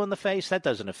say blue in the face? That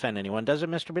doesn't offend anyone, does it,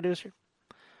 Mr. Producer?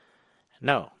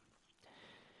 No.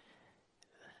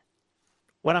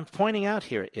 What I'm pointing out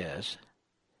here is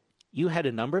you had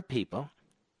a number of people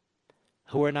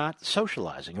who were not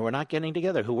socializing, who were not getting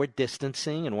together, who were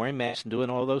distancing and wearing masks and doing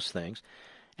all those things,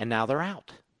 and now they're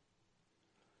out.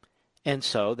 And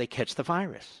so they catch the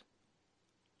virus.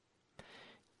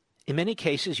 In many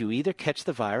cases, you either catch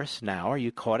the virus now or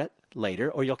you caught it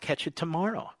later or you'll catch it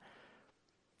tomorrow.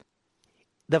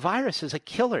 The virus is a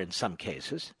killer in some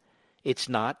cases. It's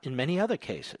not in many other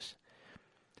cases.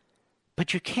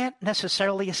 But you can't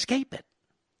necessarily escape it.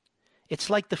 It's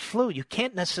like the flu. You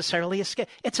can't necessarily escape.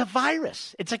 It's a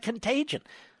virus. It's a contagion.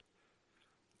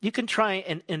 You can try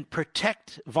and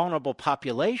protect vulnerable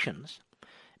populations,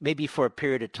 maybe for a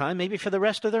period of time, maybe for the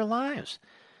rest of their lives.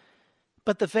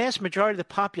 But the vast majority of the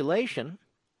population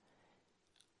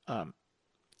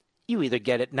You either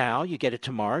get it now, you get it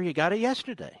tomorrow, you got it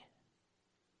yesterday.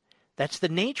 That's the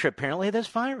nature, apparently, of this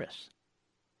virus.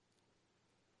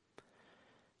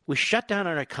 We shut down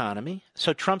our economy,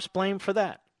 so Trump's blamed for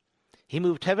that. He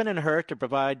moved heaven and earth to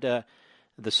provide the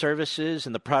services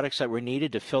and the products that were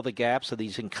needed to fill the gaps of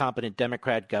these incompetent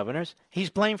Democrat governors. He's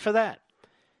blamed for that.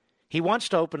 He wants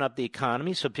to open up the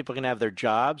economy so people can have their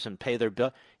jobs and pay their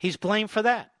bill. He's blamed for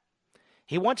that.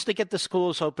 He wants to get the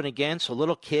schools open again so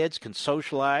little kids can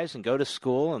socialize and go to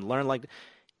school and learn like...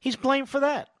 He's blamed for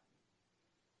that.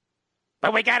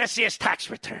 But we got to see his tax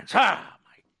returns. Oh,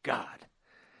 my God.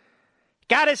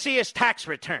 Got to see his tax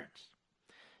returns.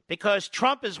 Because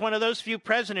Trump is one of those few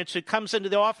presidents who comes into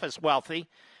the office wealthy,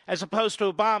 as opposed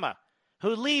to Obama,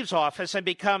 who leaves office and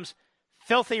becomes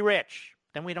filthy rich.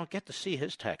 Then we don't get to see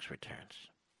his tax returns.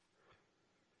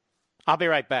 I'll be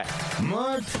right back.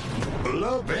 Mark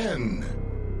Levin.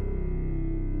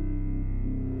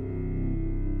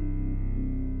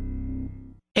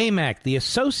 AMAC, the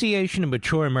Association of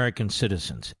Mature American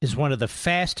Citizens, is one of the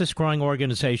fastest growing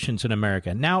organizations in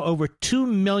America. Now over 2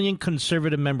 million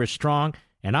conservative members strong,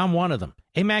 and I'm one of them.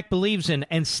 AMAC believes in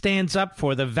and stands up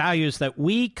for the values that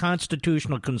we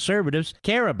constitutional conservatives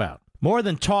care about. More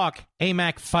than talk,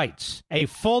 AMAC fights. A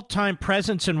full-time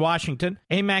presence in Washington,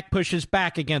 AMAC pushes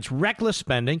back against reckless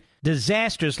spending,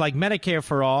 disasters like Medicare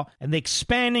for All, and the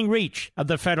expanding reach of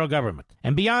the federal government.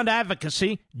 And beyond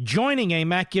advocacy, joining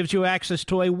AMAC gives you access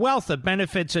to a wealth of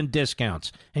benefits and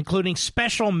discounts, including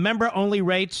special member-only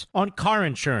rates on car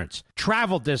insurance,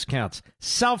 travel discounts,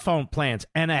 cell phone plans,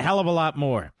 and a hell of a lot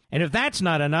more. And if that's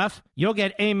not enough, you'll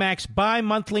get AMAC's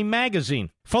bi-monthly magazine,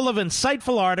 full of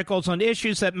insightful articles on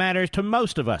issues that matter to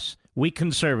most of us, we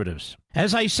conservatives.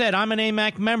 As I said, I'm an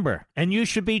AMAC member, and you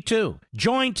should be too.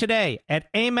 Join today at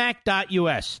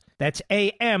amac.us. That's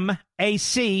AMAC.us.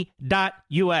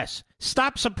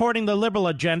 Stop supporting the liberal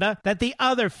agenda that the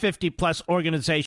other 50-plus organizations